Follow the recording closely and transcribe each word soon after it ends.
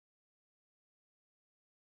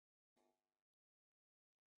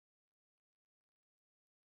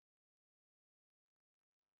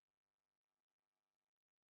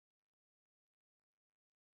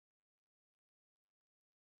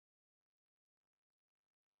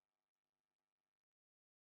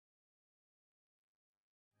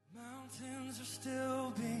Mountains are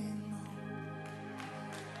still being moved,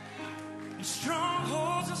 and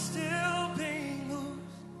strongholds are still being loosed.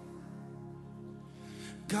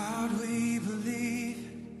 God, we believe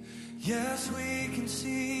it. Yes, we can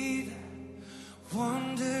see that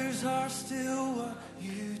wonders are still what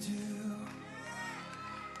you do,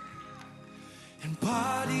 and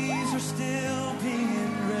bodies are still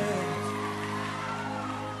being raised.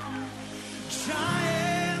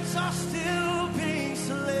 Giants are still being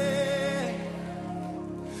slain.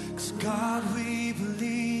 'Cause God, we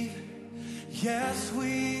believe. Yes,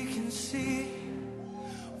 we can see.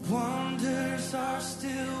 Wonders are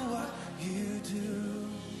still what you do.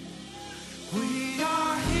 We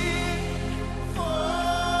are here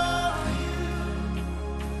for you.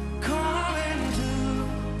 Come and do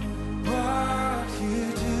what you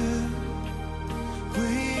do.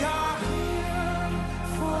 We are here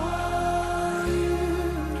for you.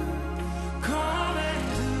 Come and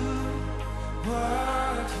do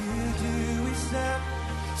what you do. We set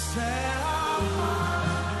our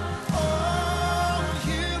heart on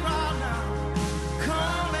you right now.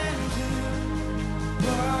 Come and do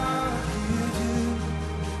what you do.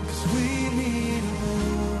 'Cause we need a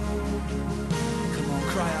move. Come on,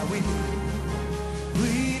 cry out. We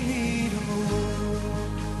need a move.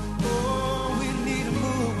 Oh, we need a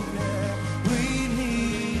move. Yeah. We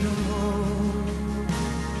need a move.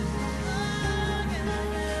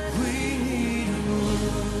 We need a move.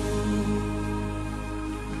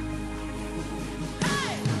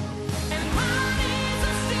 And bodies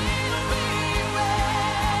are still being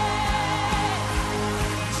raised.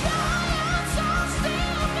 Giants are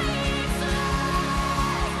still being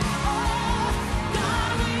slain. Oh,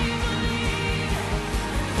 God, we believe.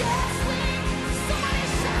 Yes, somebody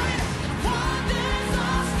shout it. Wonders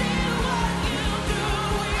are still what you do.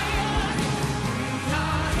 We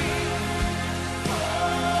are here for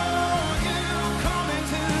you. Come and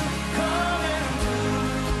do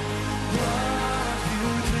what you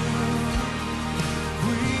do.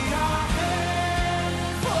 We are here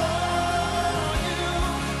for you.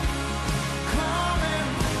 Come and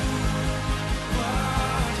do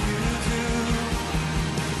what you do.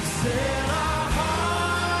 Set our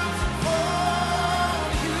hearts for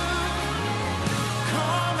you.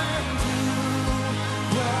 Come and do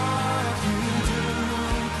what you do.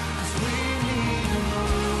 'Cause we need a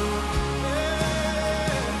move.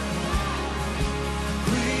 Yeah.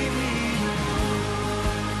 We need a move.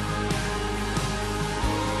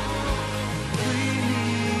 We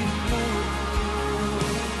need a move.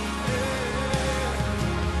 Yeah.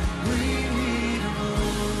 We need a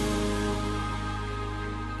move.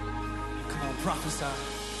 Come on, prophesy.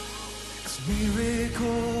 'Cause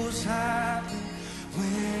miracles happen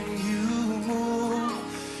when you move.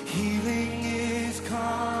 Healing is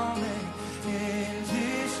coming in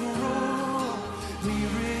this room.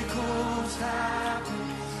 Miracles happen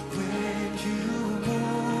when you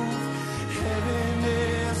move. Heaven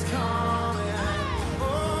is coming.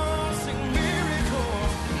 Oh, sing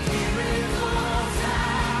miracles. Miracles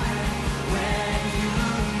happen when you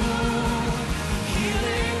move.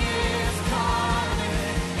 Healing is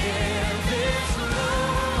coming in this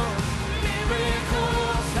room.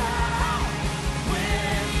 Miracles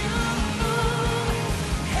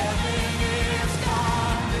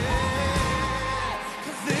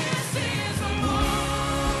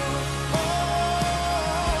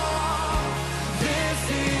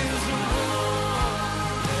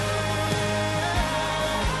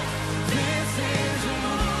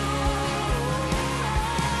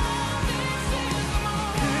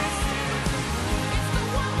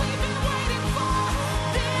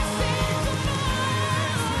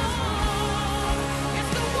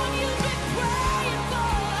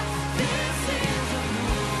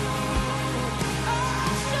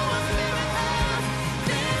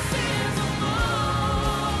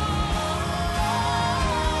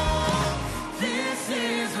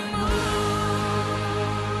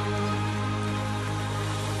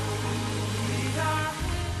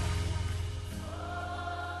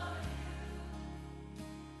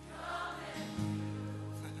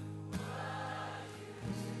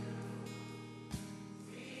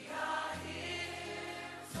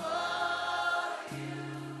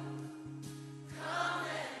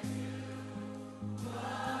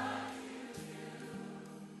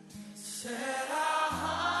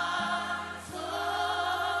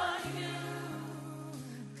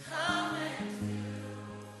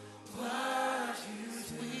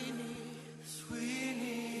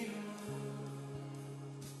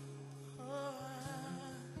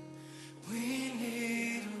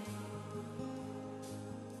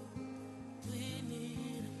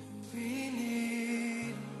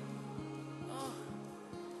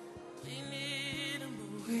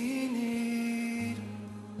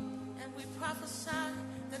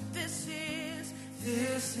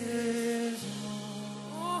This is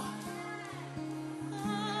Oh,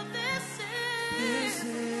 this this is.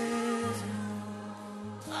 is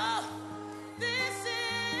Oh, this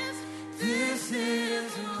is. this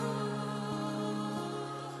is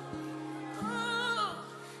Oh,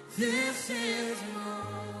 this is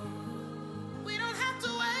we don't have to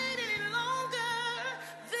wait any longer.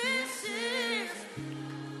 This is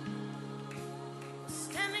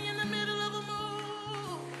standing in the middle of a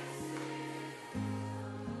move.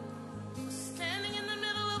 Standing in the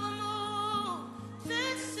middle of a move.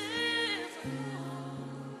 This is.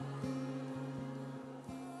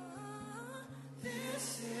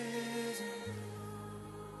 this is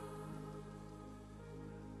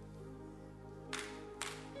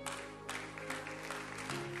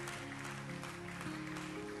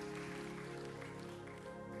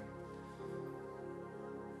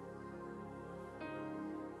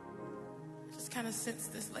Just kind of sense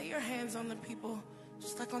this. Lay your hands on the people,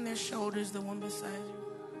 just like on their shoulders, the one beside you.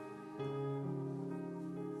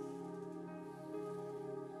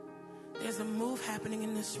 There's a move happening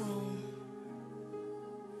in this room.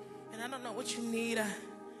 And I don't know what you need.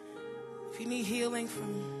 If you need healing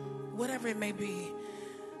from whatever it may be,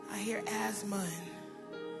 I hear asthma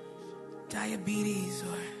and diabetes,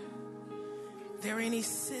 or if there are any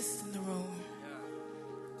cysts in the room.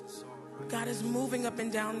 God is moving up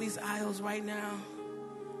and down these aisles right now.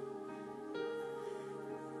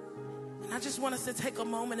 And I just want us to take a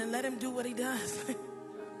moment and let him do what he does.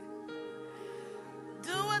 Do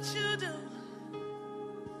what you do.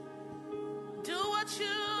 Do what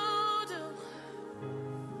you do.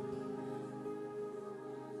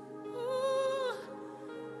 Ooh,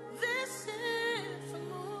 this is a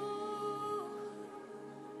move.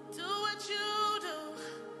 Do what you do.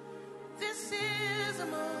 This is a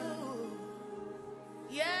move.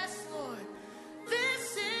 Yes, Lord.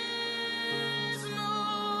 This is a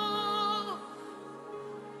move.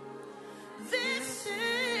 This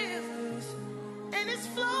is, and it's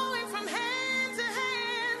flowing from hand to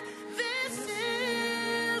hand. This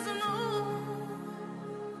is a move.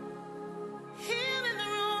 Heal in the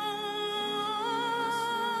room.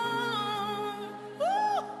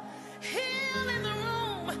 Woo! Heal in the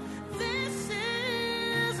room. This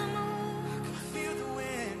is a move. feel the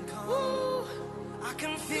wind come. Woo! I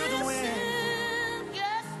can feel This the wind. is,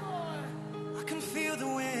 yes, Lord. I can feel the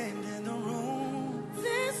wind in the room.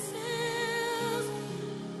 This is,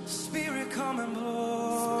 Spirit come and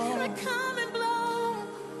blow. Spirit come and blow.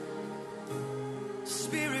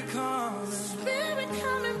 Spirit come and Spirit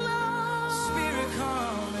come and blow. Spirit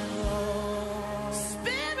come and blow.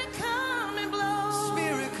 Spirit come and blow.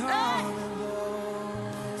 Spirit come and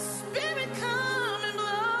blow. Spirit come and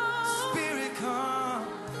blow. Spirit come.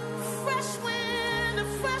 Fresh wind, a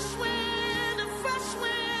fresh wind, a fresh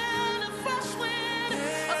wind, a fresh wind, a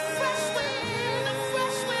fresh wind, a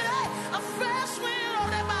fresh wind, a fresh wind, oh,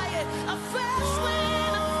 that by it, a fresh wind.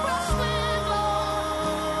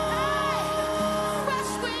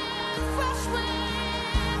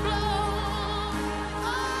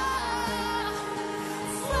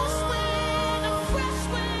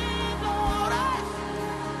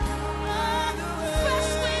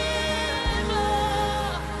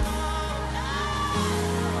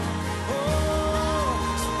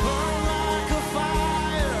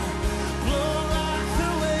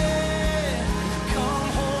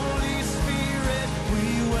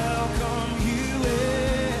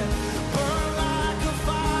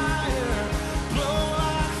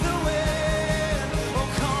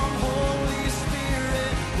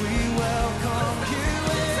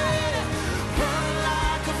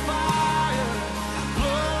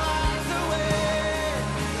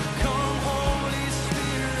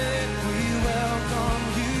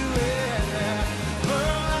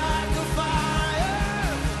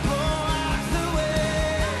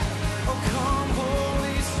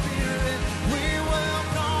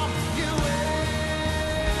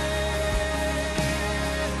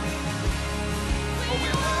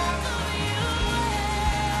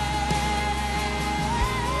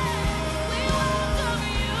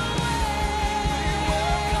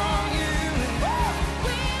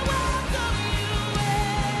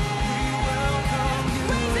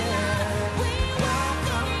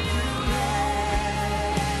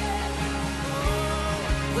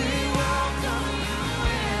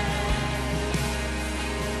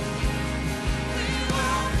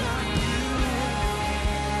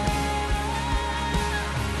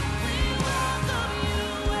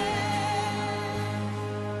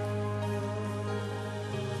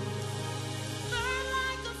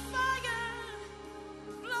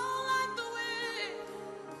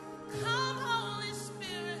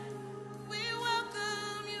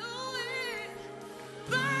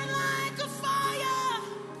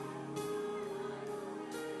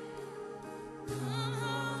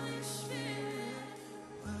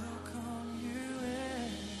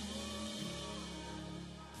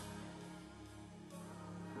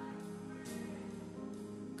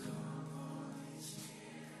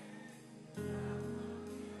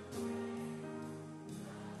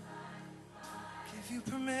 you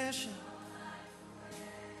permission.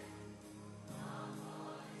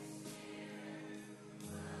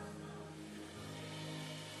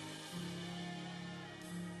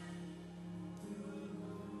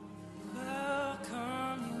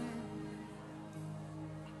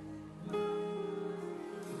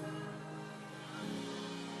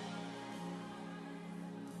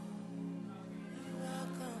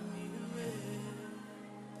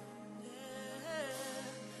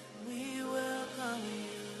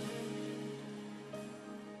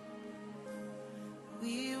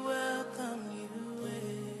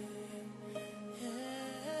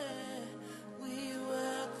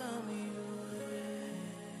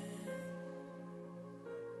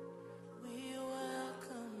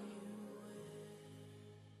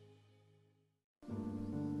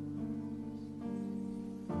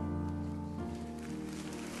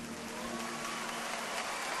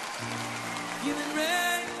 Healing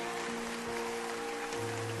rain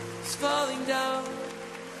is falling down.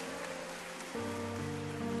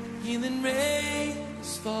 Healing rain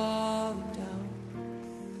is falling down.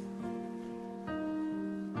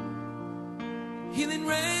 Healing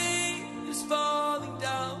rain is falling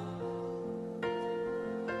down.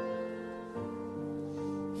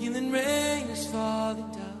 Healing rain is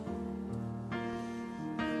falling down.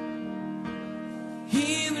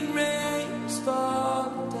 Healing rain is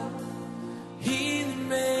falling down. Healing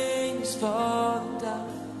rain is falling down.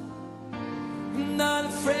 I'm not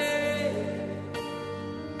afraid.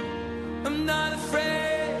 I'm not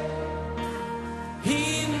afraid.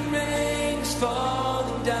 Healing rain is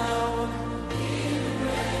falling down. Healing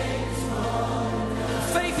rain is falling down.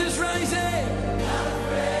 Faith is rising. I'm not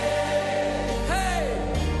afraid. Hey,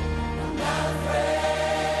 I'm not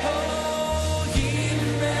afraid. Oh,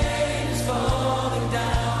 healing rain is falling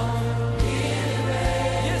down. Healing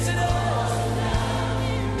rain. Yes, it is.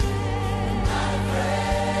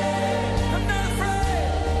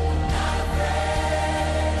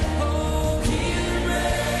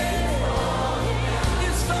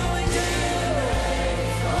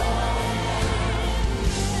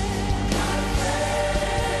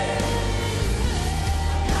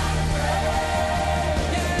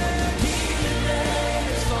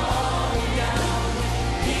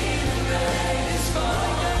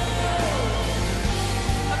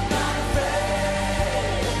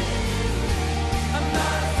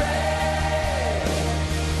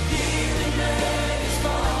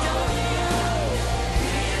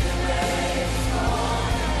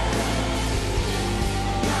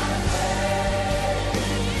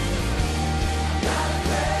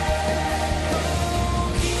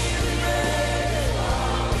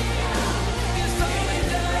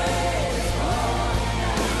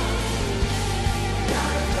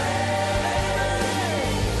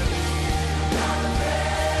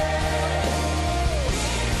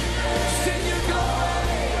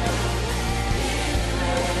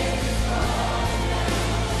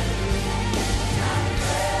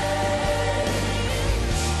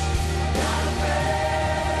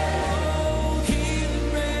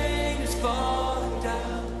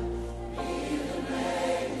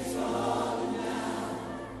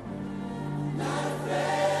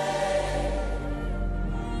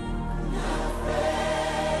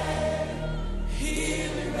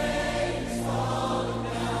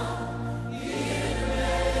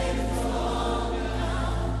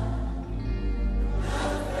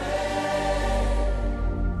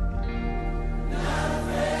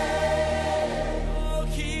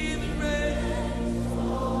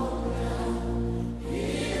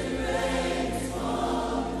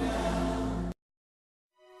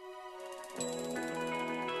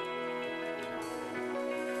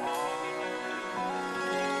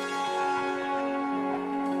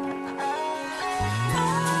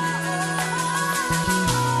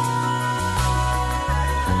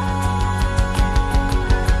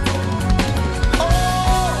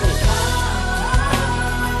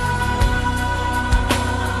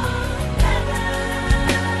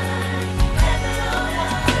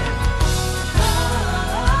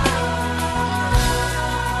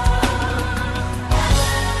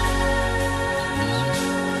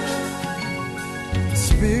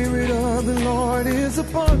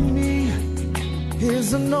 Upon me,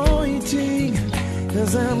 His anointing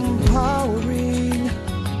is empowering.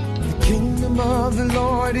 The kingdom of the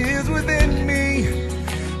Lord is within me,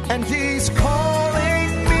 and He's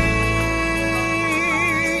calling me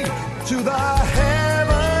to the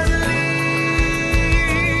heavenlies.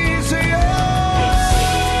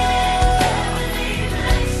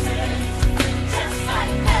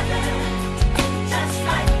 Just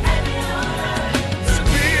like heaven on earth.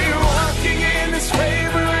 We're walking in His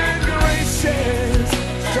favor and graces.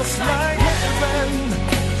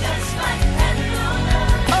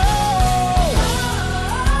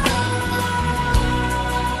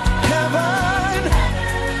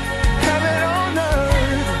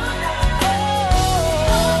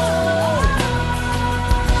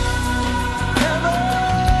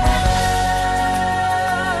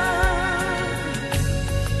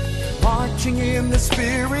 the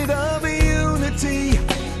spirit of unity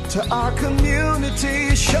to our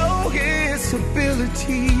community, show his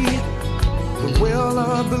ability. The will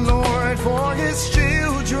of the Lord for his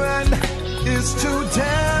children is to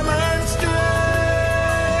demonstrate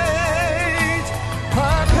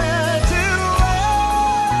our path to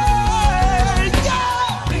light.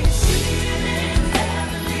 Yeah! We see it in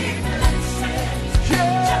heavenly places,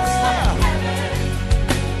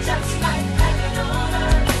 just like heaven on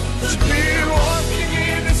earth. To be walking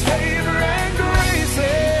in his favor and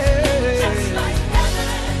graces. Just like heaven,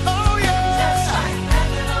 Oh yeah! just like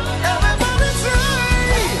heaven on earth. Everybody say,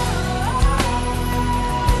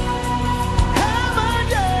 heaven,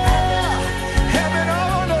 yeah! Heaven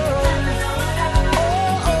on earth. Oh,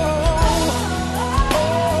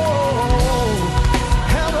 oh,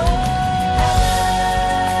 heaven.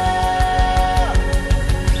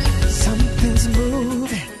 Something's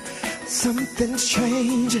moving, something's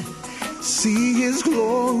changing. See his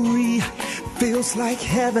glory, feels like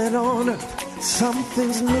heaven on earth.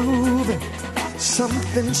 Something's moving,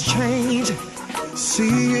 something's changing.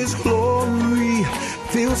 See his glory,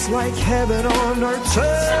 feels like heaven on earth.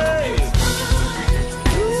 Say,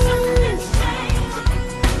 Something's changing.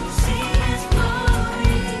 See his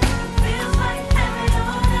glory, feels like heaven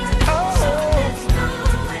on earth. oh, Something's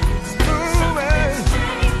moving, moving.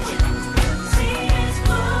 changing. See his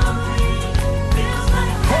glory, feels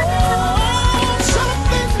like heaven on earth.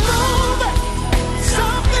 Something's moving,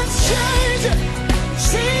 something's changing.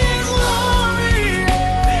 See his glory,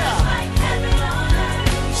 yeah. Like heaven on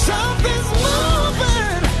earth. Something's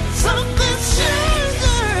moving, something's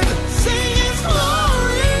changing. See his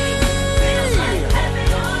glory. Like heaven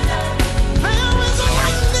on earth. There is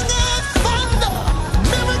lightning and thunder,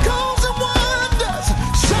 miracles and wonders,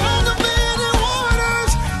 sound of many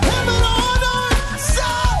waters, heaven on earth.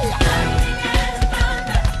 Say,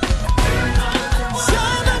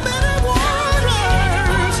 sound of many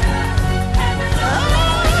waters.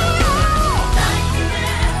 Oh,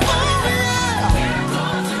 yeah.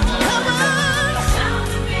 Heaven,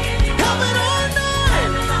 heaven on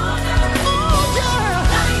earth. Oh, yeah.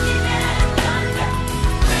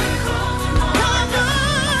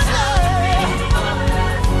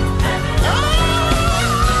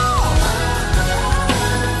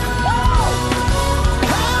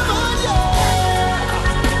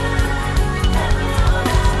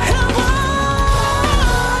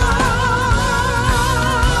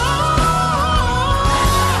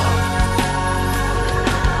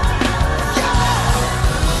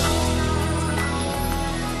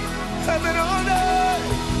 Heaven on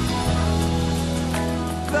earth,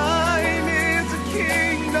 thine is the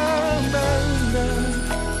kingdom and the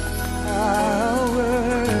power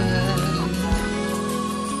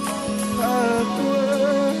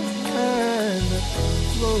and the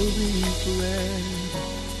glory forever,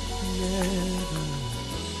 never,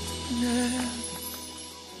 never.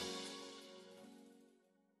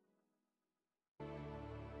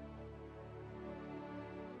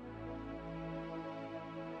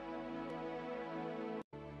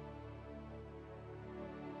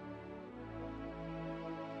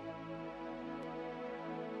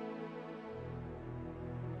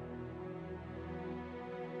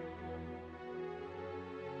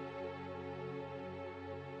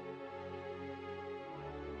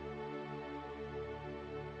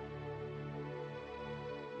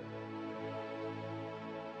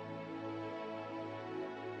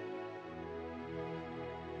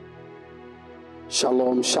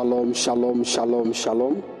 Shalom, shalom, shalom, shalom,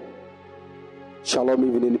 shalom. Shalom,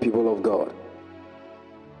 evening, people of God.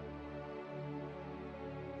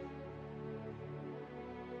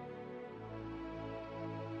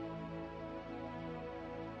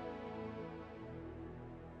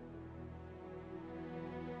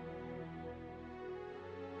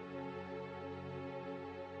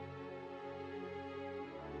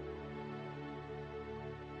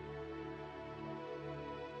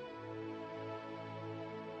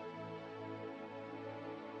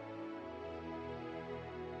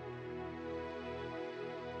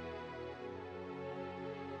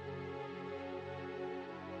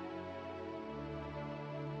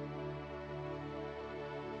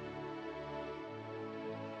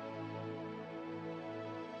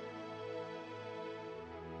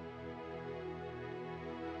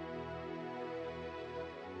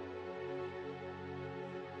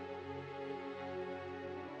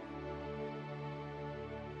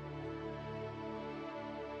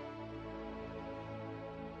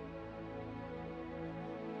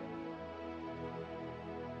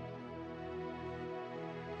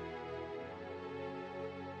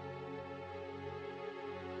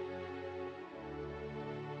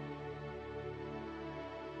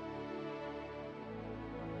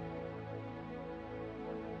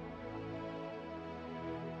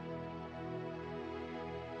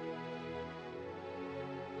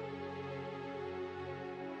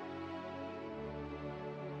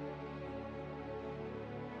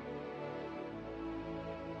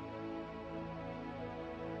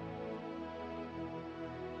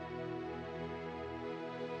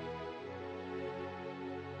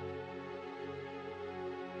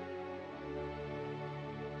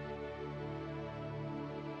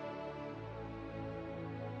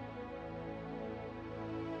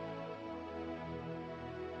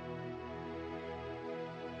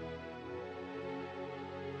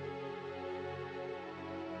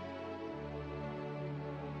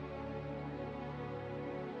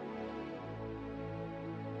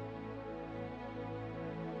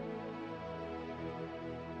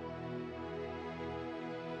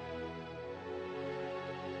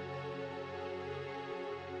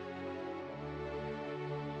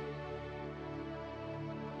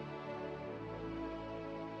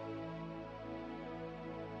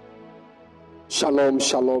 Shalom,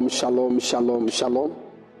 shalom, shalom, shalom, shalom.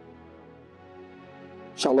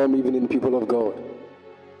 Shalom, evening, people of God.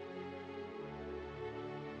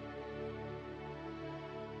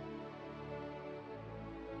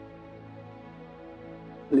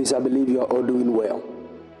 Please, I believe you are all doing well.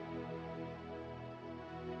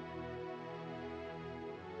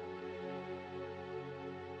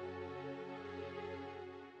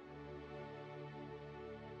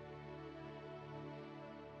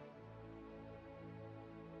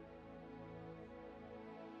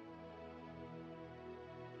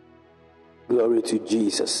 Glory to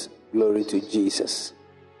Jesus. Glory to Jesus.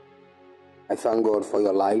 I thank God for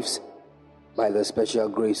your lives. By the special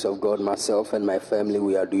grace of God, myself and my family,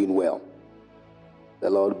 we are doing well. The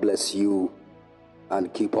Lord bless you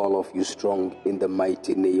and keep all of you strong in the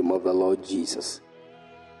mighty name of the Lord Jesus.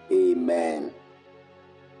 Amen.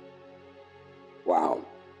 Wow.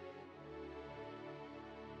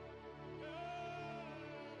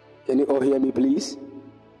 Can you all hear me, please?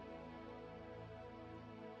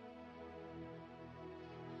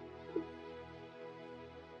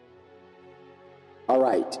 All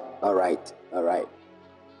right.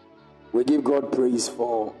 We give God praise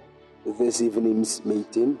for this evening's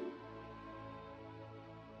meeting.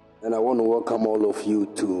 And I want to welcome all of you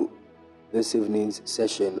to this evening's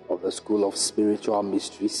session of the School of Spiritual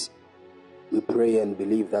Mysteries. We pray and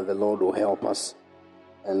believe that the Lord will help us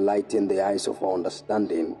enlighten the eyes of our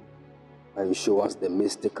understanding and show us the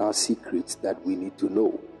mystical secrets that we need to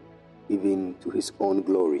know, even to His own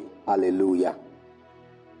glory. Hallelujah.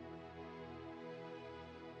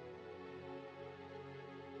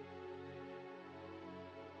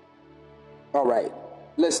 All right,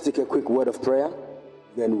 let's take a quick word of prayer,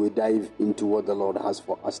 then we dive into what the Lord has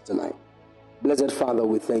for us tonight. Blessed Father,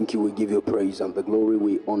 we thank you, we give you praise and the glory,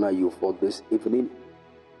 we honor you for this evening.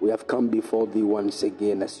 We have come before thee once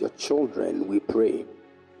again as your children. We pray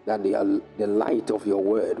that the light of your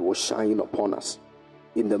word will shine upon us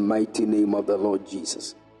in the mighty name of the Lord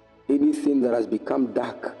Jesus. Anything that has become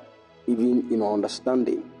dark, even in our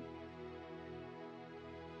understanding,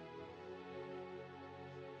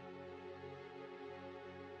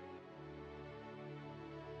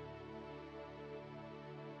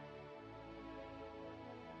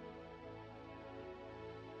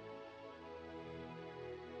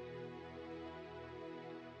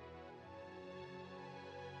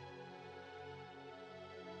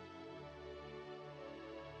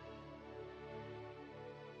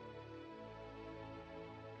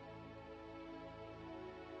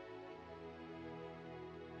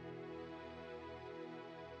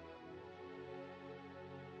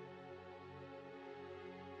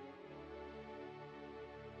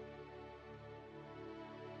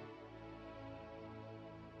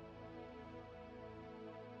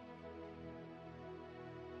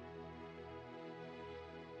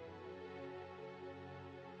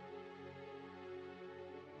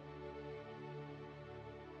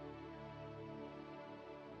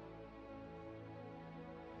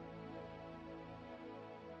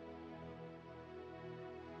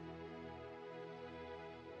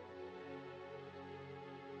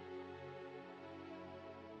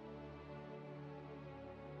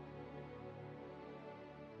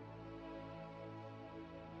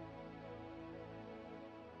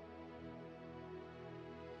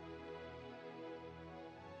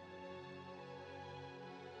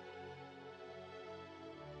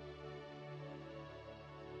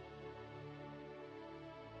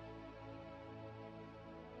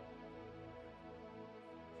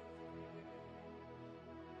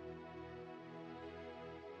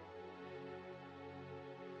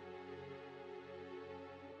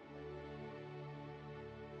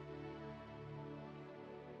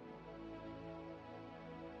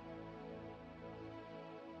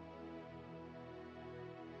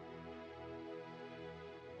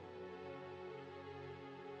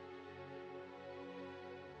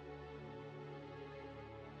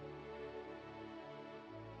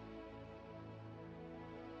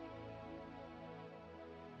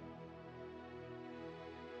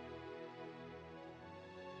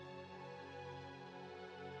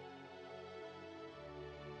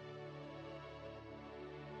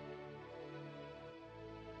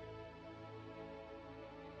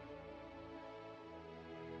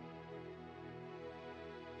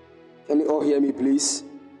 can you all hear me, please?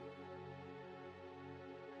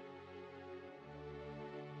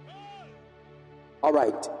 All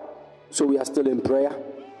right, so we are still in prayer.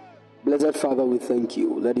 Blessed Father, we thank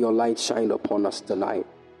you. Let your light shine upon us tonight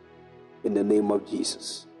in the name of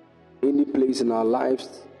Jesus. Any place in our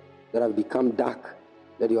lives that have become dark,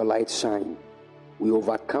 let your light shine. We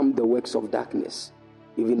overcome the works of darkness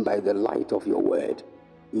even by the light of your word.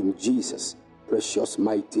 In Jesus' precious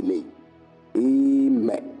mighty name.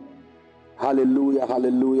 Amen. Hallelujah,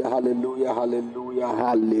 hallelujah, hallelujah, hallelujah,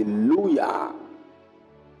 hallelujah.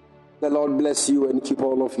 The Lord bless you and keep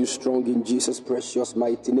all of you strong in Jesus' precious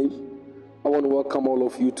mighty name. I want to welcome all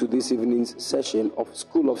of you to this evening's session of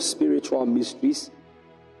School of Spiritual Mysteries.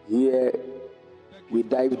 Here we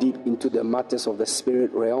dive deep into the matters of the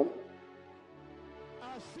spirit realm.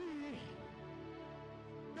 I see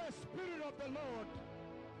the Spirit of the Lord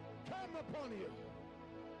come upon you.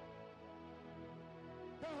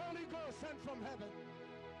 The Holy Ghost sent from heaven.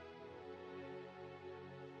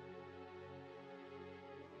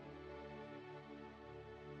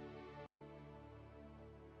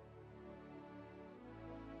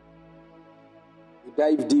 We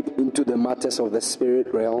dive deep into the matters of the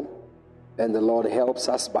spirit realm, and the Lord helps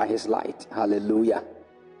us by his light. Hallelujah.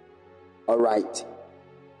 All right.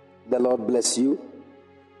 The Lord bless you.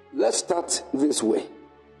 Let's start this way.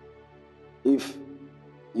 If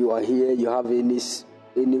you are here, you have any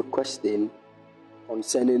question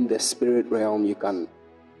concerning the spirit realm, you can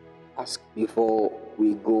ask before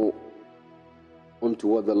we go on to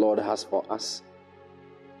what the Lord has for us.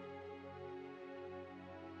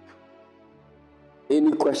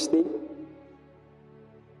 Any question?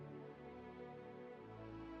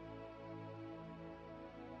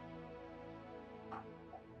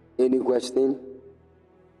 Any question?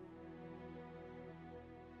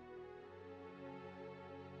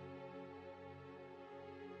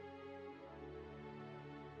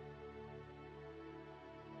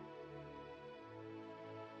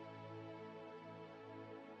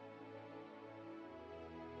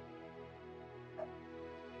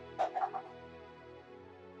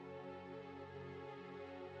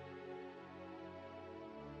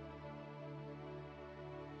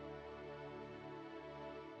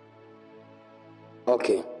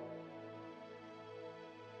 Okay.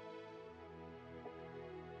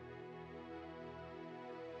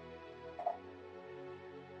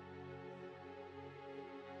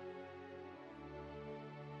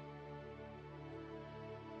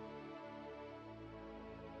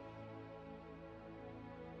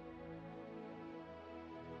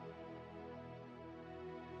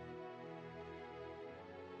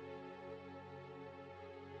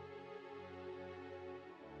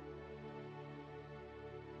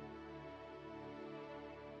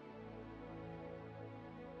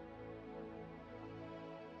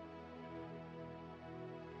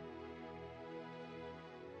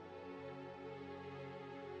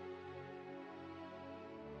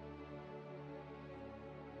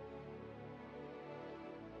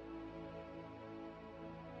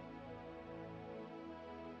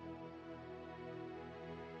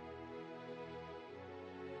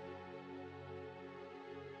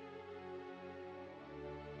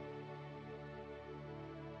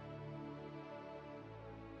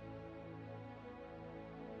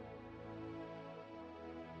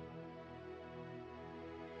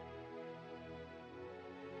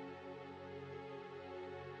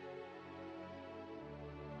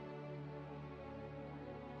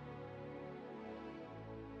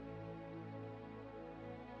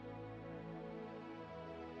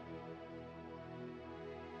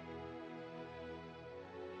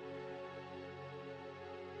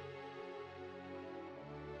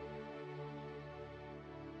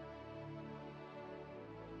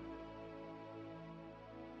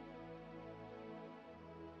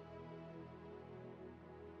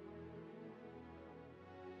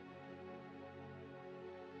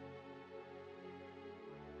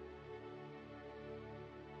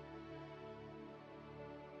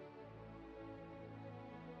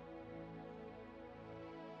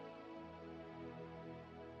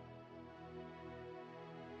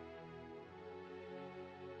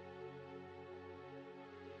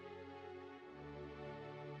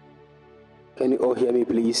 Can you all hear me,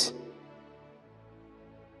 please?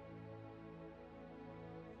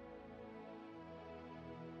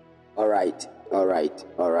 All right.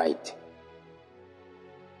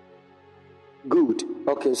 Good.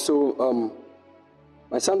 Okay, so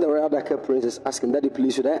my son, the Royal Dakar Prince, is asking, Daddy,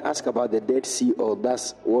 please, should I ask about the Dead Sea, or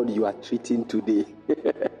that's what you are treating today?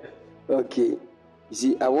 Okay. You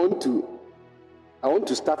see, I want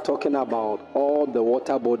to start talking about all the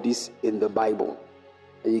water bodies in the Bible.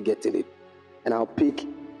 Are you getting it? And I'll pick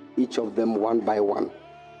each of them one by one.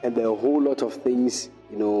 And there are a whole lot of things,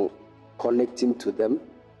 connecting to them.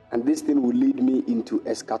 And this thing will lead me into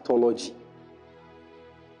eschatology.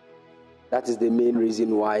 That is the main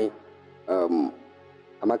reason why I'm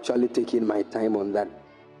actually taking my time on that.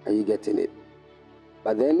 Are you getting it?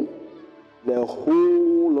 But then There are a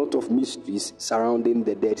whole lot of mysteries surrounding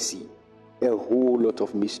the Dead Sea. A whole lot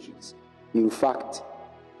of mysteries. In fact,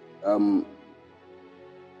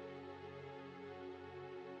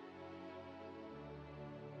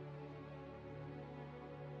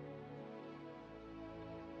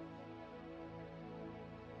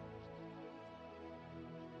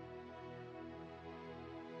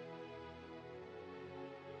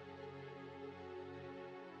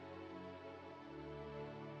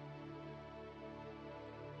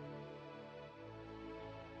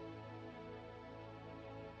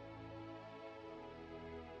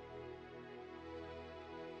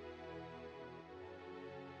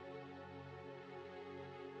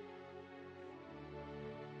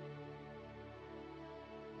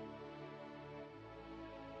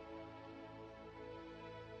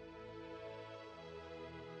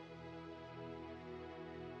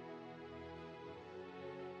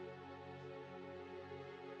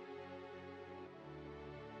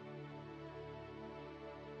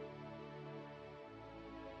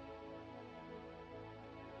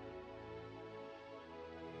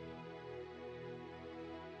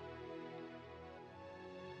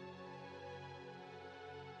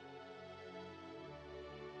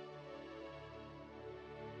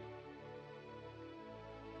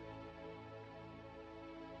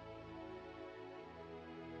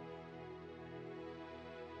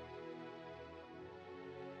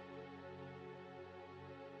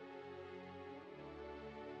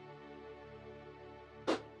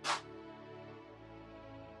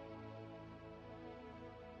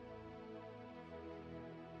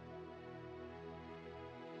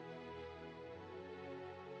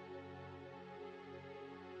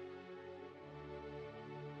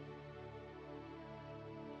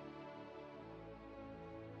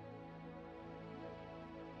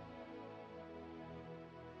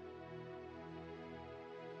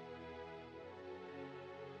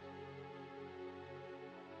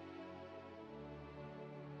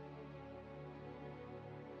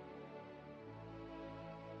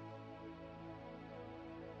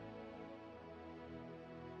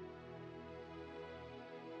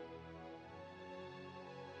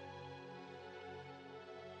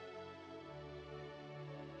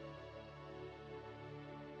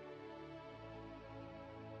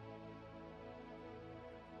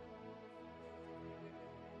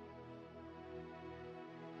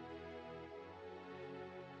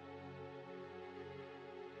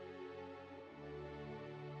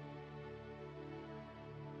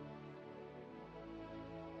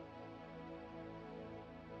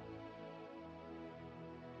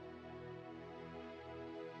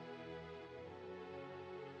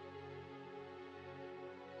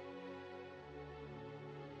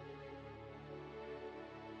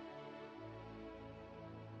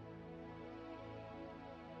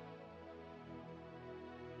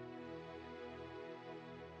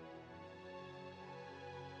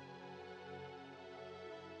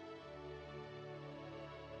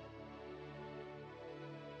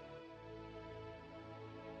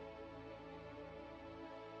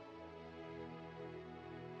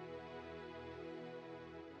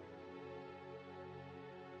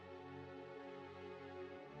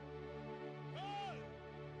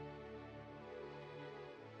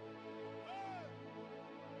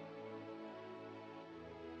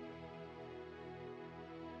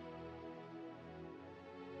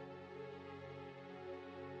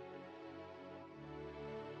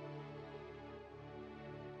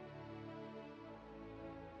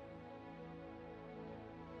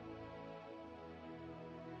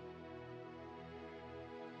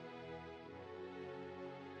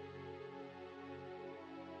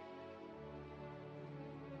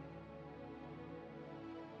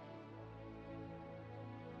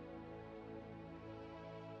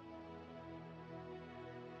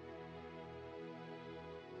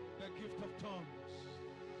 the gift of tongues.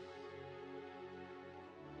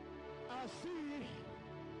 I see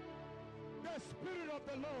the Spirit of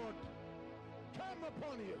the Lord come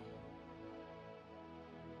upon you.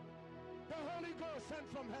 The Holy Ghost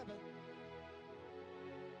sent from heaven.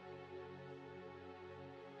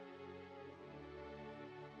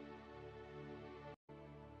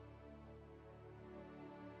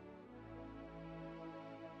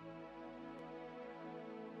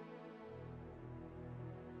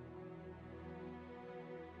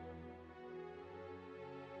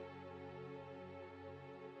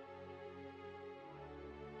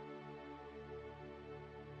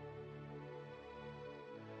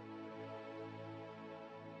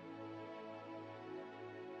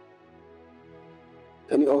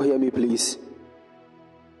 Can you all hear me, please?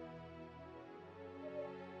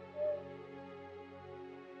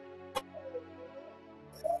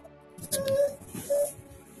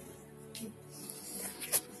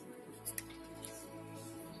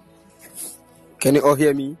 Can you all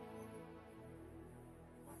hear me?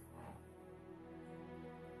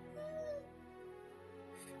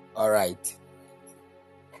 All right.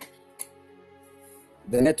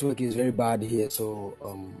 The network is very bad here, so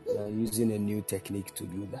we are using a new technique to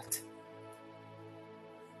do that.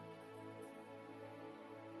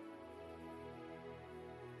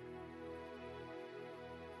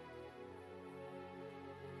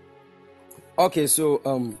 Okay, so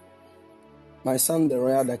my son, the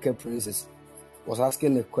Royal Dake Princess, was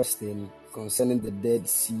asking a question concerning the Dead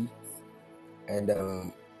Sea, and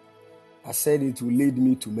I said it will lead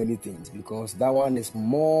me to many things because that one is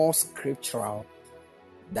more scriptural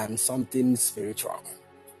than something spiritual.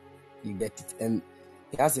 You get it, and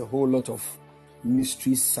it has a whole lot of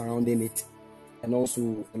mysteries surrounding it, and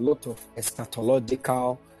also a lot of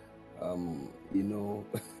eschatological, you know,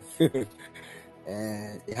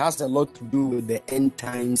 and it has a lot to do with the end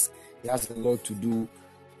times. It has a lot to do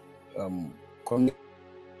connecting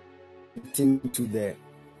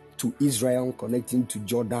to Israel, connecting to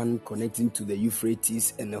Jordan, connecting to the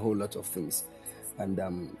Euphrates, and a whole lot of things. And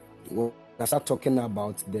when I start talking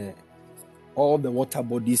about all the water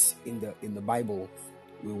bodies in the Bible,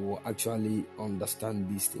 we will actually understand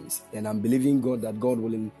these things. And I'm believing God that God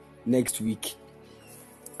willing, next week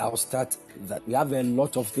I'll start that. We have a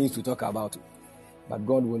lot of things to talk about, but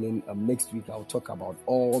God willing, next week I'll talk about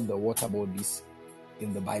all the water bodies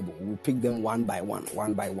in the Bible. We'll pick them one by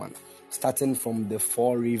one, starting from the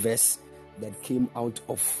 4 rivers that came out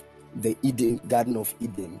of the Garden of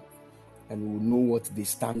Eden, and we'll know what they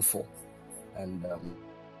stand for. And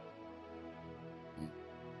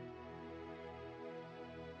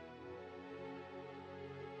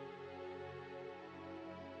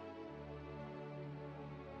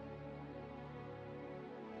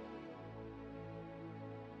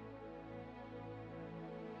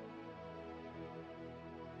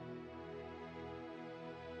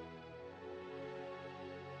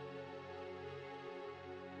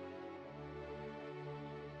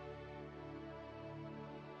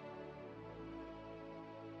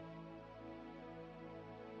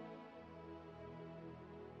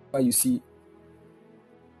you see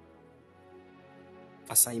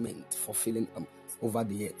assignment fulfilling over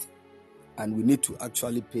the earth, and we need to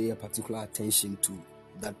actually pay a particular attention to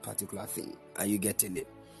that particular thing. Are you getting it?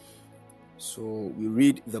 So we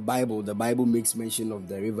read the Bible makes mention of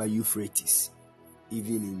the river Euphrates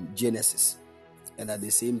even in Genesis, and at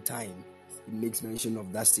the same time it makes mention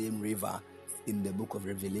of that same river in the book of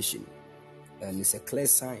Revelation, and it's a clear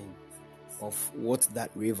sign of what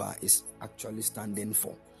that river is actually standing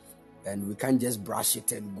for. And we can't just brush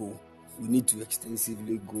it and go. We need to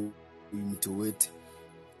extensively go into it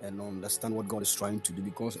and understand what God is trying to do,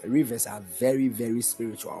 because rivers are very, very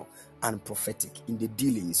spiritual and prophetic in the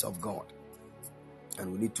dealings of God.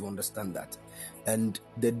 And we need to understand that. And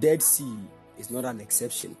the Dead Sea is not an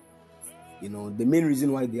exception. You know, the main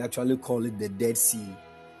reason why they actually call it the Dead Sea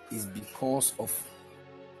is because of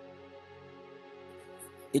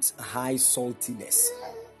its high saltiness.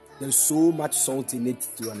 There's so much salt in it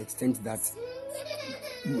to an extent that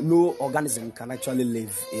no organism can actually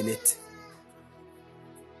live in it.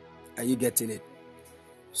 Are you getting it?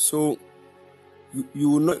 So you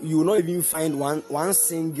will not even find one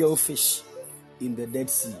single fish in the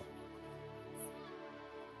Dead Sea.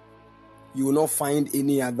 You will not find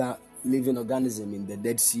any other living organism in the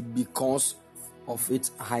Dead Sea because of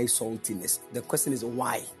its high saltiness. The question is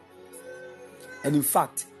why? And in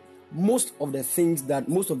fact, most of the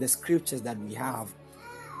scriptures that we have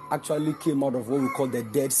actually came out of what we call the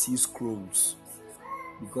Dead Sea Scrolls,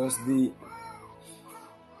 because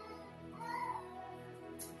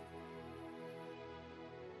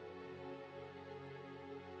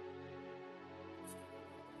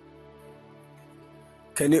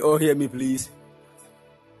can you all hear me, please?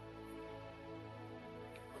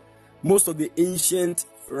 Most of the ancient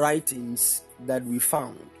writings that we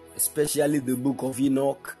found, especially the book of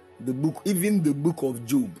Enoch, even the book of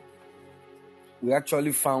Job, we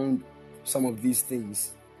actually found some of these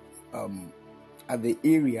things at the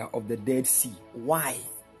area of the Dead Sea. Why?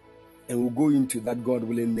 And we'll go into that, God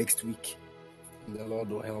willing, next week. And the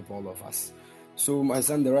Lord will help all of us. So my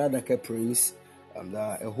son, the Royal Dake Prince, there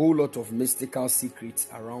are a whole lot of mystical secrets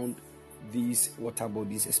around these water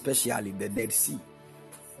bodies, especially the Dead Sea.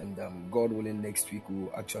 And God willing, next week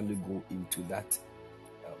we'll actually go into that.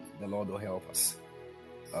 The Lord will help us.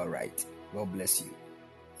 All right. God bless you.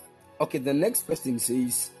 Okay, the next question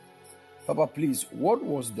says, Papa, please, what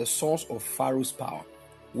was the source of Pharaoh's power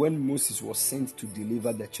when Moses was sent to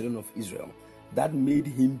deliver the children of Israel that made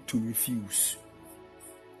him to refuse?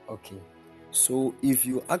 Okay, so if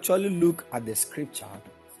you actually look at the scripture,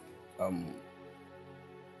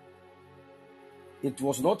 it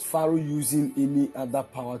was not Pharaoh using any other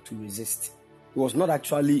power to resist. It was not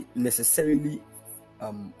actually necessarily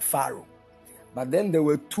Pharaoh. But then there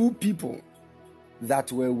were two people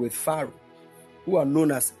that were with Pharaoh who are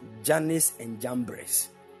known as Jannes and Jambres.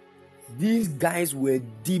 These guys were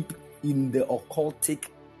deep in the occultic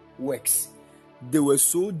works. They were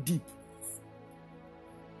so deep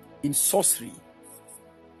in sorcery.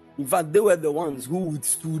 In fact, they were the ones who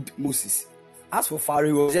withstood Moses. As for Pharaoh,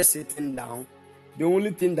 he was just sitting down. The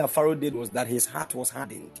only thing that Pharaoh did was that his heart was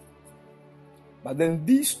hardened. But then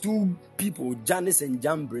these two people, Jannes and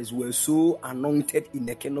Jambres, were so anointed in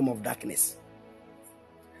the kingdom of darkness.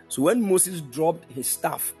 So when Moses dropped his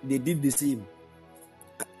staff, they did the same.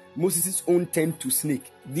 Moses' own turned to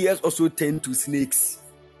snake. Theirs also turned to snakes.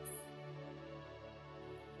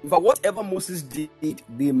 But whatever Moses did,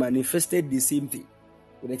 they manifested the same thing,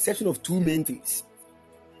 with the exception of two main things.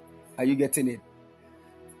 Are you getting it?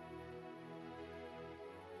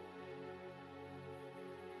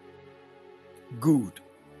 Good.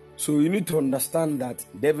 So you need to understand that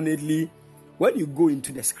definitely when you go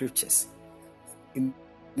into the scriptures, in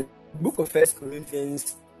the book of 1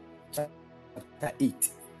 Corinthians chapter 8,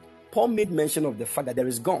 Paul made mention of the fact that there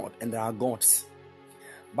is God and there are gods.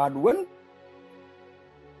 But when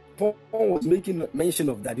Paul was making mention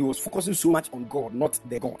of that, he was focusing so much on God, not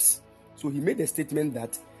the gods. So he made a statement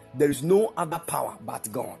that there is no other power but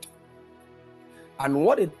God. And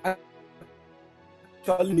what it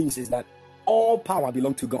actually means is that all power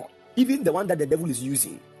belongs to God. Even the one that the devil is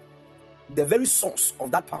using, the very source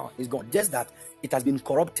of that power is God. Just that it has been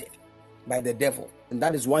corrupted by the devil. And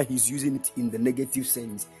that is why he's using it in the negative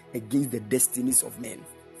sense against the destinies of men.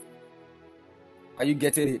 Are you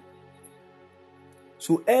getting it?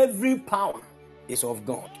 So every power is of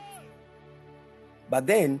God. But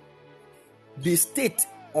then the state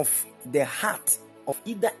of the heart of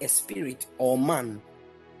either a spirit or man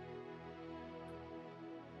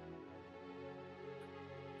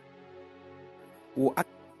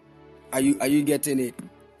are you getting it?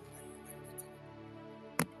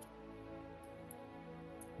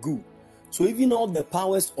 Good. So even all the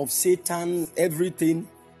powers of Satan, everything,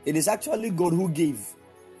 it is actually God who gave.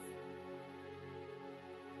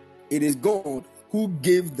 It is God who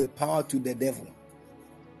gave the power to the devil.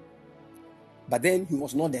 But then he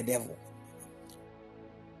was not the devil.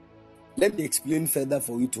 Let me explain further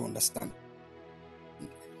for you to understand.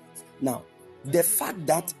 Now, the fact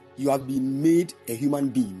that you have been made a human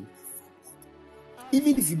being,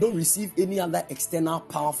 even if you don't receive any other external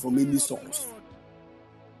power from any source,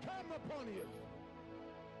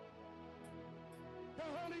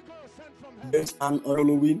 there is an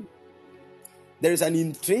following. There is an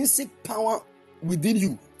intrinsic power within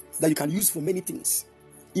you that you can use for many things.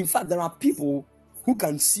 In fact, there are people who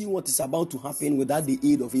can see what is about to happen without the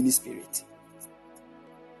aid of any spirit.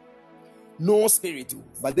 No spirit,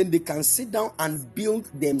 but then they can sit down and build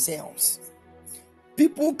themselves.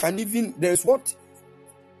 People can even, there's what?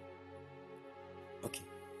 Okay.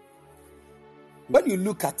 When you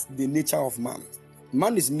look at the nature of man,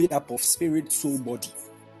 man is made up of spirit, soul, body.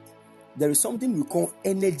 There is something we call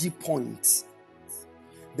energy points.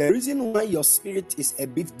 The reason why your spirit is a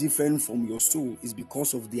bit different from your soul is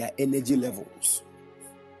because of their energy levels.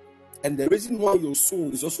 And the reason why your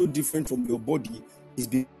soul is also different from your body is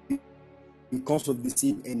because of the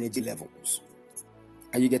same energy levels.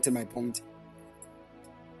 Are you getting my point?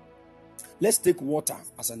 Let's take water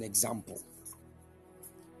as an example.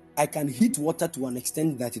 I can heat water to an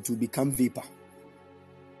extent that it will become vapor.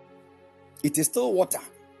 It is still water,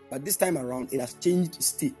 but this time around it has changed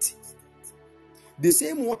state. The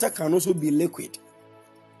same water can also be liquid.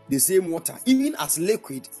 The same water, even as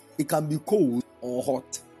liquid, it can be cold or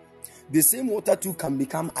hot. The same water too can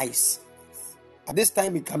become ice. At this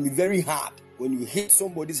time, it can be very hard. When you hit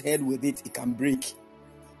somebody's head with it, it can break.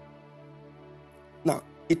 Now,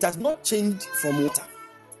 it has not changed from water.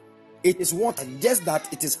 It is water, just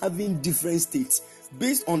that it is having different states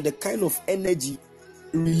based on the kind of energy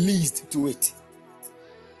released to it.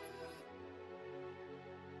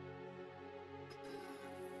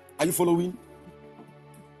 Are you following?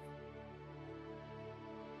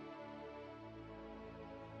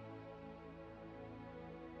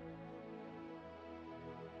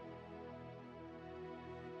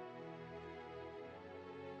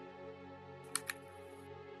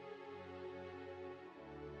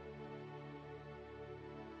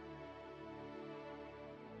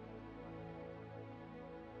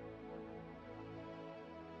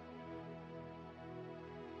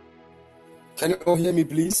 Can you all hear me,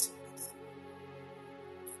 please?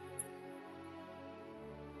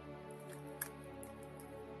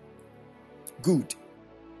 Good.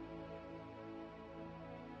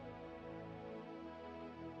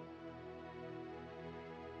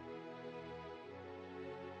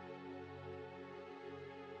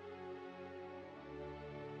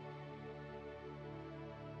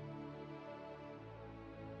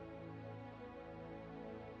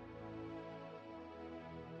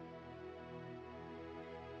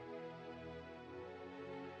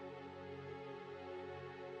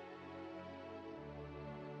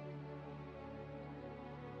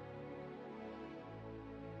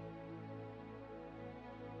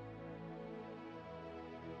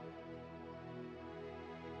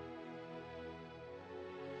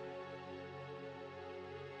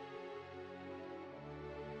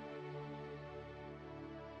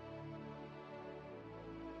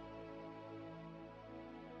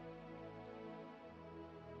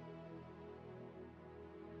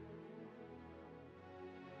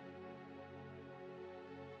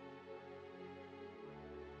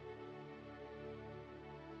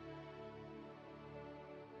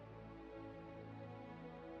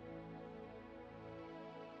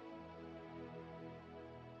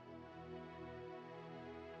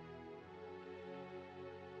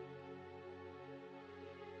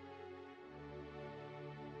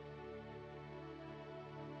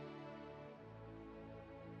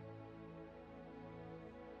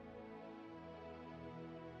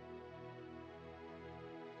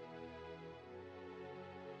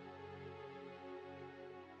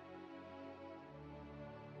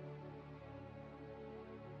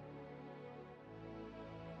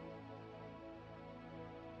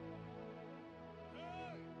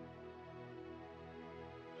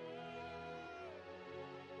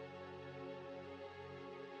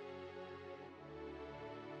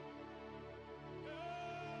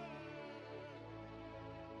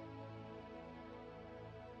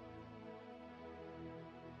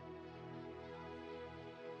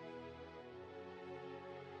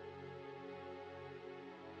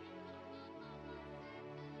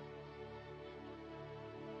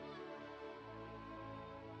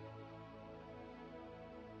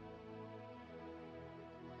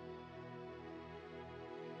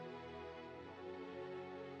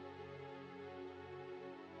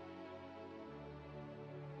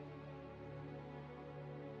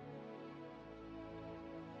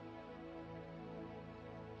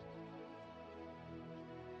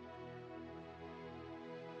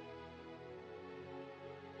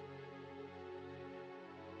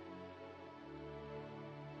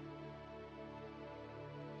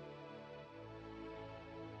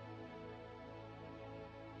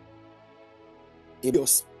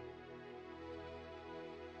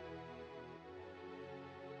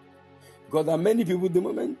 Because there are many people, the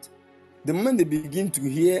moment they begin to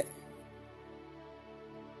hear,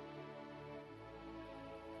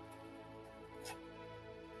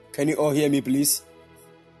 can you all hear me, please?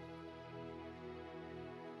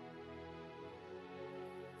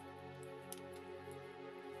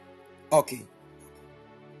 Okay.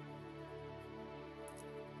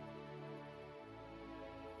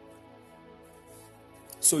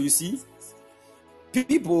 So you see,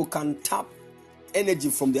 people can tap energy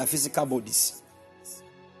from their physical bodies,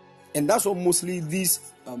 and that's what mostly these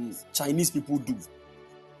Chinese people do.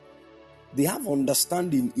 They have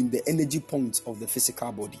understanding in the energy points of the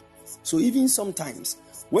physical body. So even sometimes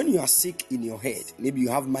when you are sick in your head, maybe you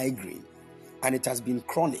have migraine and it has been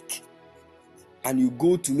chronic, and you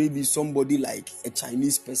go to maybe somebody like a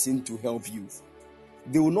Chinese person to help you,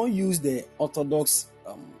 they will not use the orthodox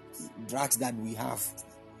drugs that we have.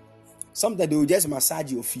 Sometimes they will just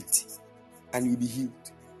massage your feet and you'll be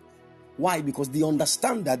healed. Why? Because they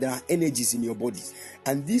understand that there are energies in your body,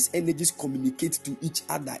 and these energies communicate to each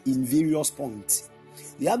other in various points.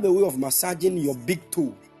 They have a way of massaging your big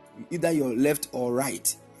toe, either your left or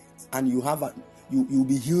right, and you'll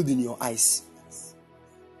be healed in your eyes.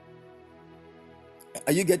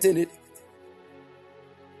 Are you getting it?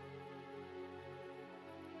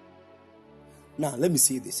 Now, let me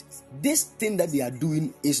say this. This thing that they are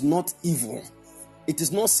doing is not evil. It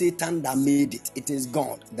is not Satan that made it. It is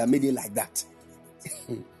God that made it like that.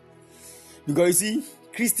 Because you see,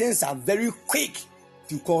 Christians are very quick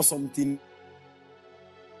to call something.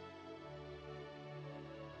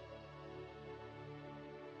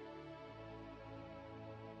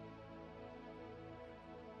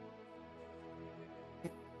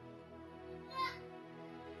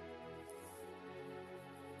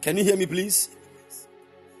 Can you hear me, please?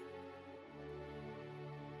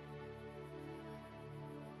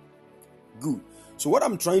 Good. So what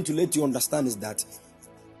I'm trying to let you understand is that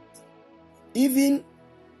even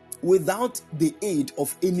without the aid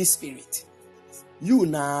of any spirit,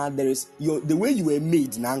 the way you were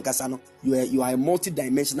made, you are a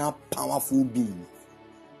multi-dimensional, powerful being.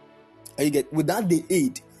 Without the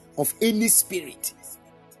aid of any spirit,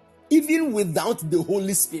 even without the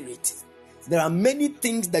Holy Spirit, there are many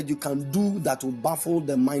things that you can do that will baffle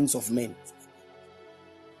the minds of men.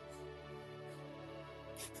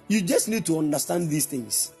 You just need to understand these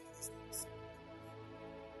things.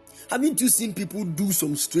 Haven't you seen people do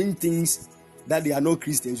some strange things that they are not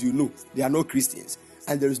Christians? You know, they are not Christians,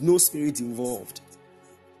 and there is no spirit involved.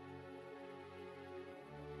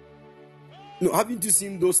 No, haven't you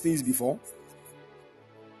seen those things before?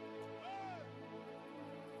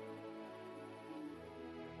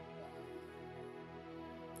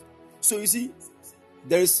 So you see,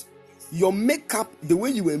 there's your makeup, the way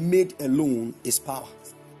you were made alone is power.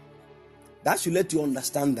 That should let you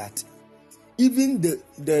understand that even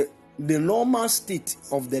the normal state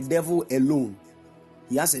of the devil alone,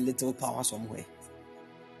 he has a little power somewhere.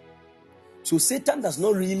 So Satan does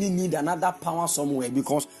not really need another power somewhere,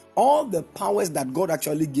 because all the powers that God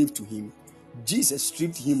actually gave to him, Jesus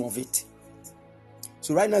stripped him of it.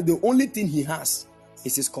 So right now, the only thing he has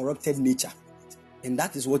is his corrupted nature. And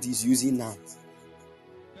that is what he's using now.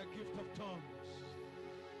 The gift of tongues.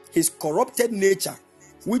 His corrupted nature,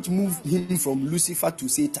 which moved him from Lucifer to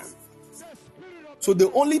Satan. So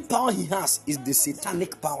the only power he has is the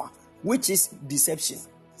satanic power, which is deception.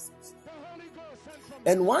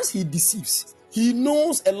 And once he deceives, he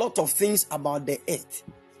knows a lot of things about the earth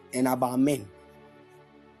and about men.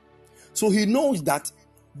 So he knows that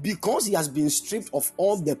because he has been stripped of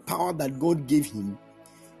all the power that God gave him,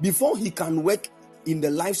 before he can work in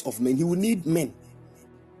the lives of men, he will need men.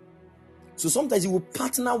 So sometimes he will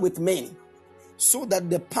partner with men, so that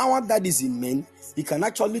the power that is in men, he can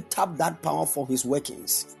actually tap that power for his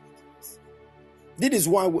workings. This is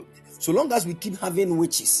why, so long as we keep having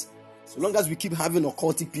witches, so long as we keep having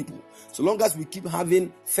occultic people, so long as we keep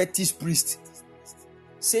having fetish priests,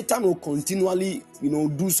 Satan will continually,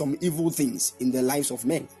 do some evil things in the lives of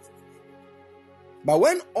men. But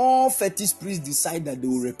when all fetish priests decide that they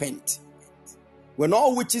will repent, when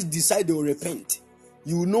all witches decide they will repent,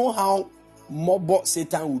 you know how mobile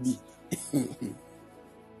Satan will be.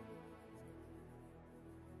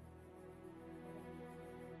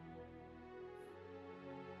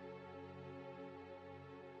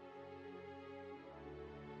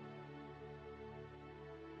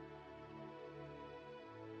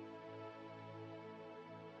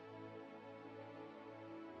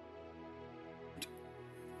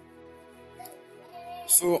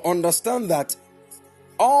 So understand that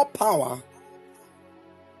all power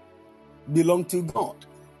belong to God.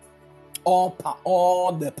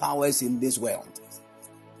 All the powers in this world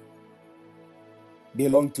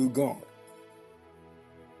belong to God.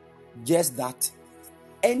 Just that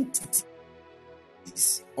entities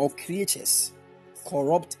or creatures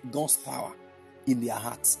corrupt God's power in their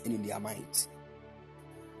hearts and in their minds.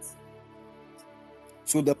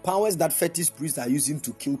 So the powers that fetish priests are using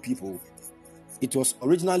to kill people, it was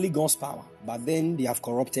originally God's power, but then they have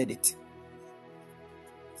corrupted it.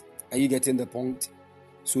 Are you getting the point?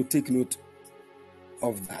 So take note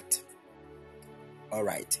of that. All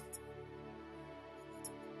right.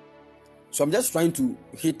 So I'm just trying to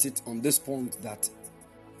hit it on this point that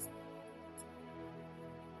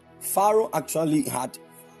Pharaoh actually had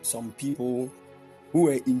some people who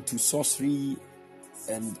were into sorcery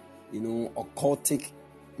and, occultic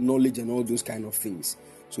knowledge and all those kind of things.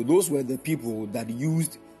 So those were the people that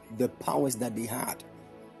used the powers that they had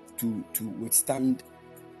to withstand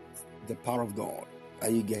the power of God. Are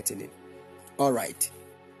you getting it? All right.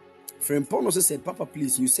 Friend Paul also said, Papa,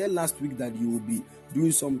 please, you said last week that you will be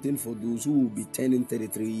doing something for those who will be turning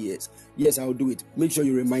 33 years. Yes, I'll do it. Make sure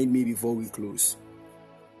you remind me before we close.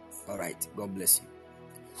 All right. God bless you.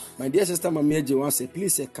 My dear sister Mami Ejewa said,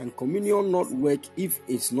 please, can communion not work if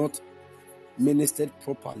it's not ministered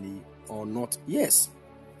properly or not? Yes.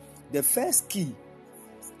 The first key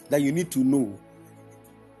that you need to know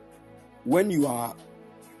when you are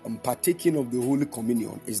partaking of the Holy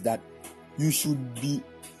Communion is that you should be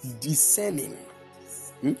discerning.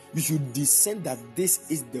 You should discern that this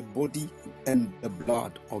is the body and the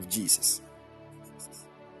blood of Jesus.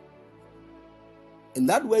 And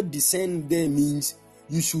that word discern there means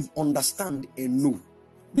you should understand and know.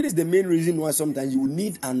 This is the main reason why sometimes you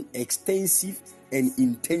need an extensive and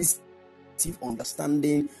intensive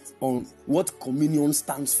understanding on what communion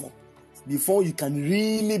stands for before you can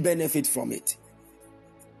really benefit from it.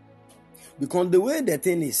 Because the way the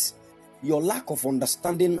thing is, your lack of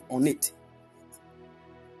understanding on it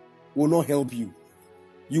will not help you.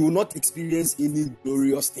 You will not experience any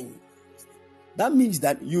glorious thing. That means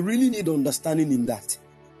that you really need understanding in that.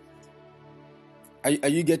 Are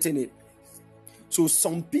you getting it? So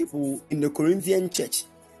some people in the Corinthian church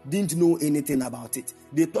didn't know anything about it.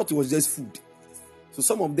 They thought it was just food. So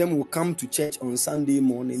some of them will come to church on Sunday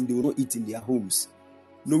morning, they will not eat in their homes,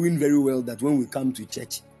 knowing very well that when we come to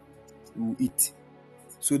church, we will eat.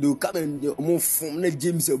 So they will come and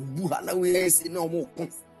James.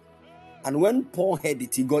 And when Paul heard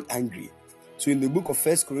it, he got angry. So in the book of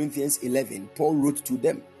 1 Corinthians 11, Paul wrote to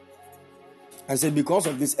them and said, because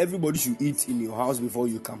of this, everybody should eat in your house before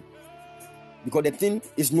you come. Because the thing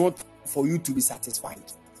is not for you to be satisfied.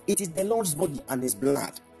 It is the Lord's body and his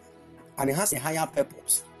blood. And it has a higher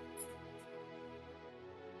purpose.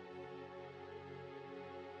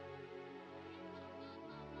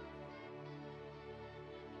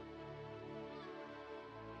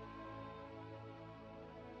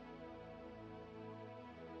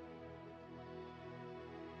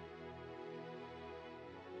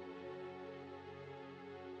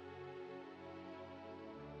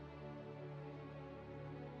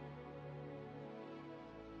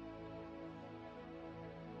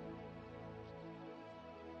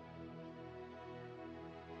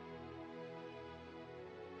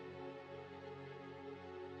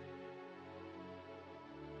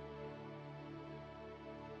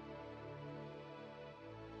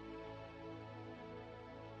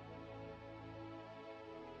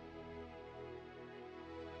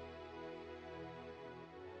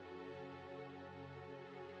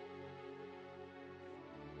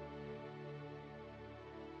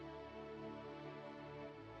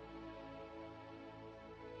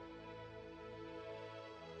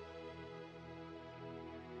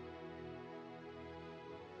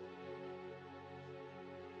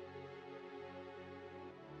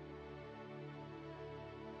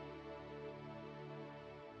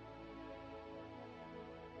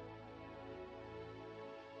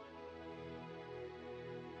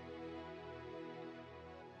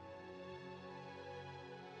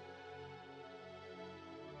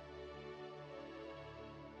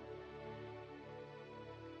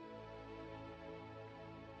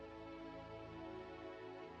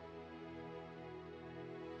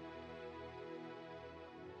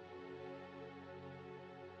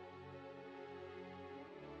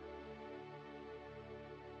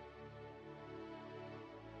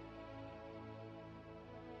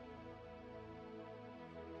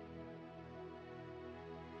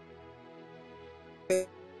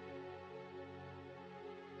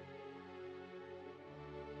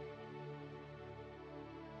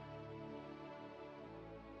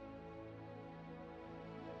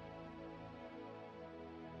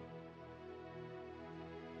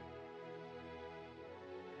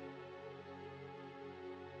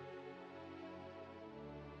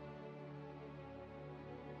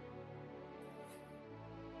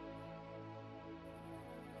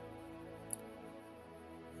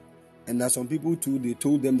 And there are some people too, they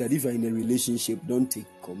told them that if you're in a relationship, don't take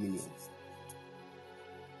communion.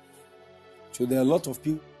 So there are a lot of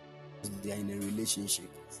people, they are in a relationship.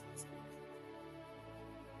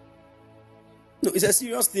 No, it's a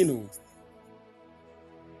serious thing. No.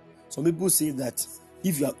 Some people say that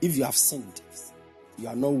if you have sinned, you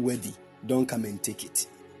are not worthy, don't come and take it.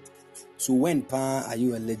 So when are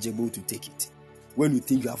you eligible to take it? When you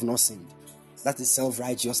think you have not sinned. That is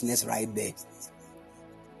self-righteousness right there.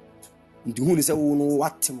 And who say, oh no,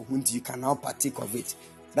 what you can now partake of it.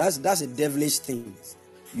 That's a devilish thing.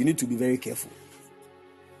 You need to be very careful.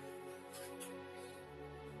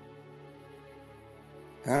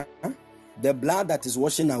 The blood that is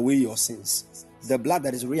washing away your sins, the blood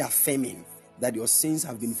that is reaffirming that your sins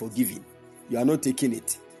have been forgiven, you are not taking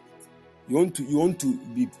it. You want to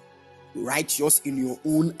be righteous in your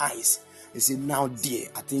own eyes. You say, now dear,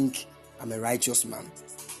 I think I'm a righteous man.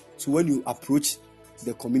 So when you approach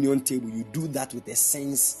the communion table, you do that with a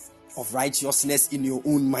sense of righteousness in your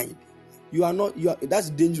own mind. That's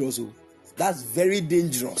dangerous. That's very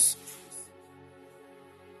dangerous.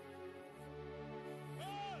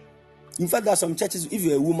 In fact, there are some churches, if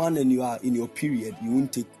you're a woman and you are in your period, you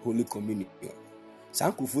won't take Holy Communion.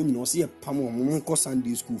 Sunday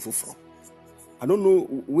school for. I don't know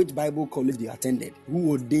which Bible college they attended, who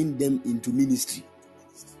ordained them into ministry.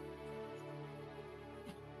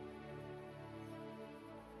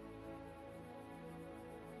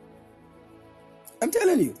 I'm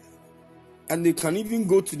telling you. And they can even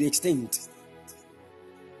go to the extent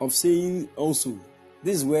of saying also,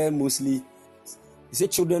 this is where mostly, they say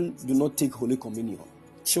children do not take Holy Communion.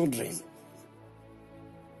 Children.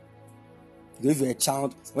 If you're a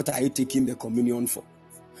child, what are you taking the communion for?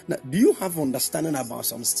 Now, do you have understanding about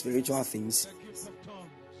some spiritual things?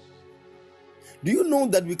 Do you know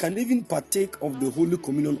that we can even partake of the Holy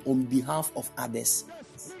Communion on behalf of others?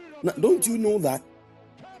 Now, don't you know that?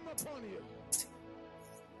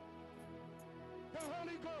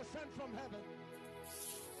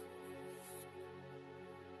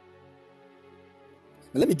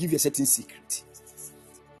 But let me give you a certain secret.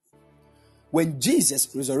 When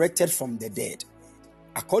Jesus resurrected from the dead,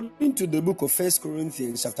 according to the book of 1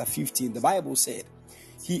 Corinthians chapter 15, the Bible said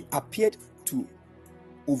he appeared to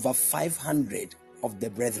over 500 of the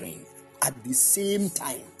brethren at the same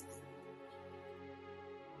time.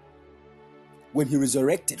 When he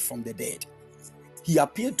resurrected from the dead, he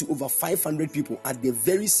appeared to over 500 people at the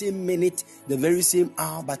very same minute, the very same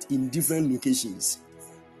hour, but in different locations.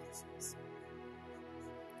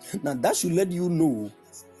 Now that should let you know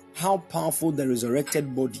how powerful the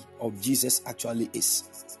resurrected body of Jesus actually is.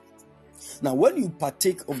 Now when you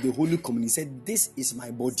partake of the Holy Communion, he said, this is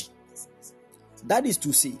my body. That is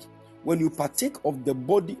to say, when you partake of the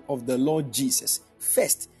body of the Lord Jesus,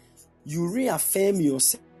 first, you reaffirm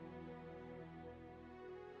yourself.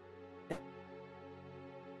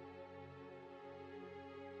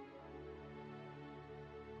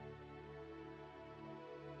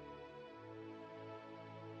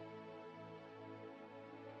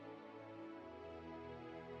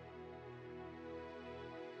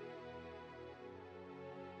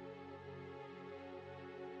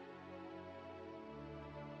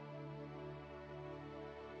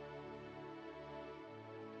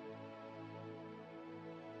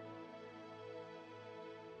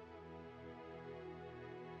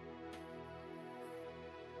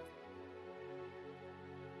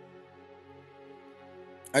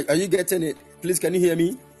 Are you getting it? Please, can you hear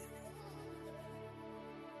me?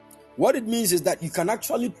 What it means is that you can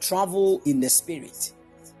actually travel in the spirit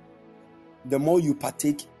the more you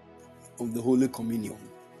partake of the Holy Communion.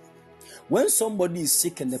 When somebody is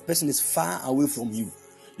sick and the person is far away from you,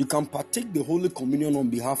 you can partake the Holy Communion on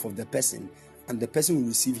behalf of the person and the person will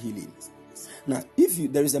receive healing. Now,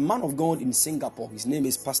 there is a man of God in Singapore, his name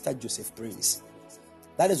is Pastor Joseph Prince.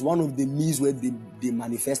 That is one of the means where they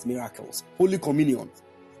manifest miracles. Holy Communion.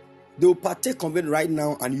 They will partake of it right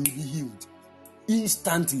now and you will be healed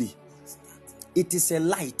instantly. It is a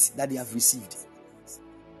light that they have received.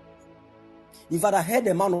 In fact, I heard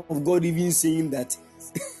a man of God even saying that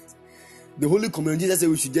the Holy Communion, Jesus said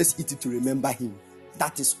we should just eat it to remember him.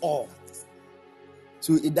 That is all.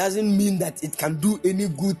 So it doesn't mean that it can do any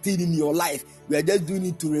good thing in your life. We are just doing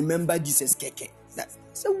it to remember Jesus.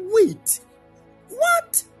 So wait,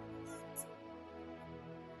 what?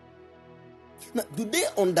 Now, do they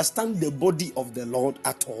understand the body of the Lord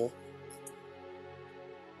at all?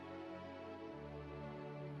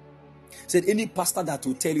 Said any pastor that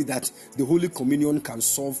will tell you that the Holy Communion can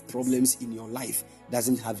solve problems in your life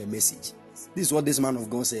doesn't have a message. This is what this man of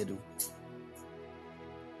God said.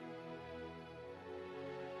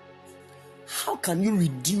 How can you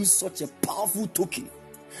reduce such a powerful token?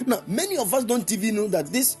 Now, many of us don't even know that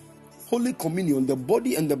this Holy Communion, the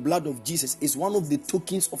body and the blood of Jesus, is one of the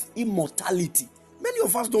tokens of immortality. Many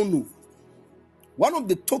of us don't know. One of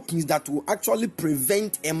the tokens that will actually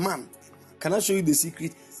prevent a man. Can I show you the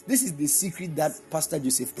secret? This is the secret that Pastor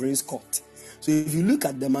Joseph Prince caught. So if you look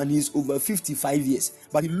at the man, he's over 55 years,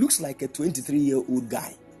 but he looks like a 23-year-old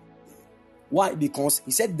guy. Why? Because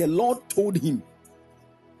he said the Lord told him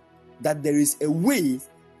that there is a way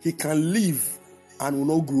he can live and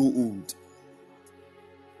will not grow old.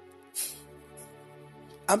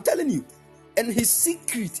 I'm telling you. And his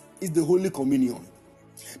secret is the Holy Communion.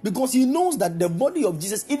 Because he knows that the body of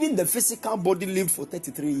Jesus, even the physical body, lived for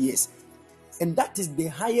 33 years. And that is the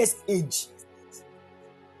highest age.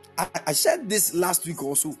 I shared this last week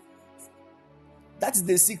also. That's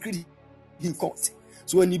the secret he caught.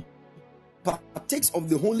 So when he partakes of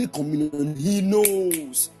the Holy Communion, he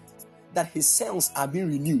knows that his cells are being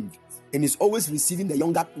renewed and is always receiving the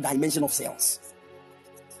younger dimension of cells.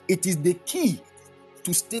 It is the key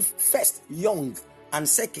to stay first young and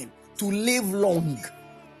second to live long.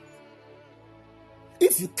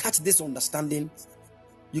 If you catch this understanding,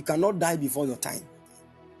 you cannot die before your time.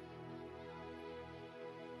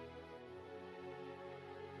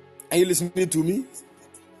 Are you listening to me?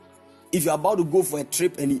 If you're about to go for a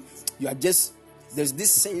trip and you are just, there's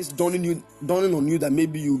this sense dawning on you that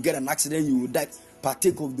maybe you get an accident, you will die,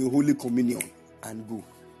 partake of the Holy Communion and go.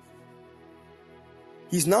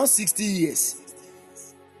 He's now 60 years.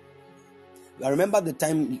 I remember the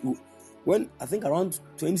time when, I think around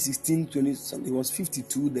 2016, he was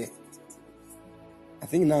 52 there. I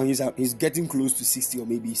think now he's getting close to 60 or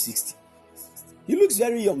maybe 60. He looks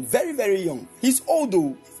very young, very, very young. He's old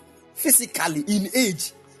though, physically, in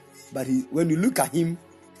age. But when you look at him,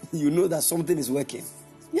 you know that something is working.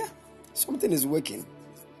 Yeah, something is working.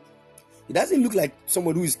 He doesn't look like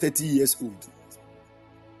someone who is 30 years old.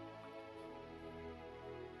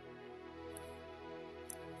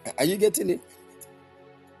 Are you getting it?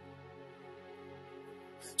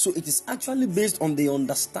 So it is actually based on the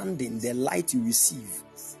understanding, the light you receive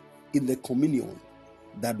in the communion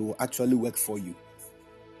that will actually work for you.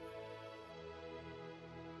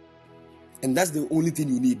 And that's the only thing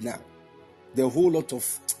you need now. There are a whole lot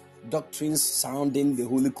of doctrines surrounding the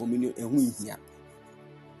Holy Communion.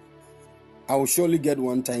 I will surely get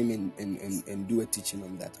one time and do a teaching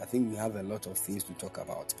on that. I think we have a lot of things to talk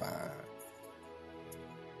about.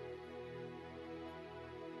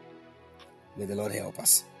 May the Lord help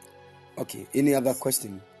us. Okay, any other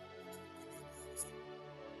question?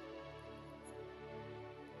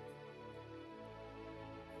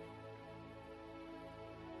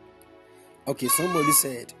 Okay, somebody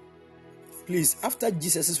said, please, after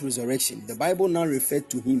Jesus' resurrection, the Bible now referred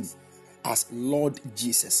to him as Lord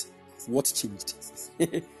Jesus. What changed?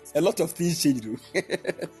 A lot of things changed.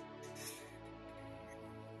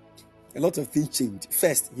 A lot of things changed.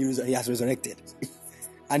 First, he has resurrected.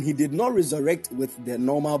 And he did not resurrect with the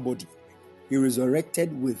normal body. He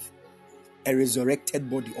resurrected with a resurrected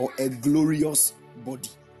body or a glorious body.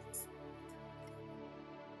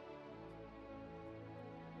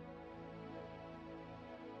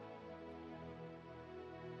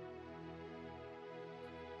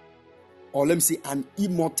 Or let me say an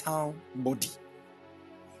immortal body.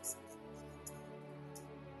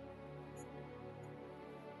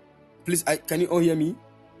 Please, can you all hear me?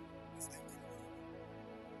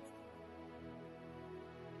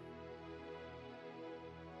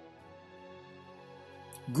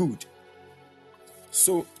 Good.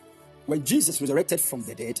 So, when Jesus resurrected from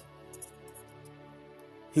the dead,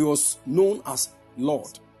 he was known as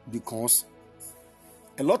Lord because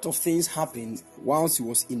a lot of things happened whilst he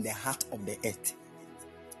was in the heart of the earth.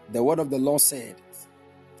 The word of the Lord said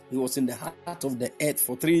he was in the heart of the earth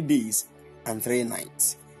for 3 days and 3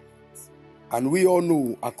 nights. And we all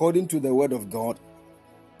know, according to the word of God,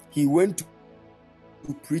 he went to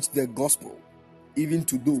preach the gospel even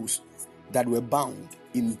to those that were bound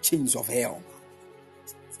in chains of hell.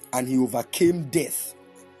 And he overcame death.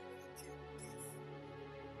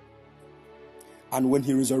 And when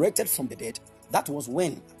he resurrected from the dead, that was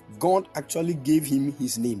when God actually gave him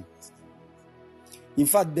his name. In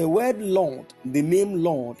fact, the word Lord, the name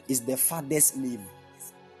Lord, is the Father's name.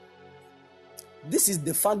 This is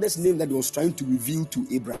the Father's name that he was trying to reveal to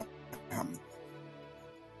Abraham.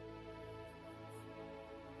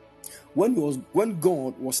 When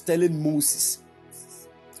God was telling Moses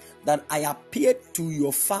that I appeared to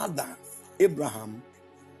your father Abraham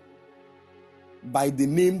by the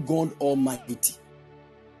name God Almighty,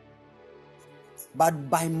 but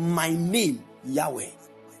by my name Yahweh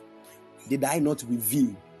did I not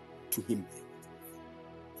reveal to him.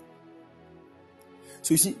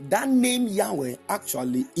 So you see, that name Yahweh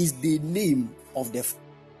actually is the name of the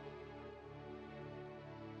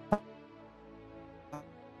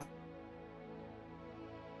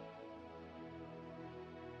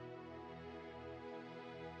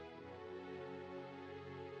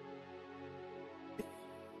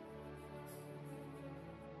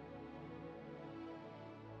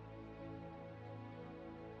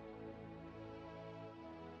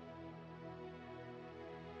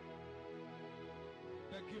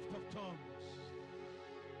the gift of tongues.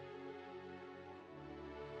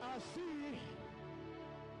 I see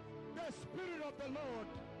the Spirit of the Lord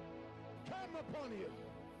come upon you.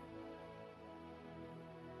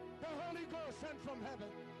 The Holy Ghost sent from heaven.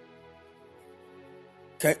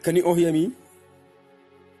 Can you all hear me?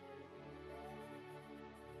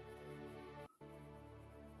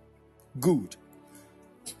 Good.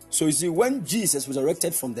 So you see, when Jesus was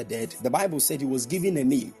resurrected from the dead, the Bible said he was given a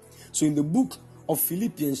name. So in the book of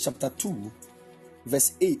Philippians chapter 2,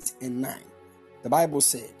 verse 8 and 9, the Bible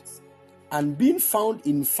said, and being found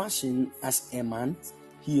in fashion as a man,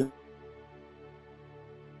 he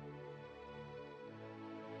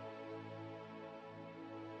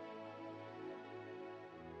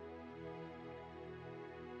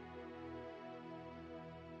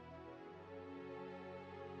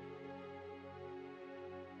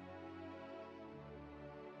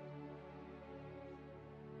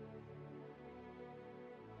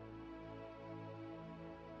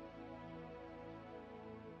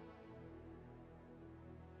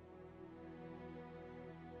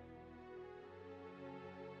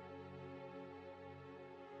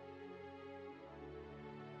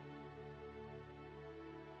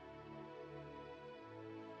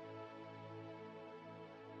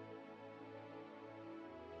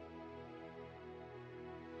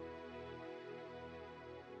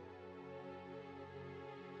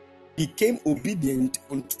became obedient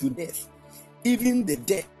unto death, even the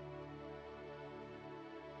death.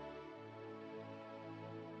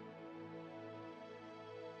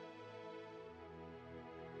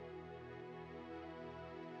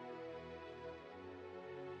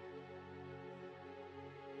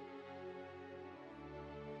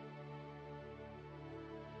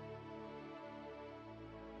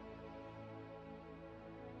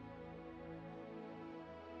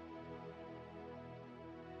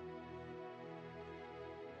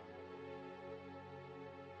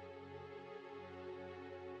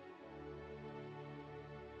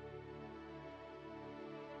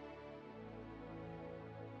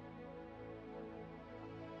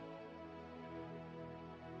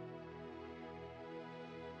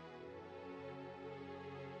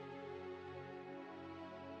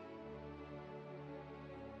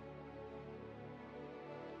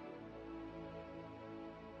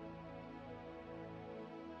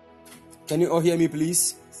 Can you all hear me,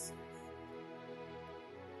 please?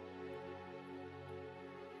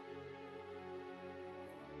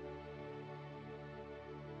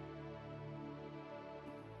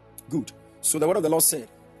 Good. So the word of the Lord said,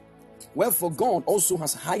 wherefore God also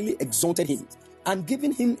has highly exalted him and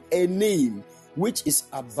given him a name which is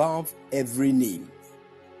above every name.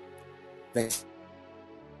 Verse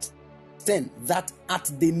 10, that at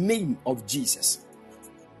the name of Jesus,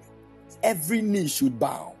 every knee should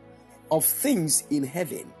bow, of things in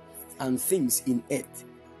heaven and things in earth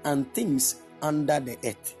and things under the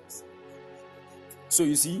earth. So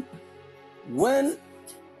you see, when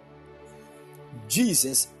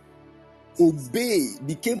Jesus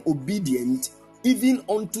became obedient even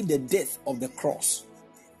unto the death of the cross,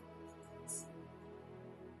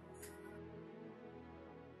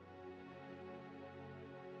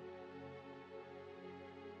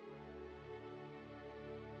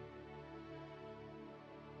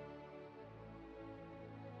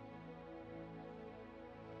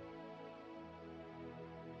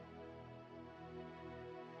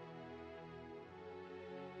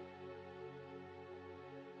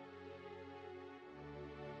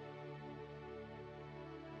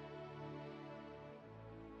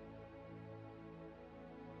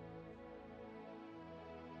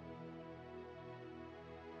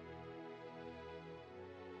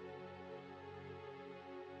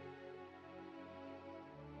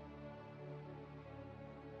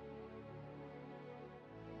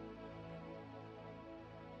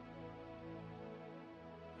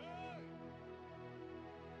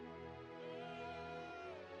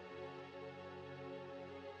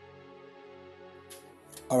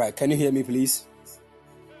 all right, can you hear me, please?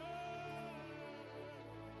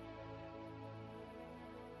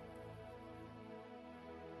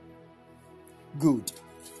 Good.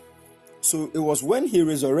 So it was when he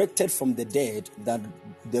resurrected from the dead that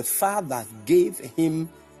the Father gave him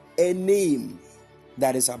a name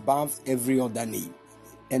that is above every other name.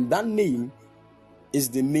 And that name is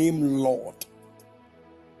the name Lord.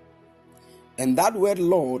 And that word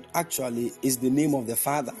Lord actually is the name of the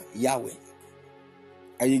Father, Yahweh.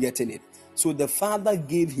 Are you getting it? So the Father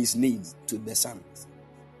gave his name to the Son.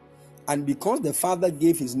 And because the Father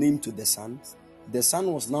gave his name to the Son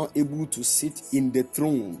was now able to sit in the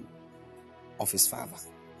throne of his Father.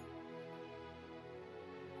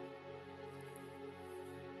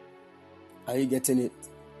 Are you getting it?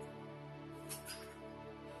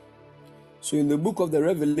 So in the book of the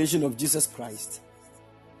Revelation of Jesus Christ,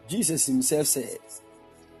 Jesus himself said,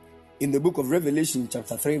 in the book of Revelation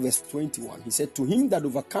chapter 3 verse 21, he said, "To him that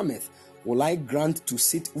overcometh will I grant to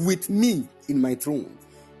sit with me in my throne,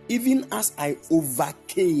 even as I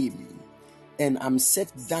overcame and am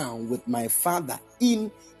set down with my Father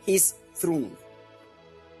in his throne."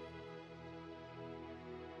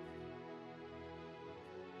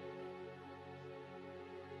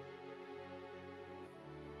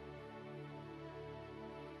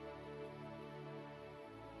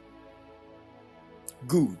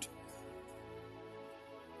 Good.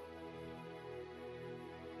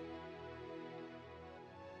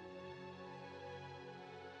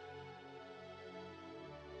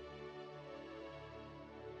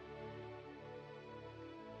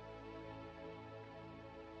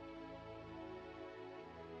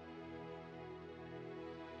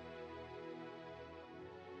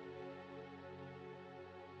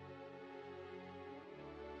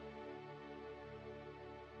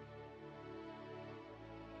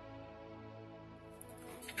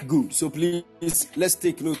 Good. So please, let's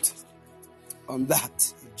take note on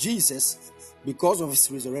that. Jesus, because of his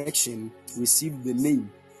resurrection, received the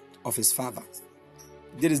name of his Father.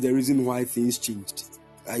 That is the reason why things changed.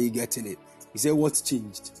 Are you getting it? He said, "What's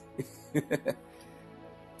changed?"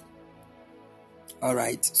 All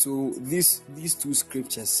right. So these two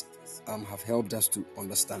scriptures have helped us to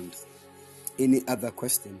understand. Any other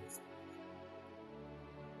question?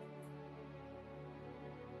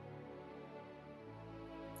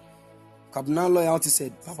 Kabna Loyalty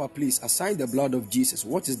said, "Papa, please, aside the blood of Jesus,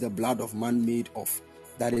 what is the blood of man made of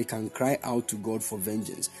that it can cry out to God for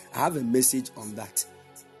vengeance?" I have a message on that.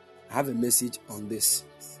 I have a message on this.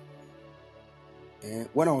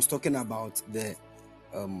 When I was talking about the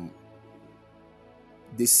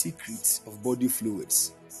secrets of body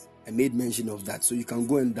fluids, I made mention of that. So you can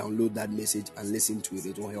go and download that message and listen to it.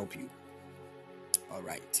 It will help you. All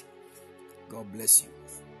right. God bless you.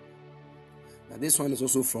 Now this one is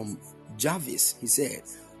also from Jarvis. He said,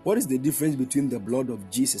 "What is the difference between the blood of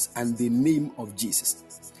Jesus and the name of Jesus?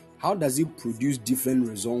 How does it produce different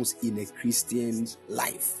results in a Christian's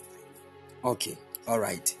life?" Okay, all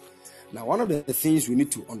right. Now, one of the things we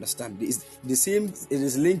need to understand is the same. It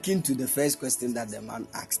is linking to the first question that the man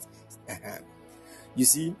asked. You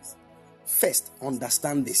see, first,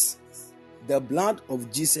 understand this. The blood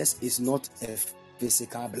of Jesus is not a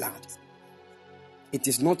physical blood. It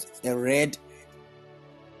is not a red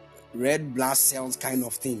blood cells kind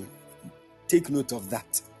of thing. Take note of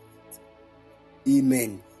that.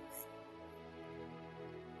 Amen.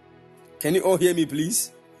 Can you all hear me,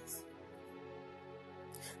 please?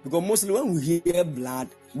 Because mostly when we hear blood,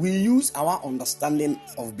 we use our understanding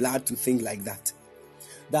of blood to think like that.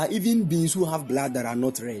 There are even beings who have blood that are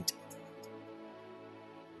not red.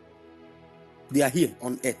 They are here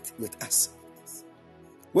on earth with us.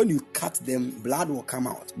 When you cut them, blood will come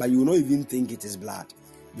out, but you will not even think it is blood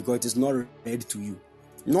because it is not red to you.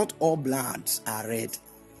 Not all bloods are red.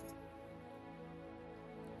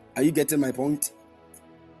 Are you getting my point?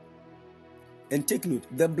 And take note,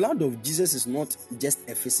 the blood of Jesus is not just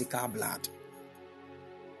a physical blood.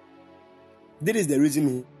 That is the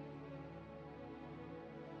reason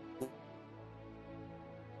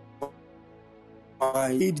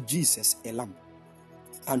why he made Jesus a lamb.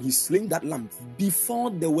 And he slain that lamb before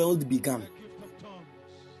the world began.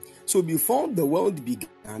 So before the world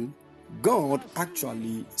began, God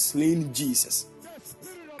actually slain Jesus.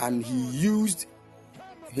 And he used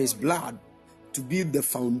his blood to build the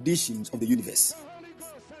foundations of the universe.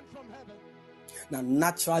 Now,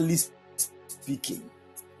 naturally speaking,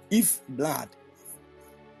 if blood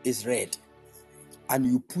is red and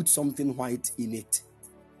you put something white in it,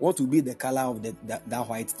 what will be the color of that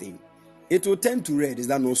white thing? It will turn to red. Is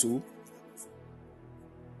that not so?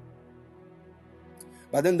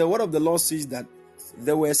 But then the word of the Lord says that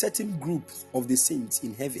there were a certain group of the saints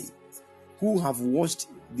in heaven who have washed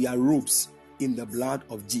their robes in the blood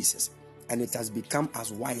of Jesus, and it has become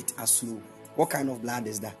as white as snow. What kind of blood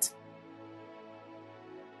is that?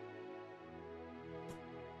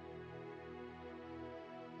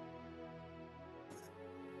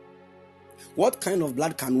 What kind of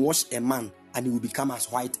blood can wash a man and he will become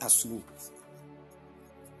as white as snow?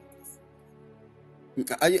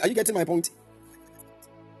 Are you getting my point?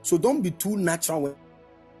 So don't be too natural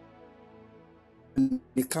when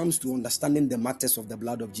it comes to understanding the matters of the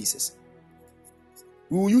blood of Jesus.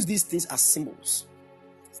 We will use these things as symbols,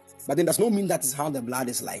 but then does not mean that is how the blood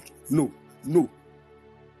is like. No.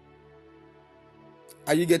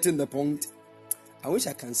 Are you getting the point? I wish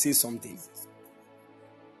I can say something.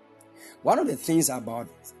 One of the things about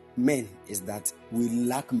men is that we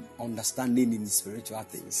lack understanding in spiritual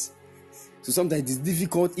things. So sometimes it's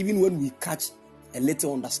difficult, even when we catch a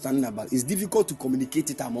little understanding about it, it's difficult to communicate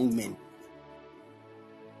it among men.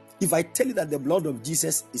 If I tell you that the blood of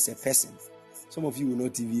Jesus is a person, some of you will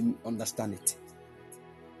not even understand it.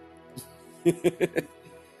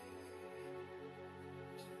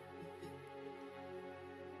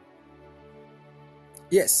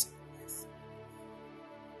 Yes.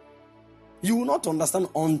 You will not understand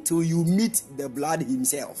until you meet the blood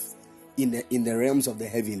himself in the realms of the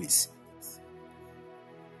heavenlies.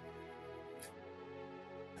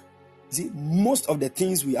 See, most of the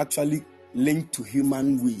things we actually link to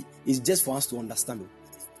human way is just for us to understand.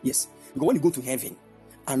 Yes, because when you go to heaven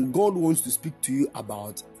and God wants to speak to you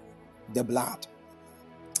about the blood,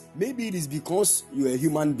 maybe it is because you're a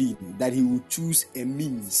human being that he will choose a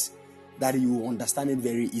means that you will understand it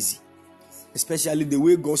very easy. Especially the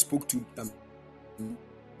way God spoke to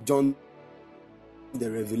John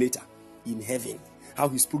the Revelator in heaven, how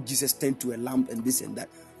he spoke Jesus turned to a lamp and this and that.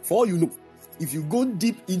 For all you know, if you go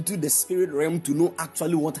deep into the spirit realm to know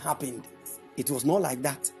actually what happened, it was not like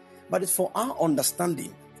that. But it's for our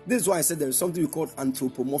understanding. This is why I said there is something we call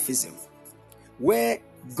anthropomorphism, where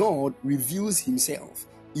God reveals himself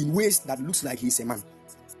in ways that looks like he's a man.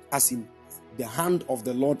 As in, the hand of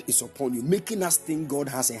the Lord is upon you, making us think God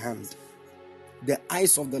has a hand. The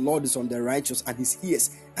eyes of the Lord is on the righteous, and his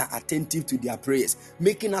ears are attentive to their prayers,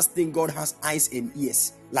 making us think God has eyes and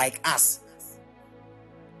ears like us.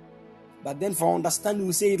 But then for understanding,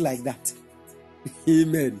 we say it like that.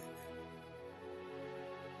 Amen.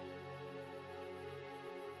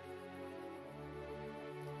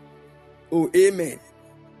 Oh, amen.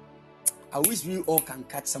 I wish we all can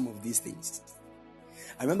catch some of these things.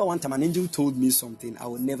 I remember one time an angel told me something I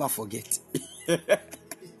will never forget.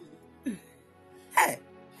 Hey,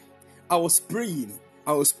 I was praying.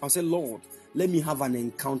 I said, Lord, let me have an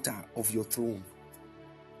encounter of your throne.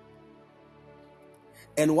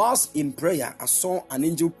 And whilst in prayer, I saw an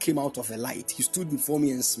angel came out of a light. He stood before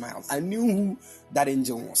me and smiled. I knew who that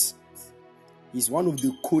angel was. He's one of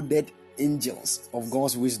the coded angels of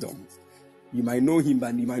God's wisdom. You might know him,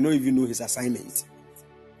 but you might not even know his assignment.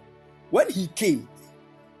 When he came,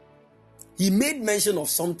 he made mention of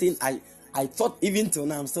something I thought, even till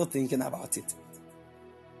now, I'm still thinking about it.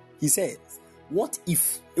 He said, what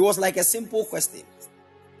if? It was like a simple question.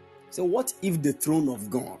 So what if the throne of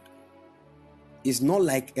God is not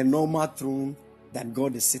like a normal throne that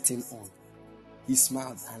God is sitting on? He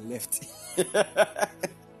smiled and left.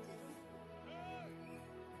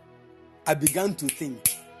 I began to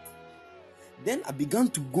think. Then I began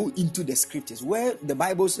to go into the scriptures where the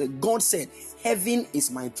Bible said, God said, heaven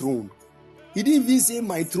is my throne. He didn't even say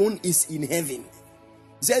my throne is in heaven.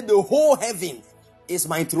 He said the whole heaven is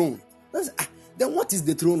my throne. Then what is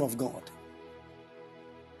the throne of God?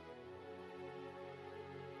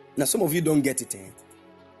 Now some of you don't get it.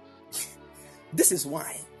 This is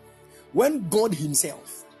why when God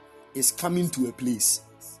himself is coming to a place,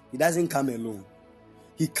 he doesn't come alone.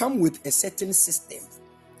 He comes with a certain system.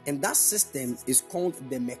 And that system is called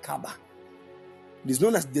the Merkabah. It is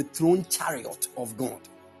known as the throne chariot of God.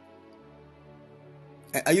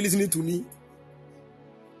 Are you listening to me?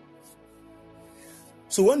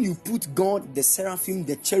 So when you put God, the seraphim,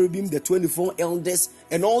 the cherubim, the 24 elders,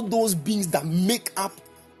 and all those beings that make up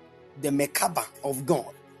the Merkabah of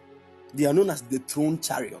God, they are known as the throne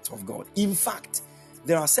chariot of God. In fact,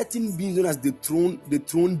 there are certain beings known as the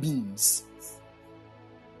throne beings.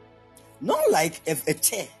 Not like a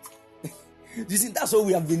chair. You see, that's what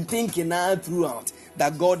we have been thinking now throughout.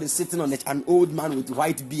 That God is sitting on an old man with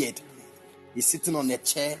white beard. He's sitting on a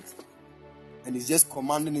chair and he's just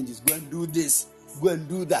commanding him, just go and do this, go and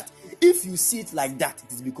do that. If you see it like that,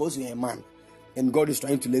 it is because you're a man and God is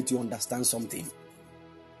trying to let you understand something.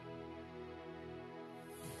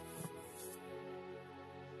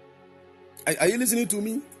 Are you listening to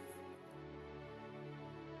me?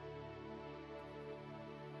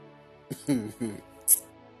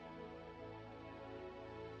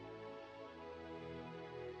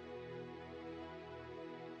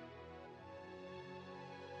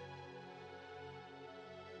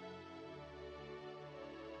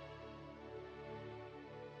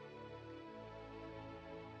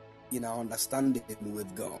 in our understanding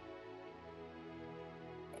with God.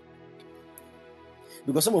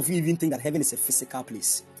 Because some of you even think that heaven is a physical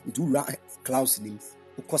place. It will clouds in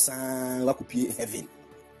because heaven.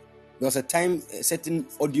 There was a time a certain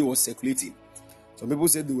audio was circulating. Some people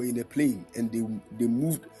said they were in a plane and they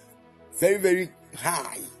moved very, very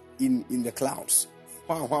high in the clouds.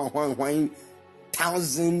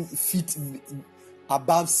 1,000 feet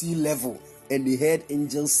above sea level, and they heard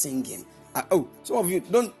angels singing. Some of you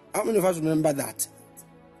don't. How many of us remember that?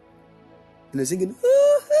 And they're singing.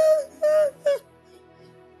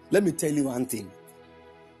 Let me tell you one thing.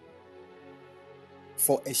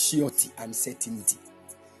 For a surety and certainty,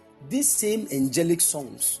 these same angelic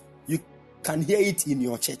songs, you can hear it in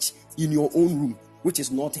your church, in your own room, which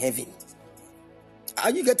is not heaven. Are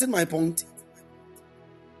you getting my point?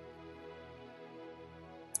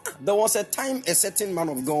 There was a time a certain man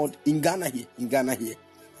of God in Ghana here,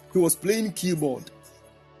 he was playing keyboard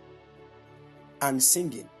and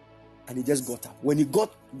singing, and he just got up. When he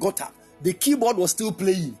got up, the keyboard was still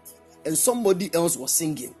playing, and somebody else was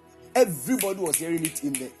singing. Everybody was hearing it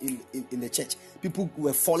in the church. People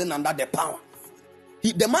were falling under the power.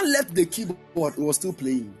 The man left the keyboard, he was still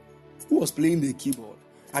playing. Who was playing the keyboard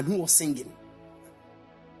and who was singing?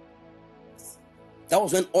 That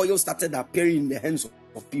was when oil started appearing in the hands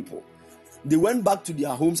of people. They went back to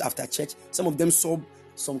their homes after church. Some of them saw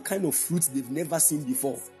some kind of fruits they've never seen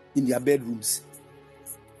before in their bedrooms.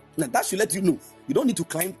 Now that should let you know you don't need to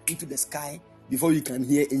climb into the sky before you can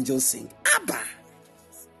hear angels sing. Abba!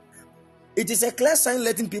 It is a clear sign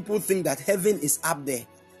letting people think that heaven is up there.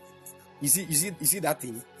 You see that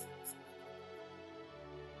thing?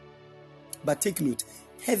 But take note,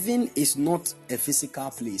 heaven is not a physical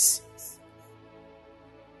place.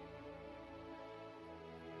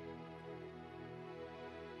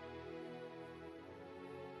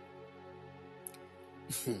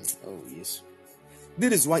 Oh, yes.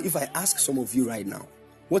 This is why if I ask some of you right now,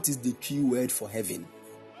 what is the key word for heaven?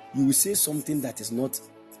 You will say something that is not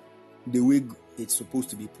the way it's supposed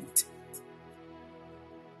to be put.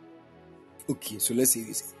 Okay, so let's say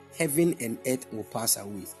this. Heaven and earth will pass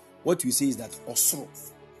away. What you say is that Osro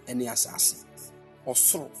and Asasi.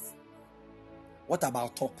 Osro. What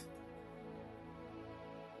about top?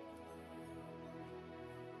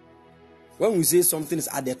 When we say something is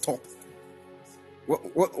at the top,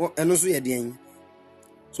 what and also you're doing.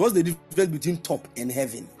 So what's the difference between top and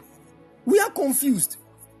heaven? We are confused.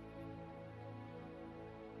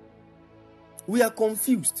 We are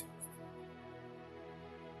confused.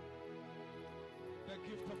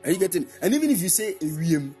 Are you getting? And even if you say a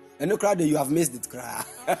wiem, and no crowd, you have missed it, cry.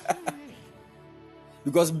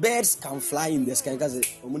 Because birds can fly in the sky. Because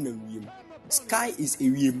sky is a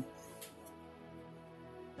wiem.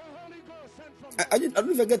 Are you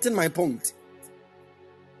not getting my point?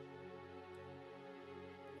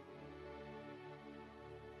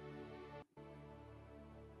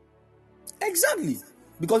 Exactly.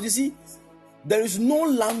 Because you see, there is no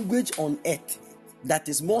language on earth that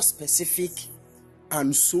is more specific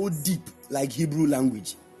and so deep like Hebrew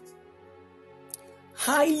language.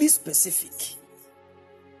 Highly specific.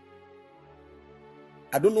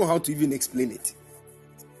 I don't know how to even explain it.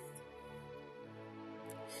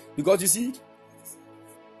 Because you see,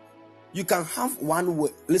 you can have one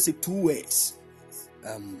word, let's say 2 words.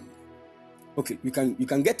 Okay, you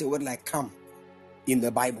can get a word like come in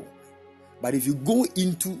the Bible. But if you go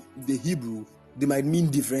into the Hebrew, they might mean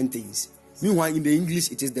different things. Meanwhile, in the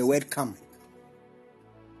English, it is the word come.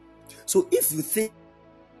 So if you think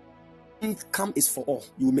come is for all,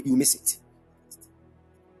 you miss it.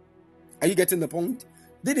 Are you getting the point?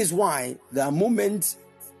 That is why there are moments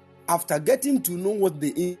after getting to know what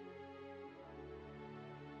the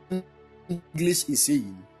English is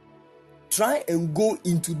saying, try and go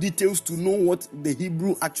into details to know what the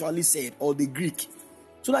Hebrew actually said or the Greek,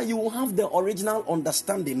 so that you will have the original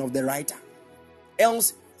understanding of the writer.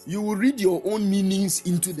 Else, you will read your own meanings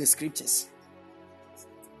into the scriptures.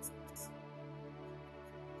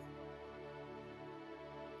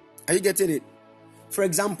 Are you getting it? For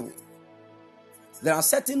example, there are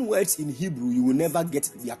certain words in Hebrew you will never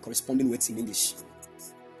get their corresponding words in English.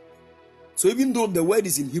 So even though the word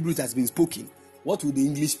is in Hebrew, it has been spoken, what will the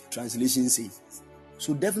English translation say?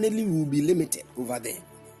 So definitely we will be limited over there.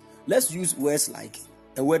 Let's use words like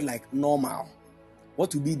a word like normal.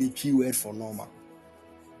 What will be the key word for normal?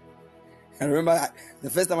 I remember the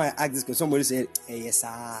first time I asked this question, somebody said,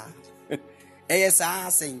 ASR.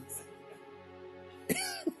 ASR saying.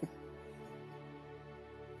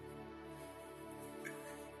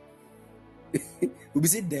 We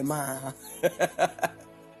say Dema.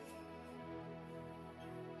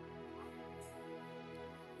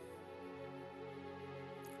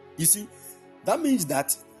 You see, that means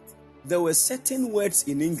that there were certain words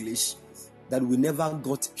in English that we never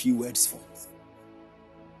got P words for.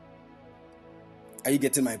 Are you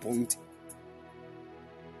getting my point?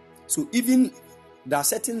 So even there are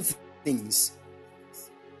certain things,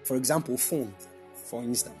 for example, phone, for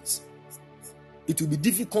instance, it will be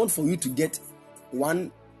difficult for you to get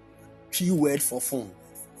one P word for phone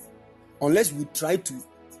unless we try to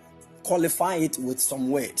qualify it with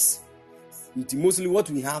some words. Mostly what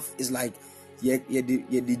we have is like the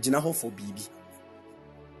jinaho for BB.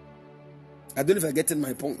 I don't know if you're getting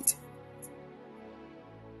my point.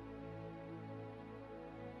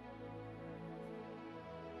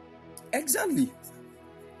 Exactly.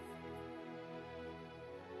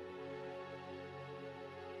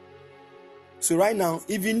 So right now,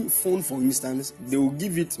 even phone, for instance, they will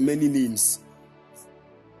give it many names.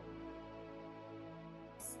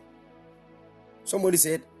 Somebody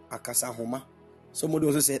said Akasa Homa. Somebody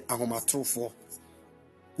also said Ahoma Trofo.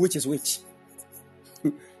 Which is which?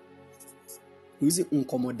 Who is it?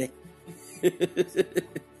 Unkomode.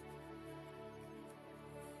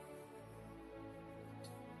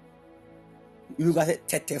 Look at it,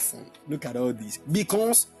 Tetefon. Look at all these.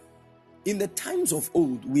 Because in the times of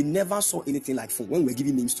old, we never saw anything like phone when we're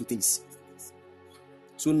giving names to things.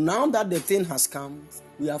 So now that the thing has come,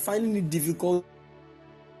 we are finding it difficult.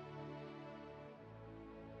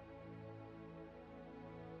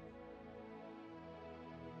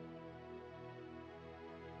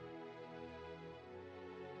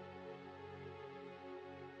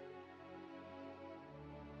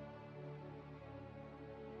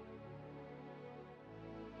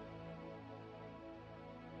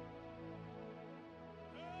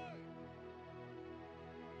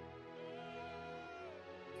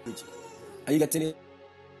 Are you getting it?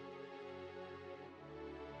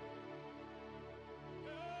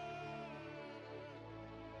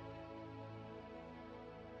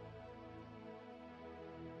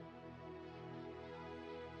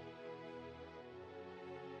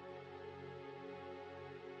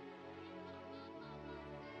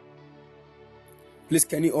 Please,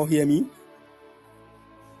 can you all hear me?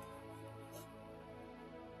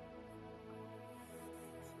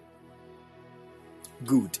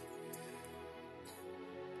 Good.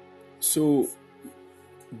 So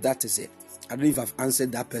that is it. I don't know if I've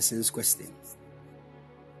answered that person's question.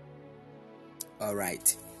 All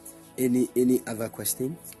right. Any other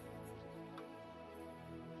question?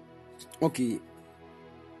 Okay.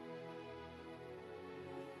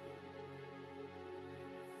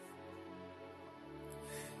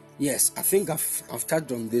 Yes, I think I've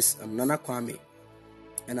touched on this. Nana Kwame,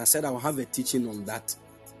 and I said I will have a teaching on that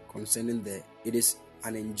concerning it is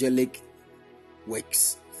an angelic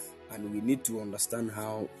works, and we need to understand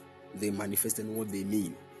how they manifest and what they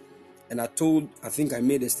mean. And I think I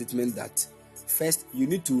made a statement that first you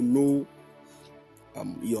need to know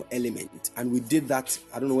your element, and we did that.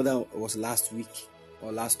 I don't know whether it was last week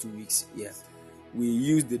or last 2 weeks. Yeah, we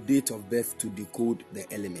used the date of birth to decode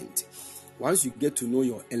the element. Once you get to know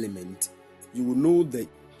your element, you will know that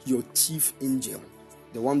your chief angel,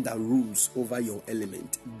 the one that rules over your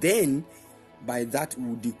element. Then by that we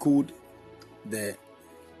will decode the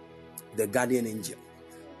guardian angel.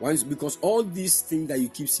 Because all these things that you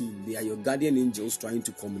keep seeing, they are your guardian angels trying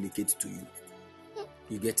to communicate to you.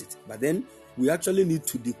 You get it? But then we actually need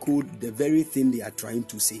to decode the very thing they are trying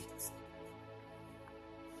to say.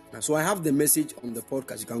 And so I have the message on the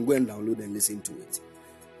podcast. You can go and download and listen to it.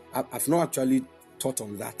 I've not actually taught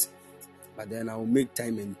on that, but then I will make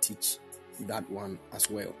time and teach that one as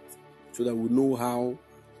well, so that we know how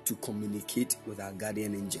to communicate with our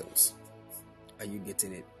guardian angels. Are you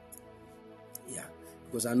getting it? Yeah,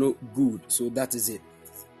 because I know good. So that is it.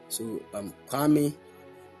 So Kwame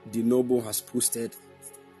Dinobo has posted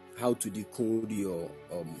how to decode your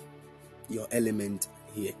element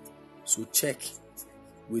here. So check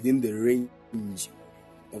within the range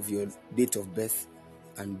of your date of birth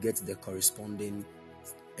and get the corresponding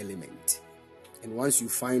element. And once you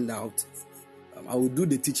find out, I will do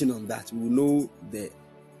the teaching on that. We will know the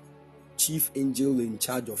chief angel in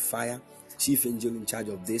charge of fire, chief angel in charge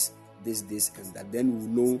of this, and that. Then we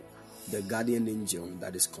will know the guardian angel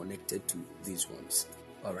that is connected to these ones.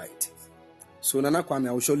 All right. So Nana Kwame,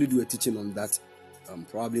 I will surely do a teaching on that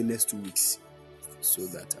probably next 2 weeks, so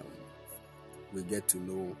that we get to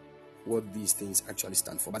know what these things actually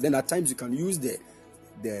stand for. But then at times you can use the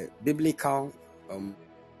biblical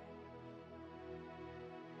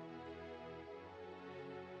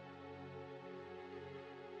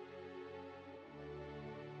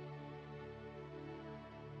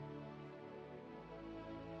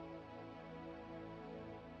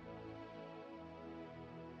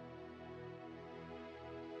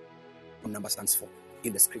number stands for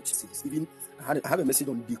in the scriptures. Even I have a message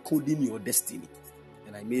on decoding your destiny,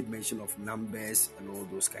 and I made mention of numbers and all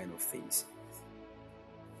those kind of things.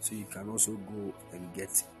 So you can also go and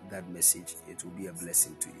get that message. It will be a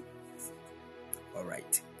blessing to you. All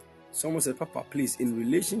right. Someone said, Papa, please, in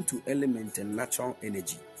relation to element and natural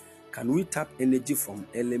energy, can we tap energy from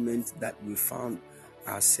elements that we found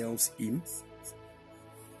ourselves in?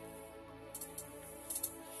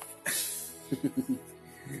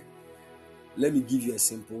 Let me give you a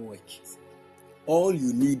simple work. All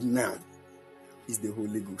you need now is the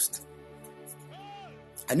Holy Ghost.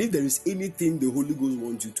 And if there is anything the Holy Ghost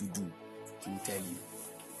wants you to do, he will tell you.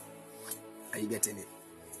 Are you getting it?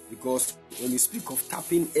 Because when you speak of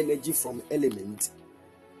tapping energy from element,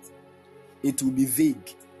 it will be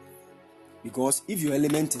vague. Because if your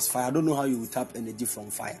element is fire, I don't know how you will tap energy from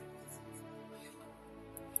fire.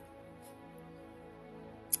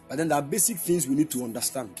 But then there are basic things we need to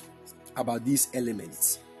understand about these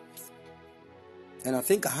elements. And I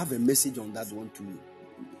think I have a message on that one too.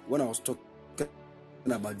 When I was talking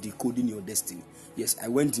about decoding your destiny. Yes, I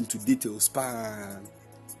went into details.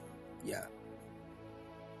 Yeah.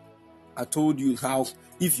 I told you how,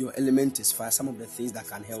 if your element is fire, some of the things that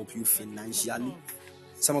can help you financially,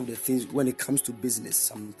 some of the things when it comes to business,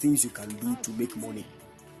 some things you can do to make money,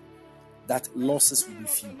 that losses will be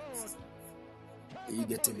few. Are you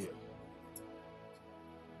getting it?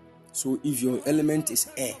 So if your element is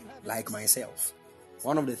air, like myself,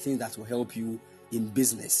 one of the things that will help you in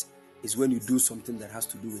business is when you do something that has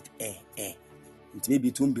to do with air. Maybe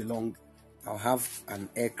it won't be long. I'll have an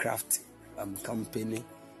aircraft company.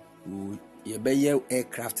 You buy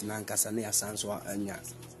aircraft nankasane asanswa anya.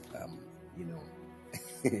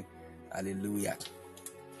 Hallelujah.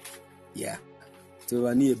 Yeah. So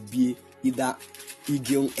I need a be either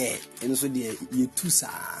Eagle Air and also the Yetusa.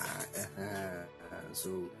 So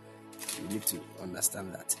you need to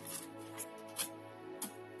understand that.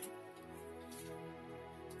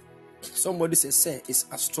 Somebody says, "Sir, is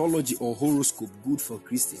astrology or horoscope good for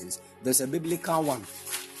Christians?" There's a biblical one,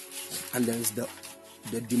 and there is the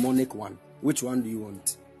demonic one. Which one do you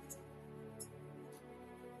want?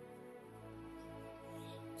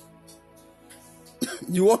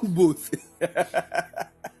 You want both?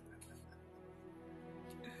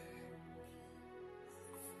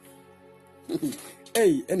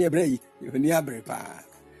 Hey, any brave? You need brave pa.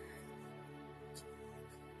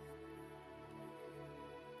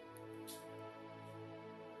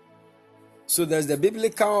 So there's the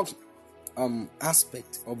biblical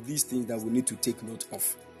aspect of these things that we need to take note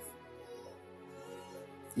of.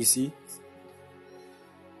 You see?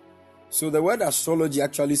 So the word astrology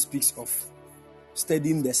actually speaks of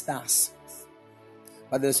studying the stars.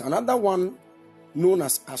 But there's another one known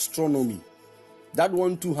as astronomy. That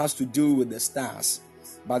one too has to do with the stars.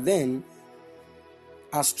 But then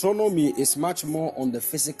astronomy is much more on the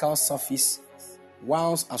physical surface,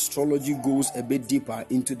 whilst astrology goes a bit deeper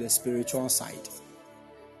into the spiritual side.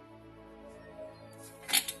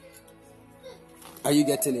 Are you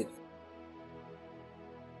getting it?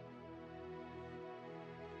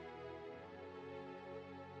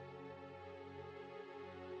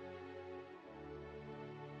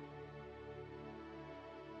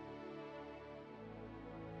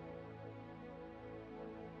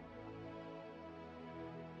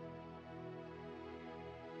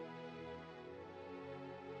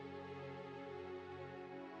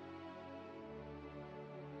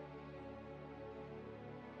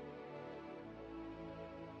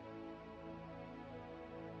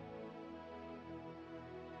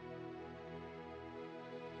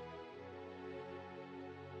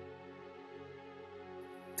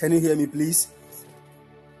 Can you hear me, please?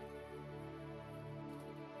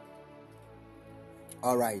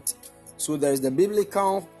 All right. So there is the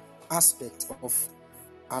biblical aspect of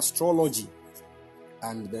astrology,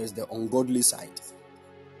 and there is the ungodly side.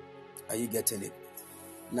 Are you getting it?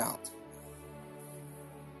 Now,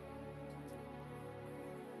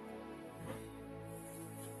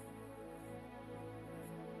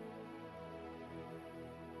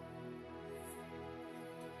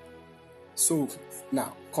 so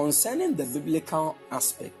now, concerning the biblical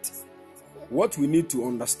aspect, what we need to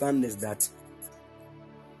understand is that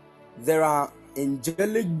there are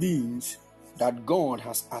angelic beings that God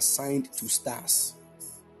has assigned to stars.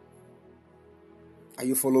 Are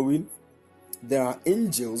you following? There are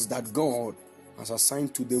angels that God has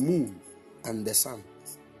assigned to the moon and the sun.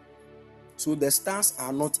 So the stars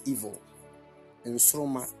are not evil. And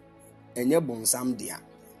Sroma, and Yebonsamdia.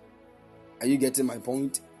 Are you getting my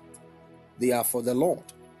point? They are for the Lord,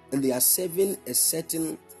 and they are serving a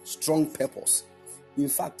certain strong purpose. In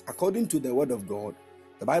fact, according to the word of God,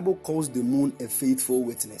 The Bible calls the moon a faithful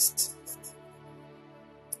witness.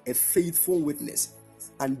 A faithful witness.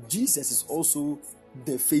 And Jesus is also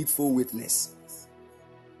the faithful witness.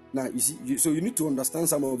 Now, you see, so you need to understand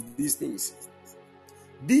some of these things.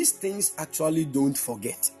 These things actually don't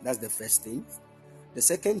forget. That's the first thing. The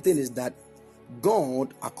second thing is that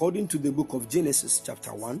God, according to the book of Genesis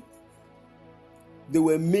chapter 1, they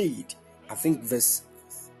were made, I think verse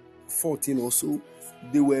 14 or so,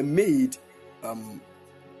 they were made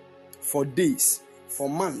for days, for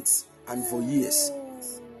months, and for years.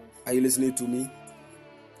 Are you listening to me?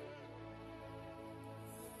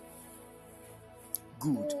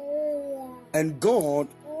 Good. And God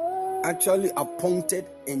actually appointed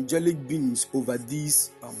angelic beings over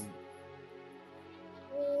these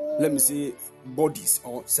let me say bodies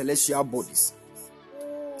or celestial bodies.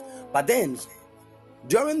 But then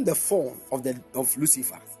during the fall of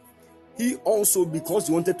Lucifer, he also, because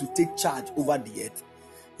he wanted to take charge over the earth,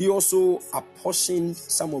 he also apportioned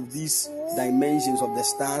some of these dimensions of the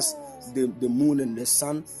stars, the moon and the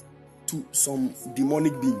sun, to some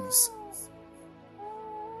demonic beings.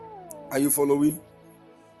 Are you following?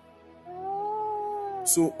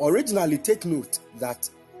 So originally, take note that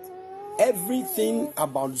everything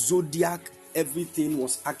about zodiac, everything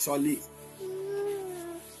was actually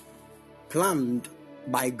planned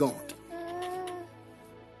by God.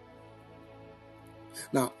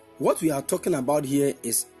 Now, what we are talking about here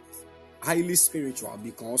is highly spiritual,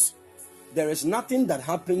 because there is nothing that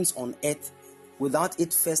happens on earth without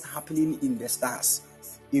it first happening in the stars,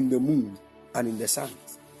 in the moon, and in the sun.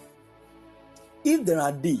 If there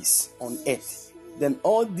are days on earth, then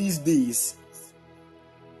all these days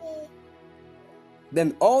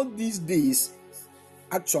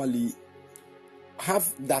actually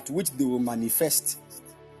have that which they will manifest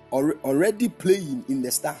already playing in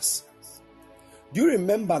the stars. Do you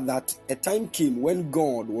remember that a time came when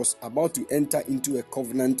God was about to enter into a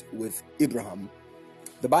covenant with Abraham?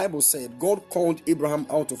 The Bible said God called Abraham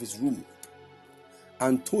out of his room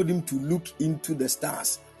and told him to look into the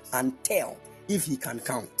stars and tell if he can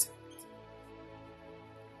count.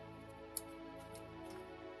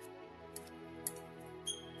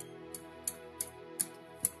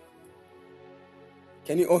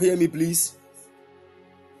 Can you all hear me, please?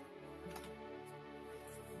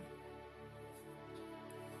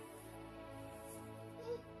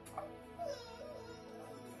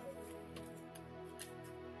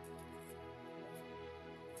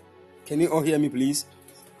 Can you all hear me, please?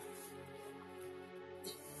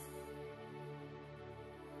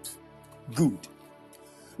 Good.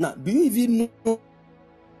 Now, do you even know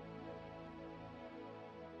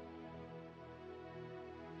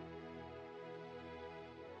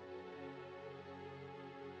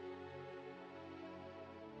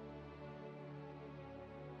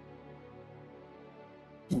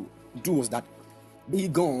do was that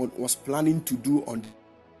God was planning to do on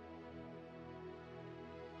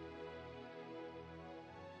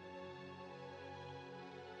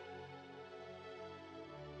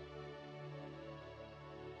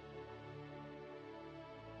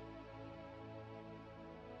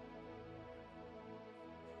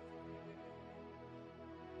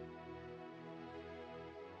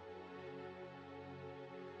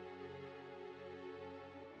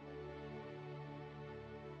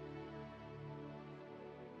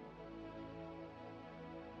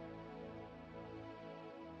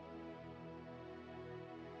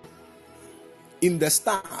in the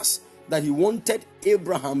stars that he wanted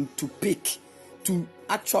Abraham to pick to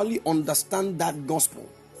actually understand that gospel.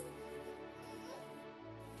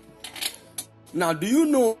 Now, do you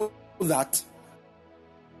know that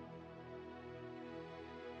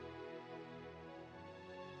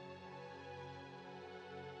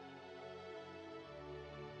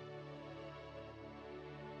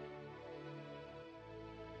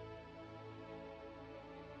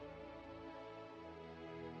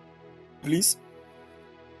please?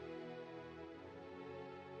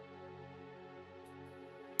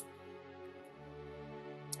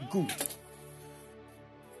 Good.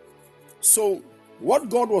 So, what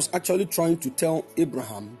God was actually trying to tell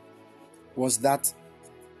Abraham was that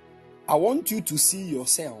I want you to see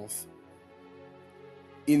yourself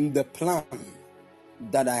in the plan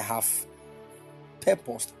that I have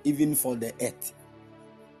purposed even for the earth.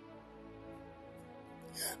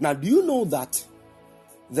 Now, do you know that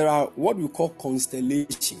there are what we call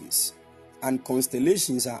constellations, and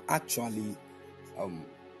constellations are actually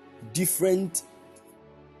different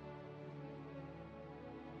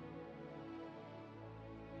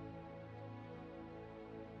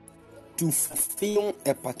to fulfill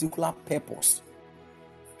a particular purpose,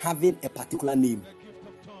 having a particular name.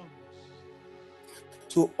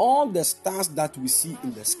 So all the stars that we see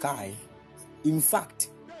in the sky, in fact,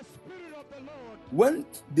 when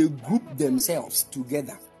they group themselves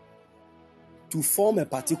together to form a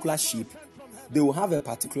particular shape, they will have a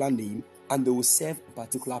particular name and they will serve a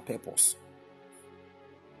particular purpose.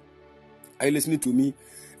 Are you listening to me?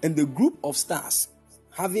 And the group of stars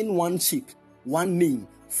having one shape, one name,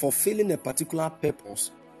 fulfilling a particular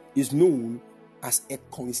purpose is known as a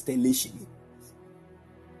constellation.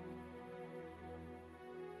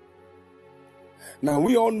 Now,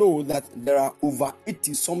 we all know that there are over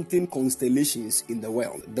 80-something constellations in the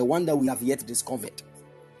world, the one that we have yet discovered.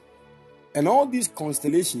 And all these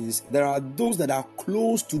constellations, there are those that are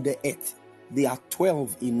close to the earth. They are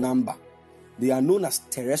 12 in number. They are known as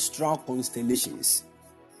terrestrial constellations.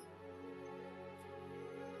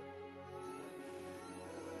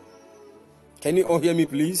 Can you all hear me,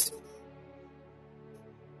 please?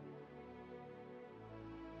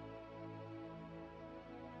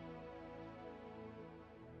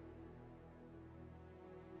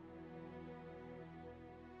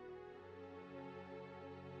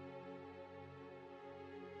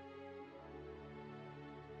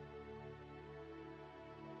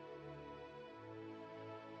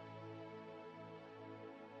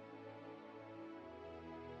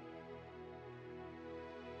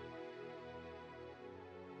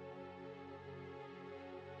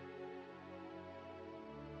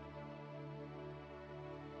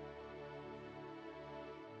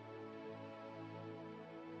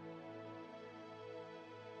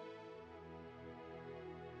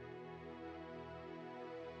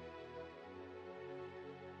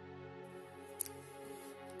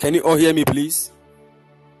 Can you all hear me, please?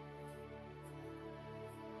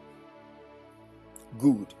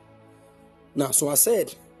 Good. Now, so I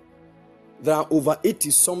said there are over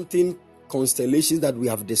 80-something constellations that we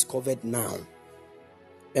have discovered now.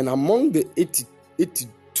 And among the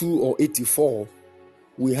 82 or 84,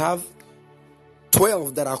 we have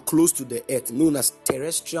 12 that are close to the earth, known as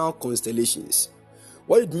terrestrial constellations.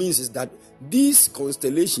 What it means is that these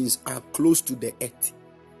constellations are close to the earth.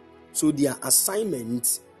 So their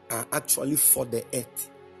assignments are actually for the earth.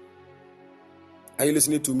 Are you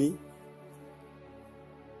listening to me?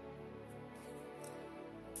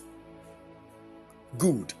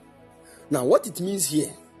 Good. Now, what it means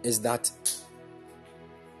here is that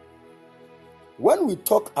when we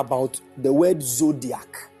talk about the word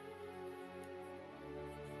zodiac,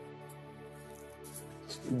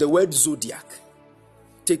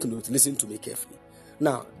 take note, listen to me carefully.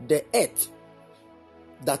 Now, the earth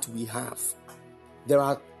that we have, there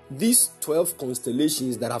are these 12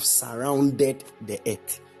 constellations that have surrounded the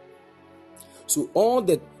earth. So all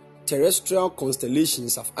the terrestrial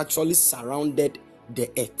constellations have actually surrounded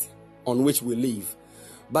the earth on which we live.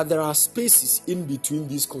 But there are spaces in between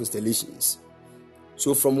these constellations.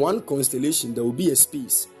 So from one constellation, there will be a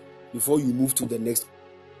space before you move to the next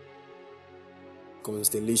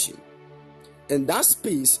constellation. And that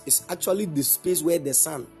space is actually the space where the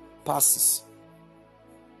sun passes.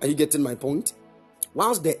 Are you getting my point?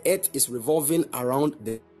 Whilst the earth is revolving around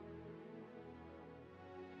the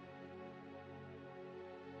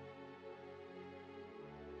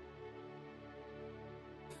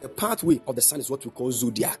pathway of the sun is what we call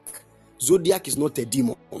zodiac. Zodiac is not a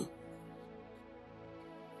demon.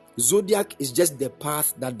 Zodiac is just the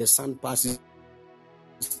path that the sun passes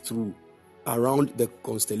through around the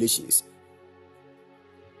constellations.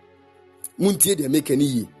 Muntie de make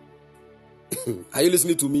any. Are you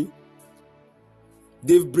listening to me?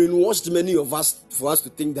 They've brainwashed many of us for us to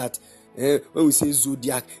think that when we say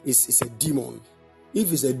zodiac, it's a demon.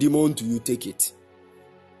 If it's a demon to you, take it.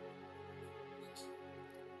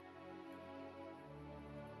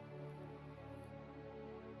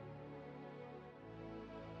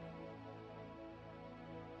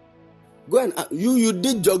 Go and you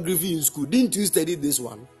did geography in school. Didn't you study this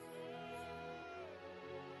one?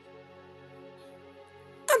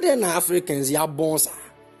 And then Africans, ya bonsa.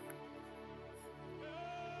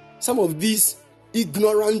 Some of these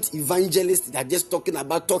ignorant evangelists that are just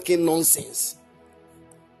talking nonsense.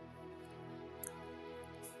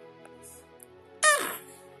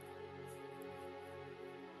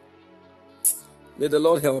 May the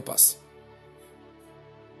Lord help us.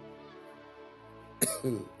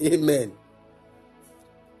 Amen.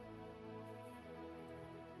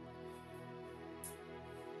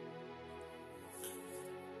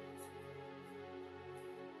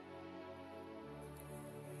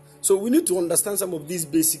 So we need to understand some of these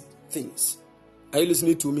basic things. Are you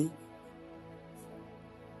listening to me?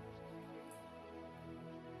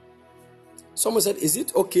 Someone said, is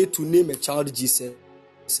it okay to name a child Jesus?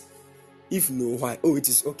 If no, why? Oh, it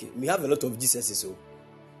is okay. We have a lot of Jesuses. So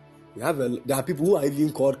There are people who are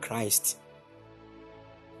even called Christ,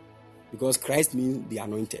 because Christ means the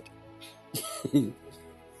anointed.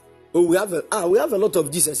 Oh, we have a lot of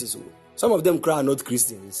Jesuses. Some of them are not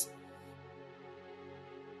Christians.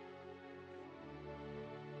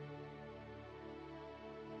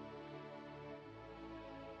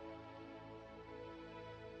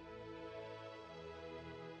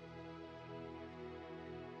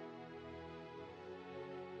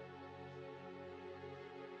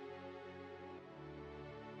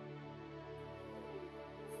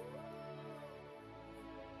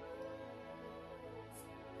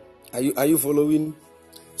 Are you following?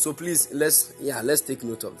 So please let's take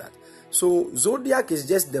note of that. So zodiac is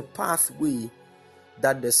just the pathway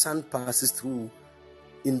that the sun passes through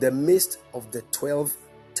in the midst of the 12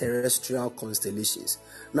 terrestrial constellations.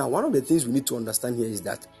 Now, one of the things we need to understand here is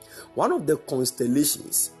that one of the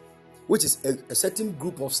constellations, which is a certain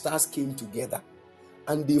group of stars, came together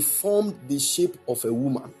and they formed the shape of a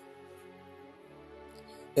woman.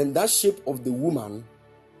 And that shape of the woman,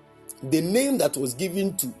 the name that was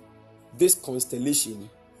given to this constellation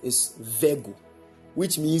is Virgo,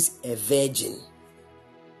 which means a virgin.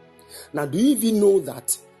 Now, do you even know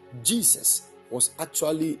that Jesus was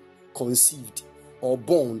actually conceived or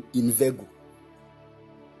born in Virgo?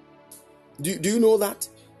 Do you know that?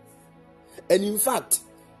 And in fact,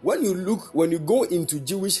 when you go into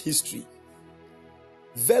Jewish history,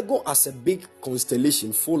 Virgo as a big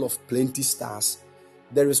constellation full of plenty stars,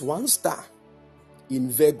 there is one star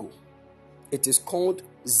in Virgo. It is called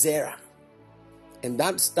Zerah. And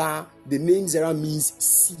that star, the name Zerah means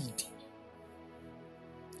seed.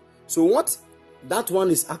 So what that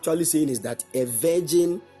one is actually saying is that a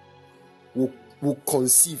virgin will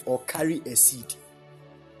conceive or carry a seed.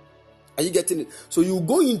 Are you getting it? So you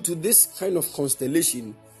go into this kind of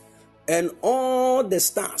constellation, and all the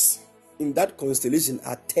stars in that constellation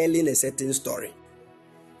are telling a certain story.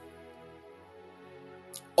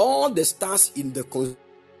 All the stars in the constellation.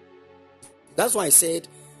 That's why I said,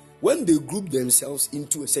 when they group themselves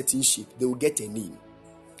into a certain shape, they will get a name.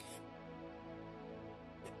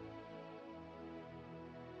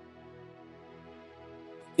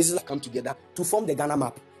 It's like come together to form the Ghana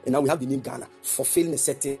map, and now we have the name Ghana, fulfilling a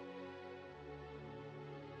certain.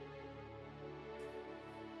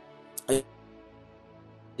 Are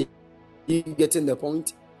you getting the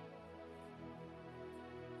point?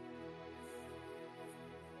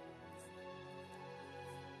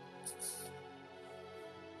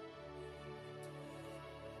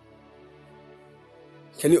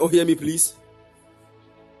 Can you all hear me, please?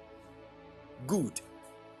 Good.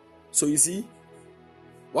 So you see,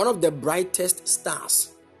 one of the brightest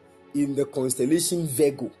stars in the constellation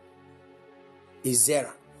Virgo is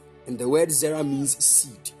Zerah. And the word Zerah means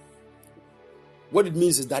seed. What it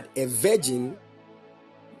means is that a virgin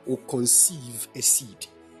will conceive a seed.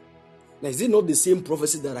 Now, is it not the same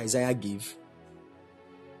prophecy that Isaiah gave?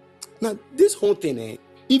 Now, this whole thing,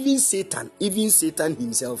 even Satan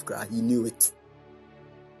himself, he knew it.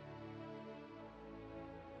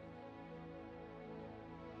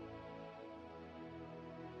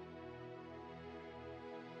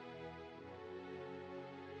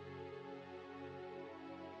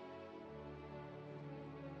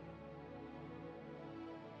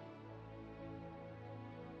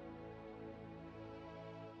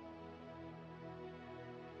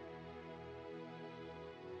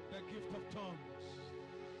 The gift of tongues.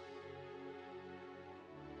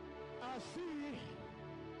 I see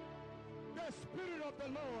the Spirit of the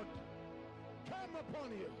Lord come upon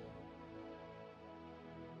you.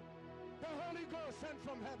 The Holy Ghost sent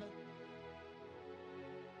from heaven.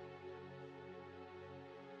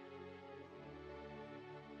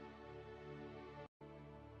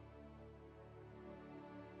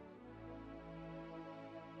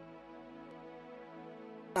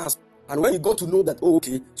 And when you got to know that, oh,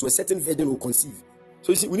 okay, so a certain virgin will conceive.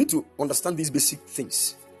 So you see, we need to understand these basic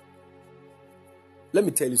things. Let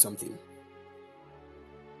me tell you something.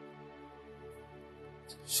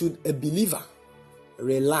 Should a believer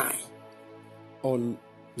rely on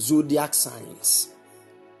zodiac signs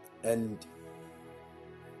and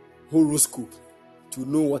horoscope to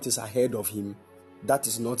know what is ahead of him? That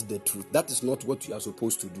is not the truth. That is not what you are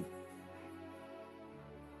supposed to do.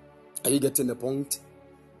 Are you getting the point?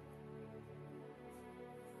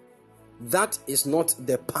 That is not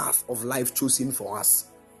the path of life chosen for us.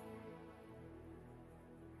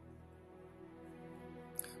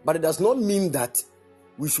 But it does not mean that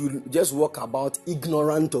we should just walk about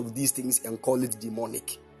ignorant of these things and call it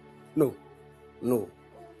demonic. No.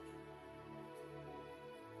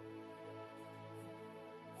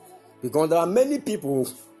 Because there are many people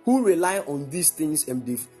who rely on these things and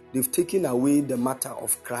they've taken away the matter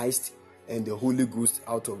of Christ and the Holy Ghost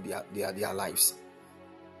out of their lives.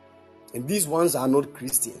 And these ones are not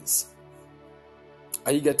Christians.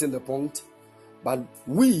 Are you getting the point? But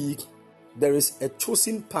there is a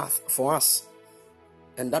chosen path for us.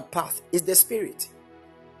 And that path is the Spirit.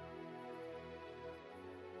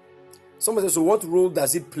 Somebody says, so what role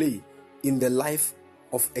does it play in the life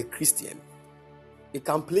of a Christian? It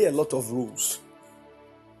can play a lot of roles.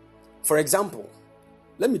 For example,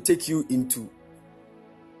 let me take you into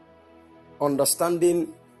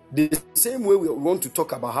understanding the same way we want to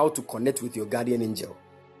talk about how to connect with your guardian angel.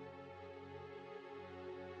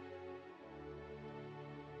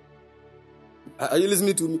 Are you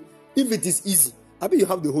listening to me? If it is easy, I bet you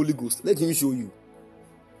have the Holy Ghost. Let him show you.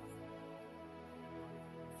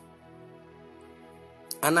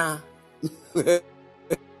 Anna. There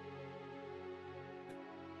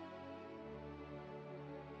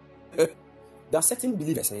are certain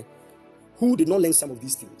believers who did not learn some of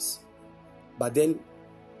these things. But then,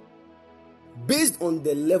 based on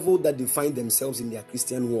the level that they find themselves in their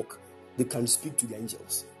Christian walk, they can speak to the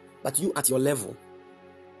angels. But you at your level,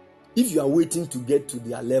 if you are waiting to get to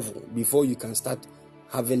their level before you can start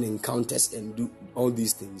having encounters and do all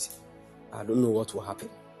these things, I don't know what will happen.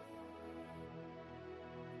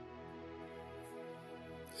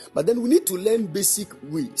 But then we need to learn basic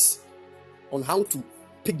ways on how to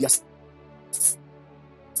pick their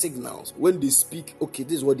signals. When they speak, okay,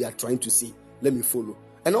 this is what they are trying to say. Let me follow.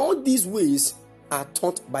 And all these ways are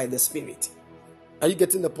taught by the Spirit. Are you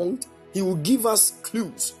getting the point? He will give us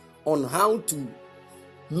clues on how to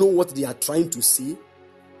know what they are trying to say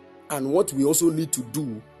and what we also need to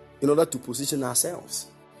do in order to position ourselves.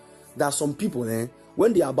 There are some people,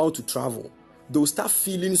 when they are about to travel, they'll start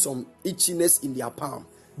feeling some itchiness in their palm.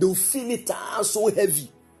 They'll feel it so heavy.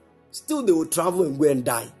 Still, they will travel and go and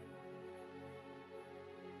die.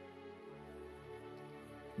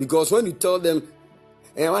 Because when you tell them,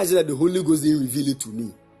 and why is it that the Holy Ghost didn't reveal it to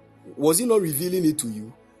me? Was he not revealing it to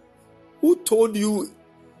you? Who told you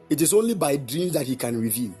it is only by dreams that he can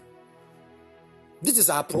reveal? This is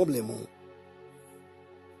our problem.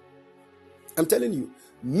 I'm telling you,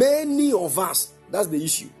 many of us, that's the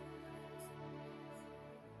issue.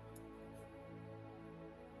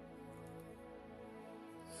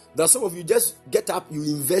 That some of you just get up, you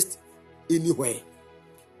invest anywhere.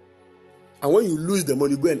 And when you lose the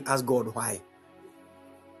money, go and ask God why.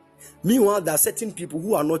 Meanwhile, there are certain people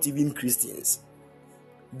who are not even Christians.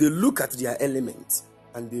 They look at their element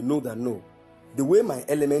and they know that no, the way my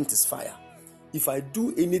element is fire. If I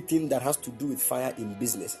do anything that has to do with fire in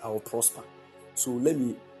business, I will prosper. So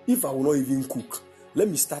if I will not even cook, let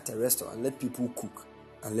me start a restaurant and let people cook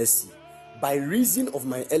and let's see. By reason of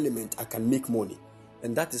my element, I can make money.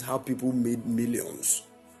 And that is how people made millions.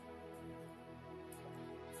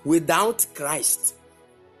 Without Christ.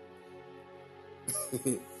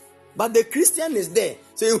 But the Christian is there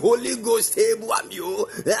saying, Holy Ghost, let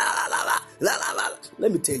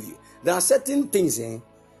me tell you, there are certain things,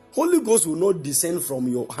 Holy Ghost will not descend from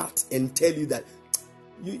your heart and tell you that.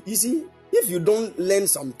 You see, if you don't learn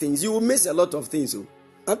some things, you will miss a lot of things.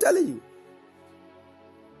 I'm telling you.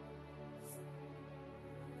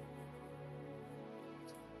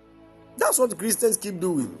 That's what Christians keep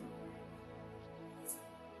doing.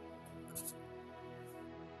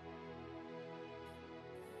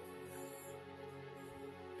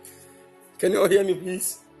 Can you all hear me,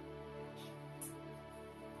 please?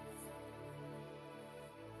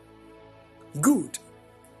 Good.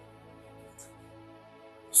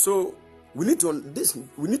 So we need to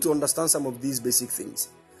understand some of these basic things.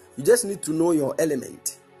 You just need to know your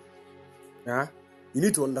element. You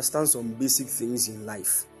need to understand some basic things in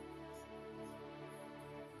life.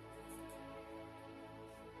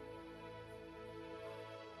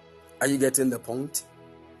 Are you getting the point?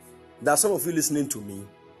 There are some of you listening to me.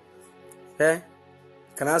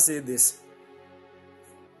 Can I say this?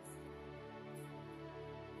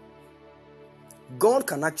 God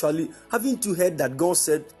can actually, haven't you heard that God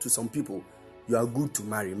said to some people, you are good to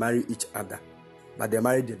marry each other, but their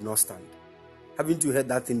marriage did not stand? Haven't you heard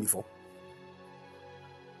that thing before?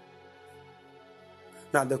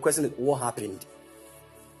 Now the question is, what happened?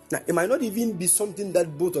 Now it might not even be something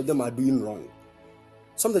that both of them are doing wrong.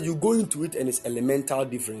 Sometimes you go into it and it's elemental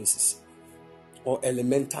differences or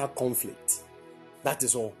elemental conflict. That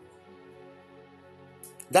is all.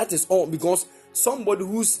 That is all, because somebody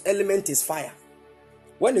whose element is fire,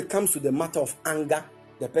 when it comes to the matter of anger,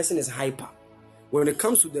 the person is hyper. When it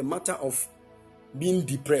comes to the matter of being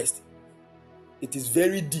depressed, it is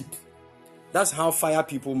very deep. That's how fire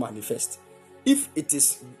people manifest. If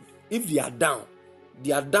they are down,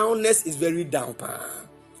 their downness is very down.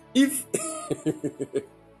 If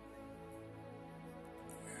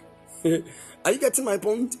are you getting my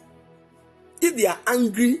point? If they are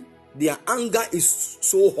angry, their anger is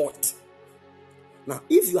so hot. Now,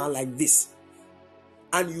 if you are like this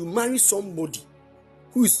and you marry somebody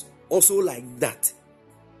who is also like that,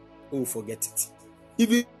 oh, forget it.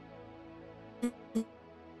 Even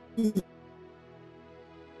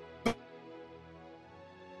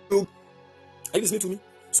are you listening to me?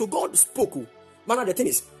 So God spoke. Man, the thing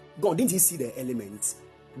is, God didn't he see the elements?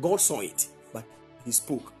 God saw it, but he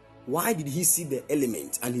spoke. Why did he see the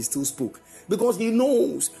element and he still spoke? Because he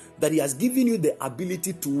knows that he has given you the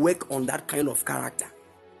ability to work on that kind of character.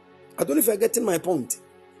 I don't know if you're getting my point.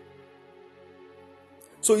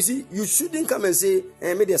 So you see, you shouldn't come and say,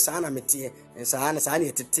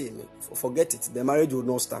 forget it, the marriage will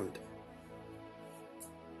not stand.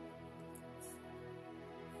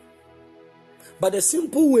 But the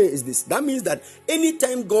simple way is this. That means that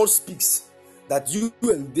anytime God speaks, that you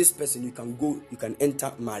and this person, you can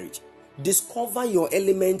enter marriage. Discover your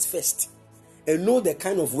elements first and know the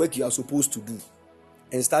kind of work you are supposed to do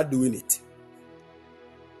and start doing it.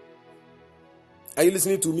 Are you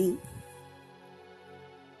listening to me?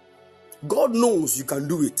 God knows you can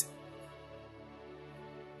do it.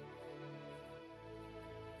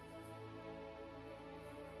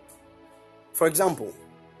 For example,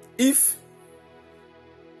 if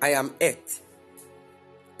I am earth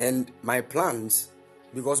and my plans,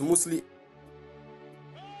 because mostly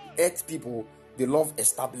earth people, they love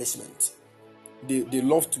establishment. They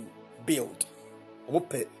love to build.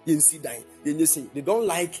 They don't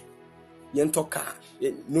like car.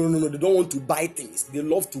 No, they don't want to buy things. They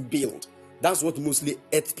love to build. That's what mostly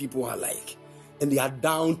earth people are like. And they are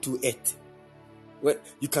down to earth. Well,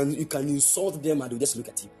 you can insult them and they'll just look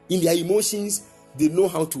at you. In their emotions, they know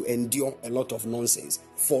how to endure a lot of nonsense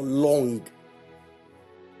for long.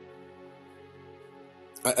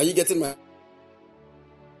 Are you getting my...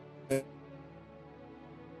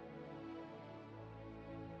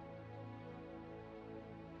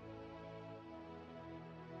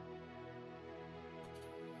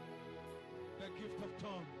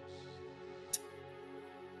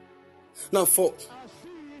 Now, for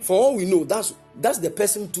all we know, that's the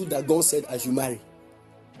person too that God said as you marry.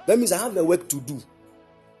 That means I have the work to do.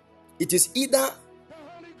 It is either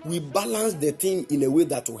we balance the thing in a way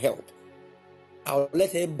that will help. I'll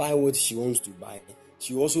let her buy what she wants to buy.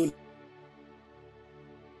 She also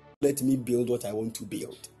let me build what I want to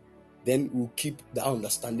build. Then we'll keep the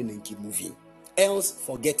understanding and keep moving. Else,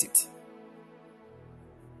 forget it.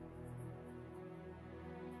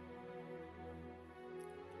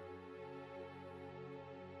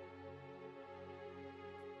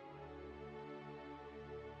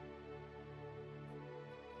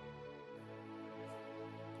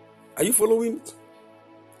 Are you following?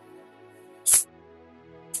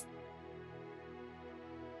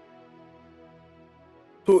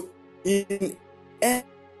 So in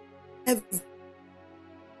every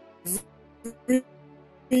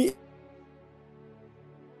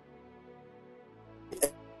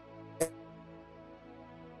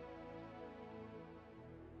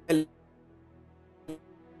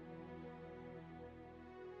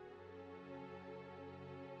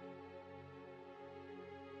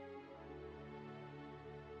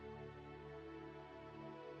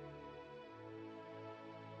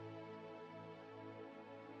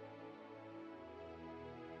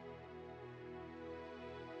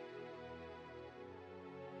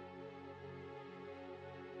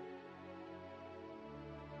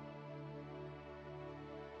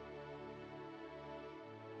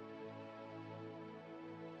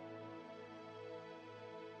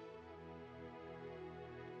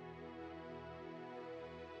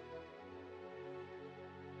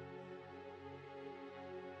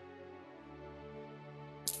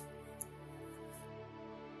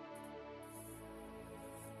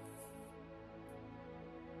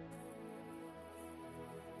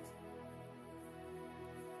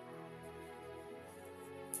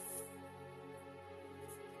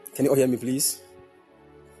Can you all hear me, please?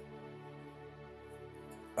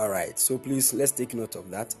 All right. So please, let's take note of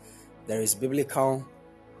that. There is biblical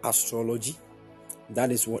astrology.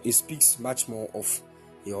 That is what it speaks much more of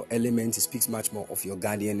your elements. It speaks much more of your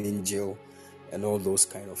guardian angel and all those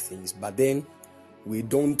kind of things. But then we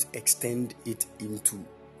don't extend it into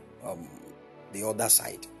the other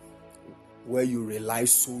side, where you rely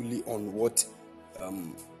solely on what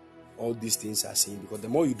all these things are saying. Because the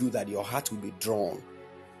more you do that, your heart will be drawn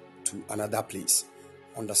to another place.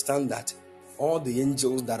 Understand that all the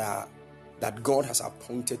angels that God has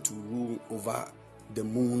appointed to rule over the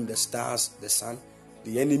moon, the stars, the sun,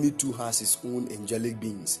 The enemy too has his own angelic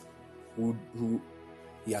beings who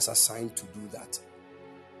he has assigned to do that.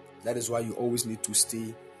 That is why you always need to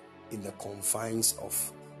stay in the confines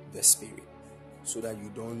of the spirit, so that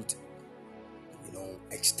you don't,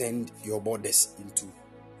 extend your borders into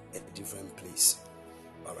a different place.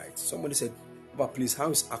 All right. Somebody said, "But please,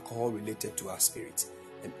 how is alcohol related to our spirit?"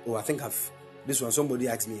 And I think somebody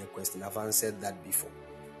asked me a question. I've answered that before.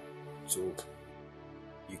 So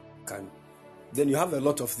you can, then you have a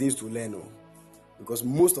lot of things to learn, because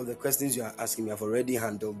most of the questions you are asking me, I've already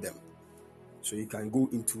handled them. So you can go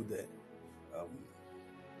into the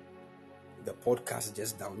podcast,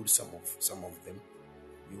 just download some of them.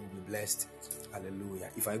 You will be blessed.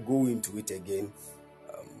 Hallelujah. If I go into it again,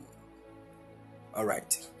 all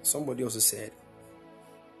right. Somebody also said,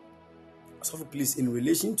 "So please, in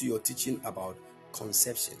relation to your teaching about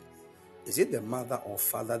conception, is it the mother or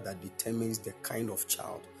father that determines the kind of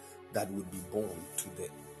child that would be born to the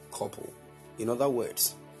couple? In other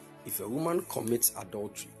words, if a woman commits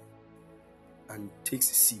adultery and takes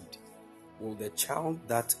seed, will the child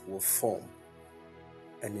that will form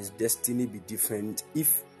and his destiny be different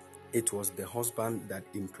if it was the husband that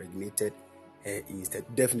impregnated her instead?"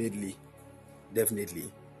 Definitely.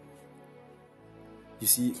 You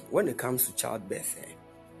see, when it comes to childbirth,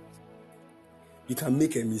 you can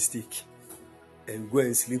make a mistake and go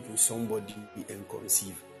and sleep with somebody and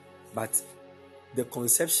conceive. But the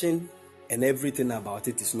conception and everything about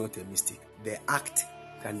it is not a mistake. The act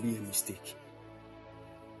can be a mistake.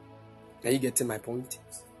 Are you getting my point?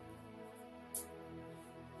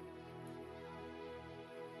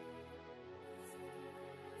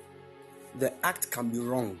 The act can be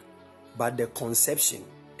wrong, but the conception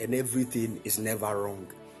and everything is never wrong.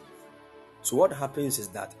 So what happens is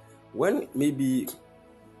that when maybe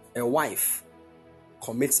a wife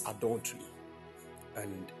commits adultery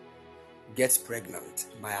and gets pregnant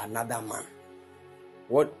by another man,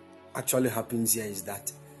 what actually happens here is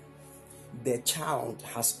that the child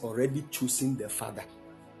has already chosen the father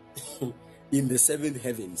in the seventh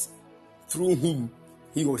heavens through whom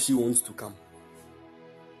he or she wants to come.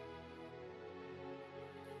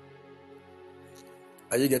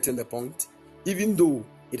 Are you getting the point? Even though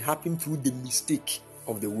it happened through the mistake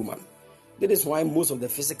of the woman. That is why most of the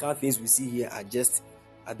physical things we see here are just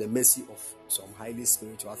at the mercy of some highly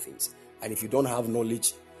spiritual things. And if you don't have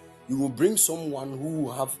knowledge, you will bring someone who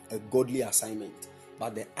will have a godly assignment,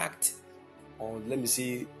 but the act, or let me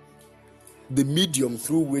say, the medium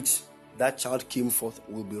through which that child came forth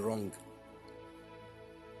will be wrong.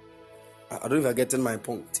 I don't know if you're getting my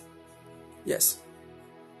point. Yes.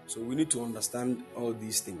 So we need to understand all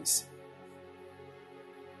these things.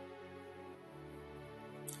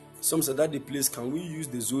 Some said that the place, can we use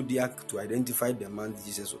the zodiac to identify the month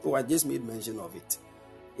Jesus? Oh, I just made mention of it.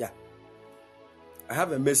 Yeah. I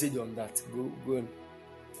have a message on that. Go and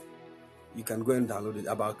you can go and download it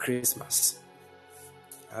about Christmas.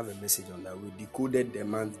 I have a message on that. We decoded the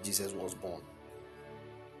month Jesus was born.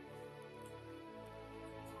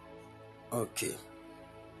 Okay.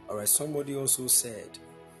 All right. Somebody also said,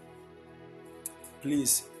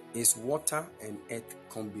 please, is water and earth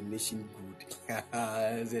combination good?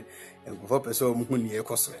 I said,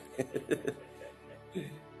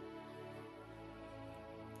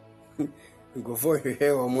 go for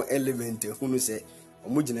here or more element who say,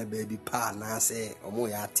 Omujina baby pa na say, Omo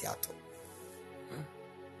ya theater.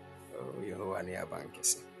 Oh, you know, any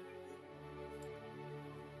bankers.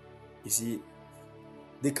 You see,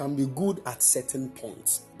 they can be good at certain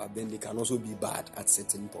points, but then they can also be bad at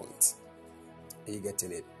certain points. Are you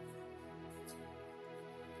getting it?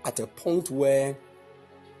 At a point where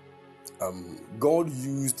God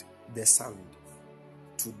used the sand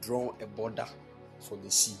to draw a border for the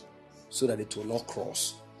sea so that it will not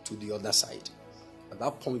cross to the other side. At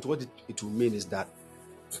that point, what it will mean is that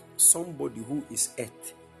somebody who is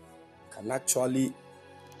earth can actually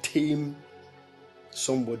tame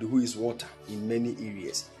somebody who is water in many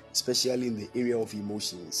areas, especially in the area of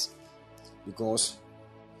emotions, because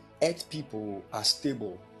earth people are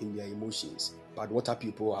stable in their emotions, but water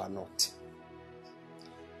people are not.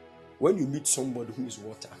 When you meet somebody who is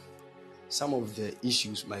water, some of the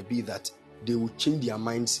issues might be that they will change their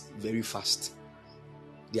minds very fast.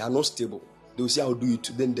 They are not stable. They will say, I'll do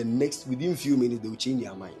it. Then within a few minutes, they will change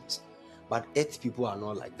their minds. But earth people are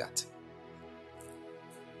not like that.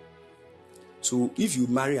 So if you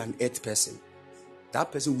marry an earth person,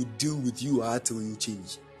 that person will deal with you until you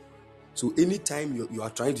change. So anytime you are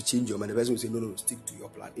trying to change your mind, the person will say, no, stick to your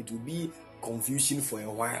plan. It will be confusion for a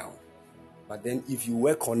while. But then if you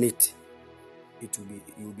work on it,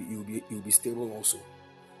 you'll be stable also.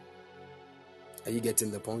 Are you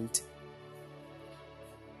getting the point?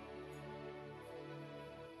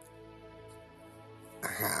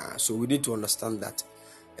 So we need to understand that,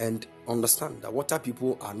 and understand that water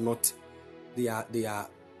people are not. They are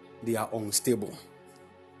unstable.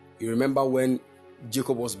 You remember when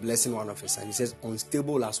Jacob was blessing one of his sons, he says,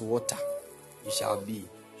 "Unstable as water, you shall be."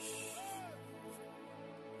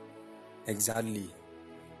 Exactly.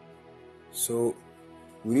 So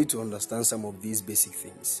we need to understand some of these basic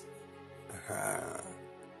things.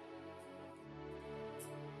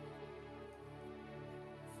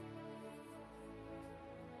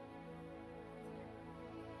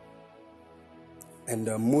 And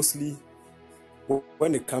mostly,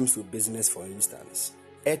 when it comes to business, for instance,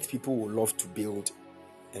 earth people will love to build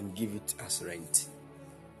and give it as rent.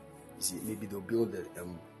 You see, maybe they'll build a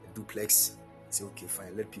duplex, say, okay,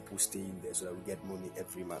 fine, let people stay in there so that we get money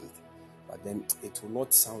every month. But then it will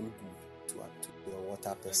not sound good to the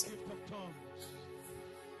water person. Gift of tongues.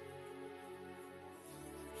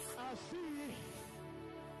 I see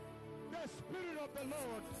the Spirit of the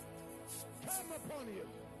Lord come upon you.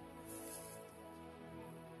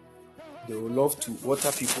 They will love to,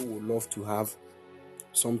 water people will love to have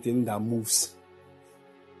something that moves.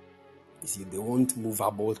 You see, they want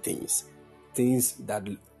movable things, things that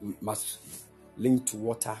must link to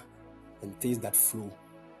water and things that flow.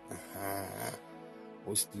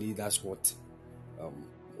 Mostly that's what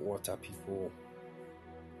water people.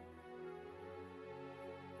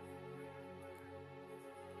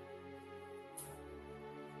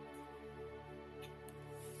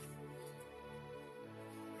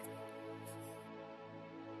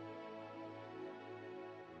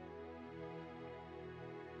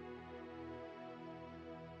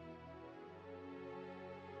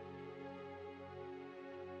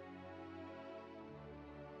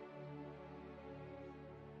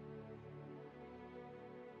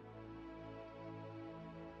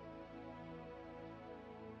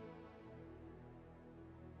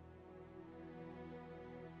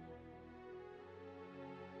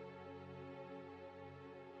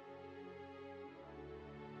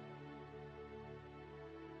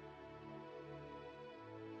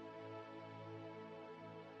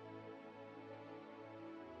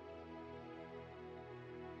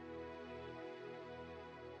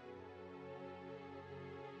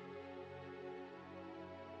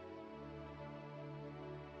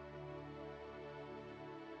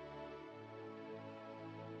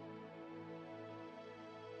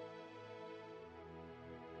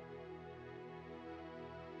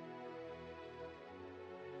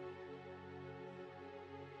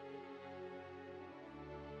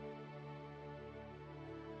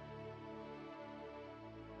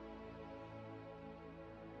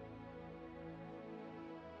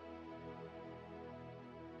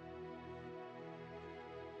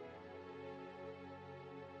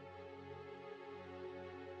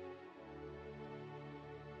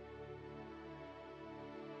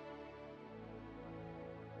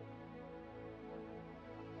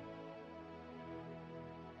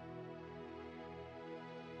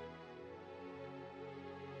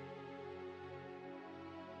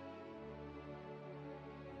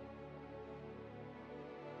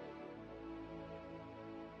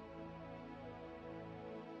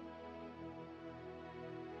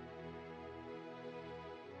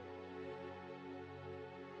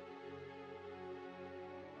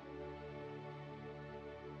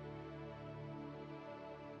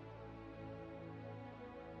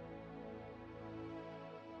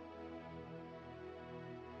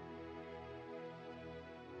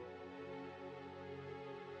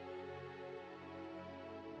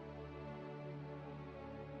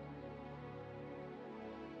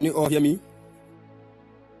 Can you all hear me?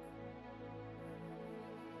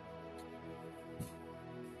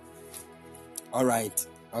 All right.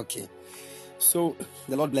 Okay. So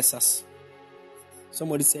the Lord bless us.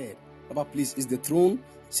 Somebody said, Papa, please, is the throne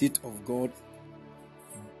seat of God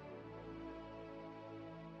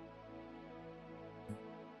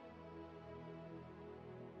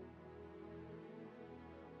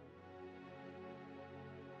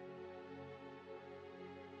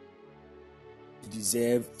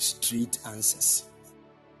deserve straight answers?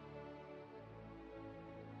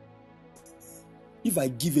 If I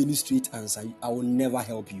give any straight answer, I will never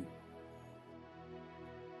help you.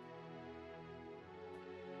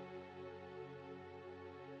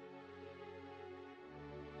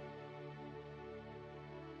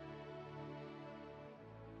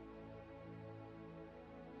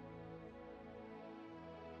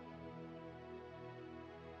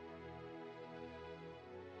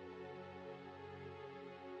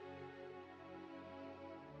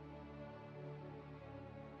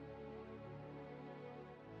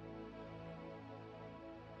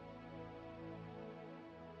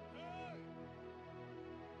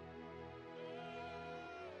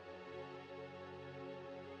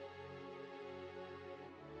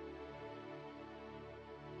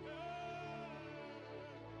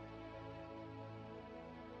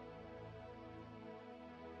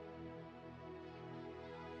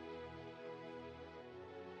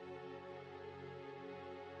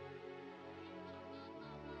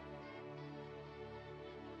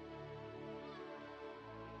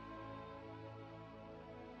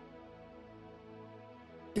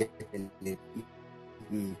 getting it.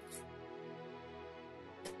 Mhm.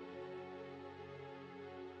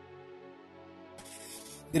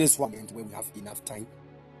 This is one moment where we have enough time.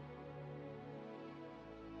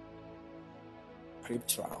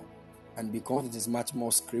 Scriptural, and because it is much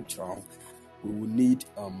more scriptural, we will need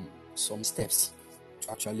some steps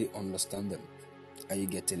to actually understand them. Are you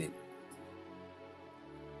getting it?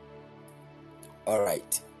 All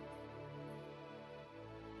right.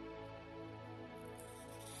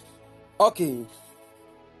 Okay.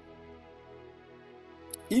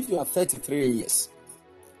 If you are 33 years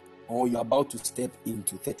or you're about to step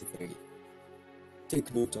into 33,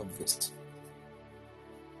 take note of this.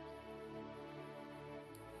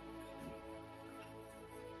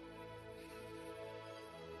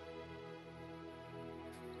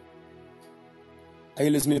 Are you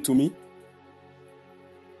listening to me?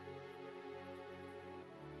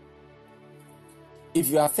 If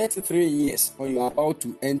you are 33 years or you are about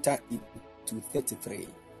to enter into 33,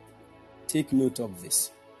 take note of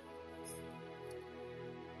this.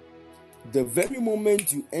 The very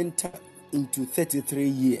moment you enter into 33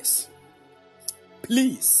 years,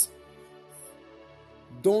 please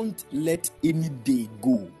don't let any day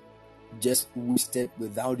go just wasted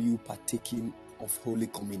without you partaking of Holy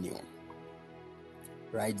Communion.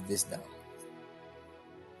 Write this down.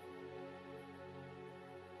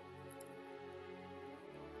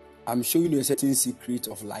 I'm showing you a certain secret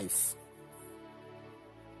of life.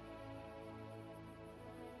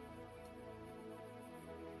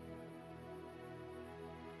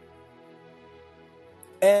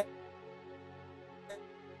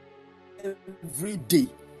 Every day,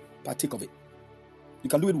 partake of it. You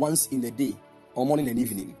can do it once in a day, or morning and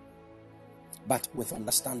evening, but with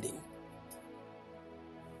understanding.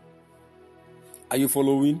 Are you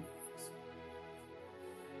following?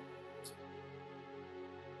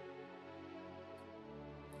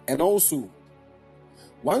 And also,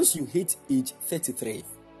 once you hit age 33,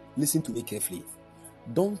 listen to me carefully.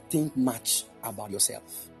 Don't think much about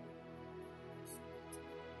yourself.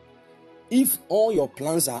 If all your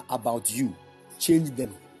plans are about you, change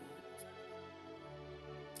them.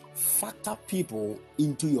 Factor people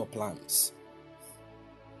into your plans.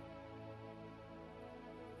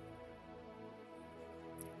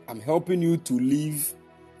 I'm helping you to live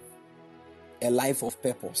a life of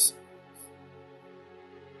purpose.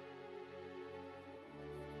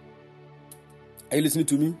 Are you listening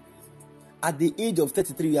to me? At the age of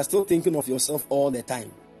 33, you are still thinking of yourself all the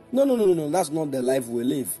time. No. That's not the life we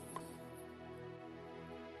live.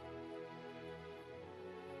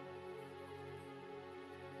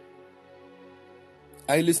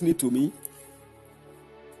 Are you listening to me?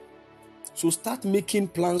 So start making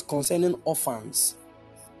plans concerning orphans,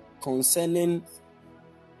 concerning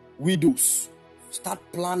widows. Start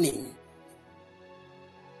planning.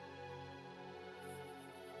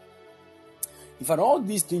 In fact, all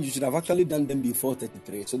these things, you should have actually done them before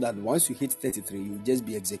 33, so that once you hit 33, you'll just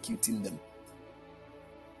be executing them.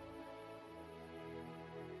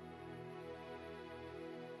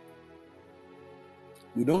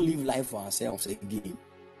 We don't live life for ourselves again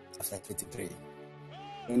after 33.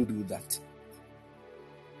 Don't do that.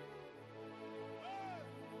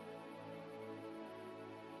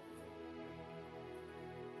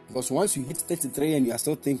 Because once you hit 33 and you are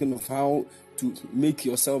still thinking of how to make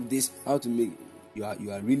yourself this, how to make, you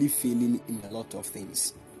are really failing in a lot of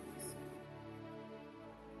things.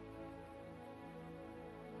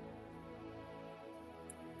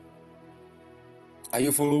 Are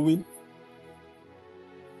you following?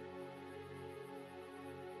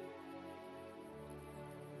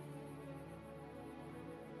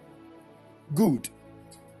 Good.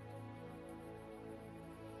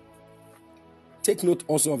 Take note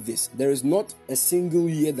also of this. There is not a single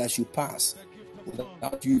year that you pass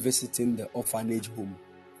without you visiting the orphanage home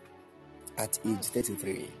at age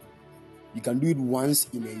 33. You can do it once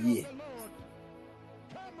in a year.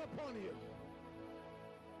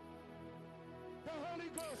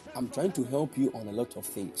 I'm trying to help you on a lot of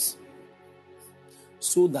things,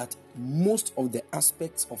 so that most of the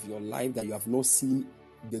aspects of your life that you have not seen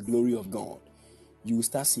the glory of God, you will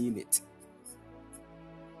start seeing it.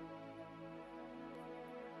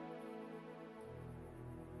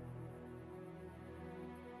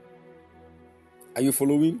 Are you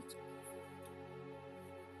following?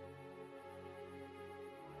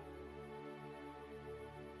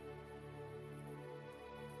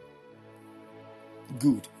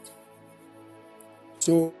 Good.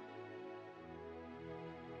 So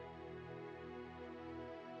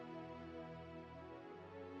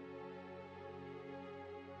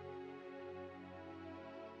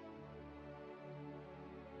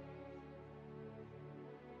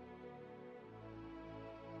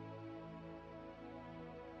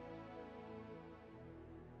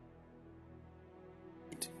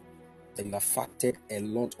fasted, you have factored a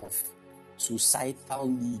lot of societal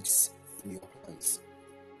needs in your plans.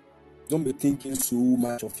 Don't be thinking so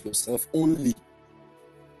much of yourself only.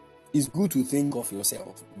 It's good to think of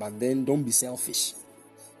yourself, but then don't be selfish.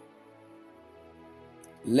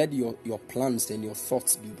 Let your plans and your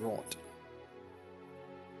thoughts be broad.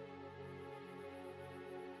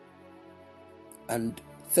 And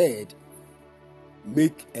third,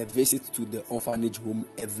 make a visit to the orphanage home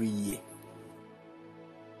every year.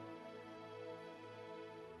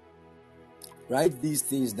 Write these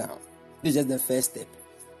things down. This is just the first step.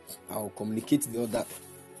 I'll communicate the other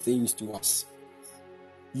things to us.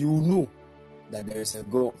 You know that there is a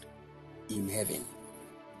God in heaven.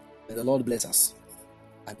 May the Lord bless us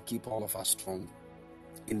and keep all of us strong.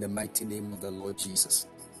 In the mighty name of the Lord Jesus.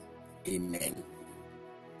 Amen.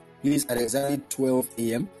 Please, at exactly 12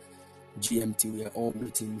 a.m. GMT, we are all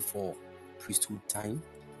waiting for priesthood time.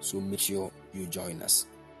 So make sure you join us.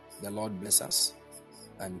 The Lord bless us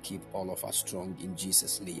and keep all of us strong in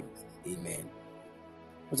Jesus' name. Amen.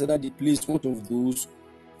 But Daddy, please, one of those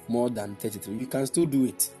more than 33, you can still do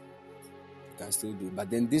it. You can still do it.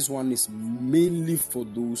 But then this one is mainly for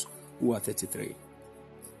those who are 33.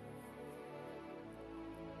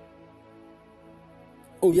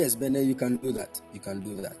 Oh yes, Bene, you can do that. You can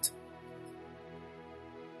do that.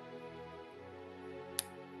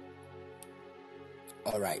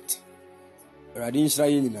 All right.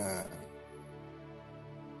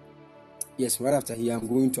 Yes, right after here, I'm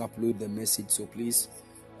going to upload the message. So please,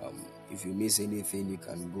 if you miss anything, you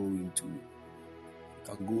can go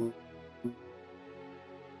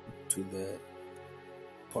to the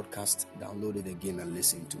podcast, download it again, and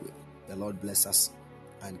listen to it. The Lord bless us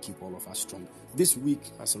and keep all of us strong. This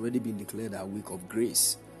week has already been declared a week of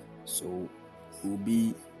grace. So we'll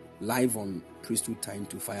be live on Priesthood Time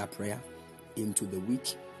to Fire Prayer into the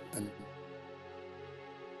week, and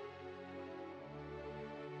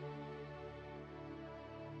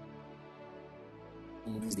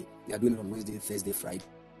on Wednesday. They are doing it on Wednesday, Thursday, Friday.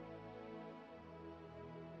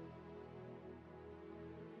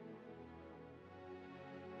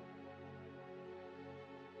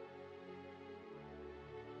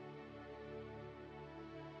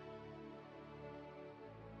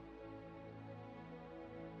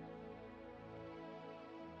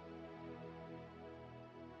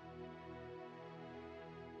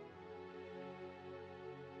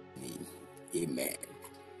 Amen.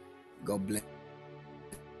 God bless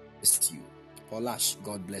you. Polash,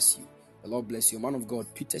 God bless you. The Lord bless you. Man of God,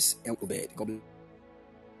 Peters and Obed. God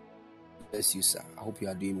bless you, sir. I hope you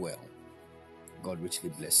are doing well. God richly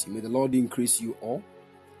bless you. May the Lord increase you all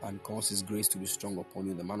and cause His grace to be strong upon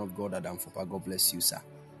you. The man of God, Adam Fopa, God bless you, sir.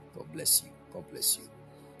 God bless you. God bless you.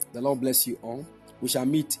 The Lord bless you all. We shall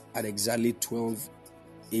meet at exactly 12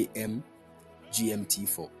 a.m. GMT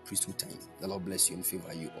for priesthood time. The Lord bless you and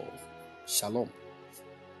favor you all. Shalom.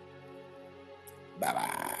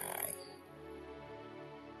 Bye-bye.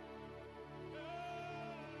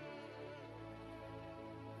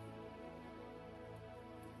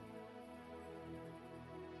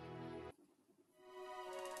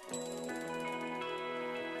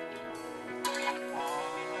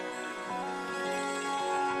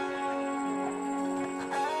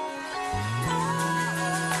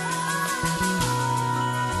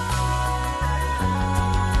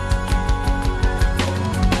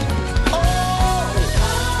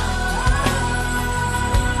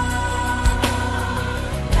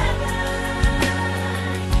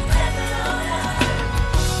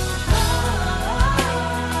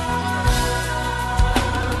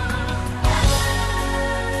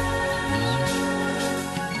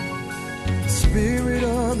 Spirit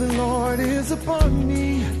of the Lord is upon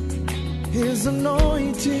me. His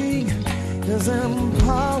anointing is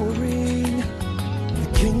empowering. The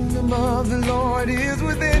kingdom of the Lord is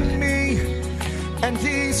within me, and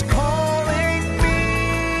He's calling me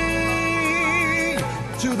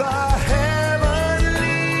to the heavenlies.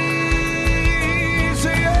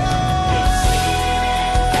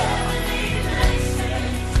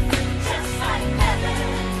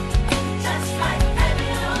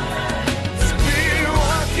 Spirit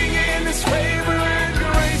walking in His favor and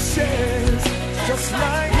graces, just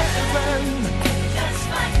like heaven.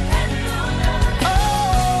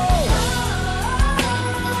 Oh,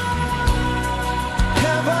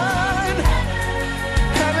 heaven,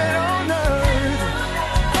 heaven on earth.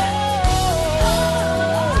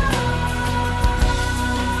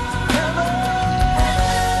 Heaven.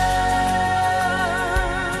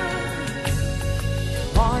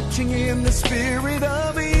 Marching in the spirit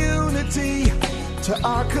of unity, to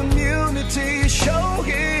our community show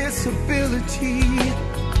His ability.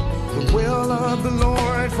 The will of the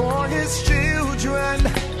Lord for his children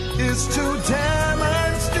is to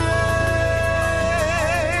demonstrate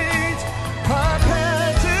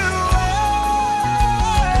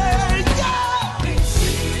perpetuate. Yeah! Be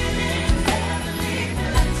seated in heavenly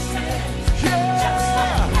places, just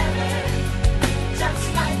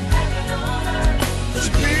like heaven on earth.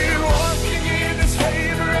 Spirit walking in his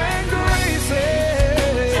favor and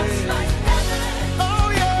graces. Just like heaven, Oh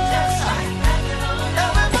yeah. just like heaven on earth.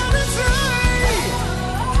 Everybody say,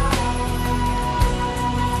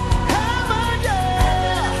 heaven,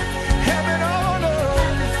 yeah, heaven on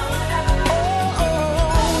earth. Oh,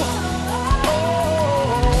 oh,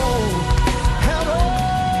 heaven.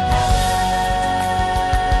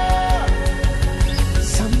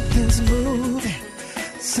 Something's moving,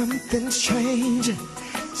 something's changing.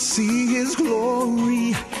 See his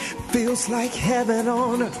glory, feels like heaven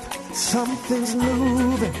on earth. Something's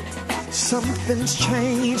moving, something's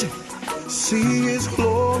changing. See his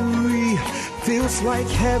glory, feels like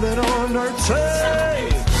heaven on earth. Say,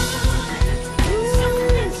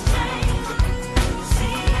 Something's changing.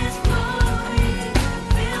 See his glory,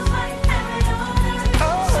 feels like heaven on earth.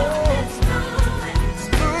 oh, Something's moving,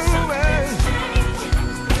 moving. changing.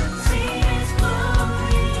 See his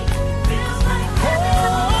glory, feels like heaven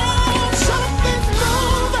on earth. Something's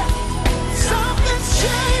moving, something's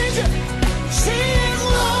changing. See his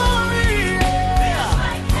glory, yeah.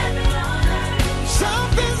 Like heaven on earth.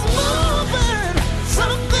 Something's moving,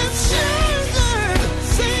 something's changing.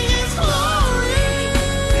 See his glory.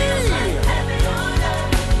 Like heaven on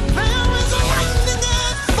earth. There is lightning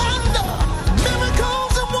and thunder,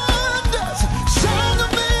 miracles and wonders, sound of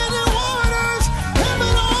many waters,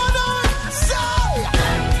 heaven on earth. Say,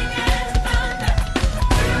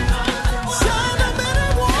 sound of many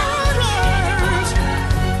waters.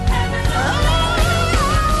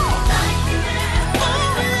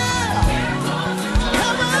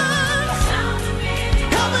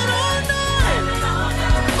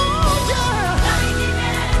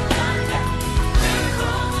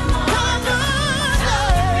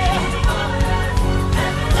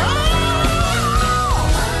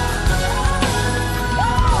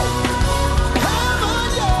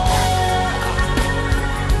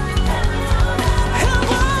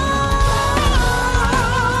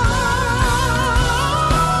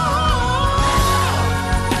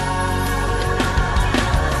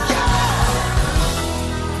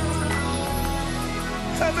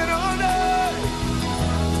 Heaven on earth,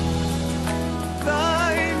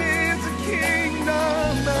 thine is the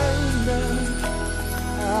kingdom and the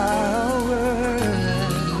power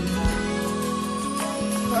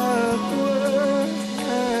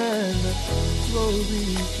and the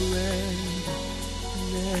glory forever,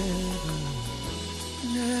 never,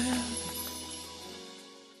 never.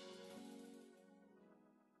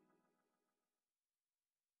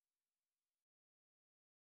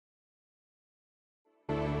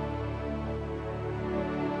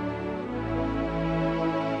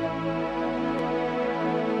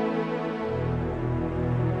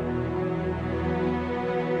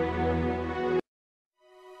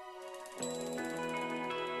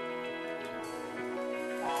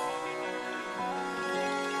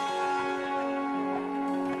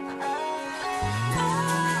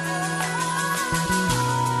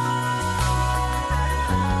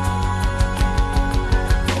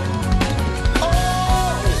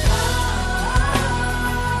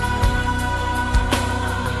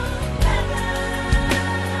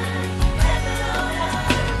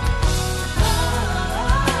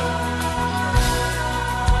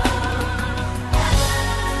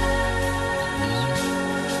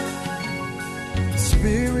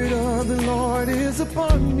 Spirit of the Lord is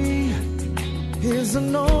upon me. His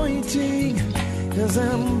anointing is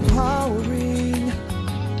empowering.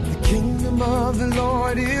 The kingdom of the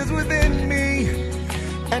Lord is within me,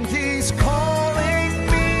 and he's calling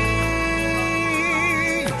me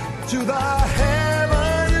to the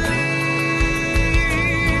heavenlies.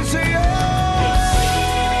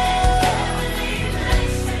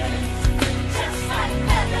 Just like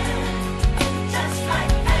heaven, just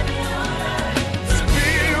like heaven on earth.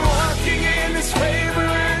 Spirit walking in his favor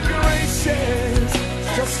and graces,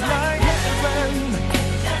 just like heaven.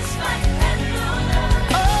 Just like heaven on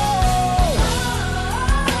earth. Oh,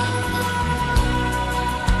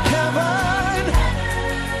 heaven,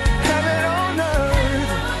 heaven on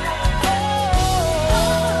earth. Oh,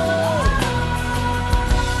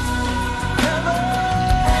 heaven.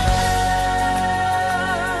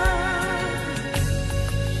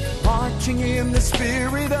 Marching in the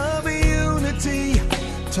spirit of unity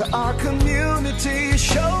to our community,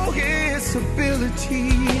 show his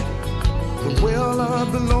ability. The will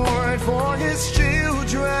of the Lord for his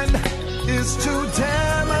children is to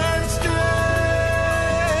demonstrate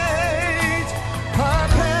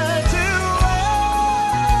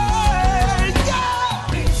perpetuate. Yeah!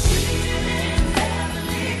 Be seated in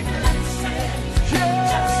heavenly places,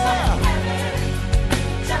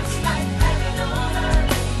 just like heaven on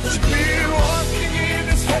earth. To be walking in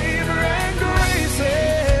his favor and grace.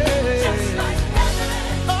 Just like heaven,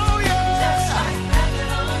 Oh yeah. just like heaven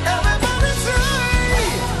on earth. Everybody say,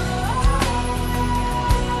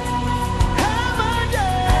 heaven,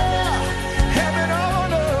 yeah, heaven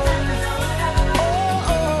on earth. Oh,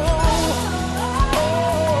 oh,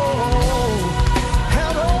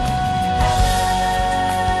 heaven.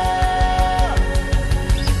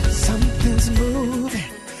 Something's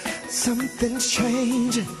moving, something's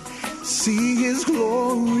changing. See his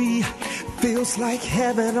glory, feels like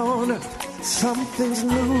heaven on earth. Something's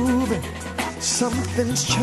moving, something's changing.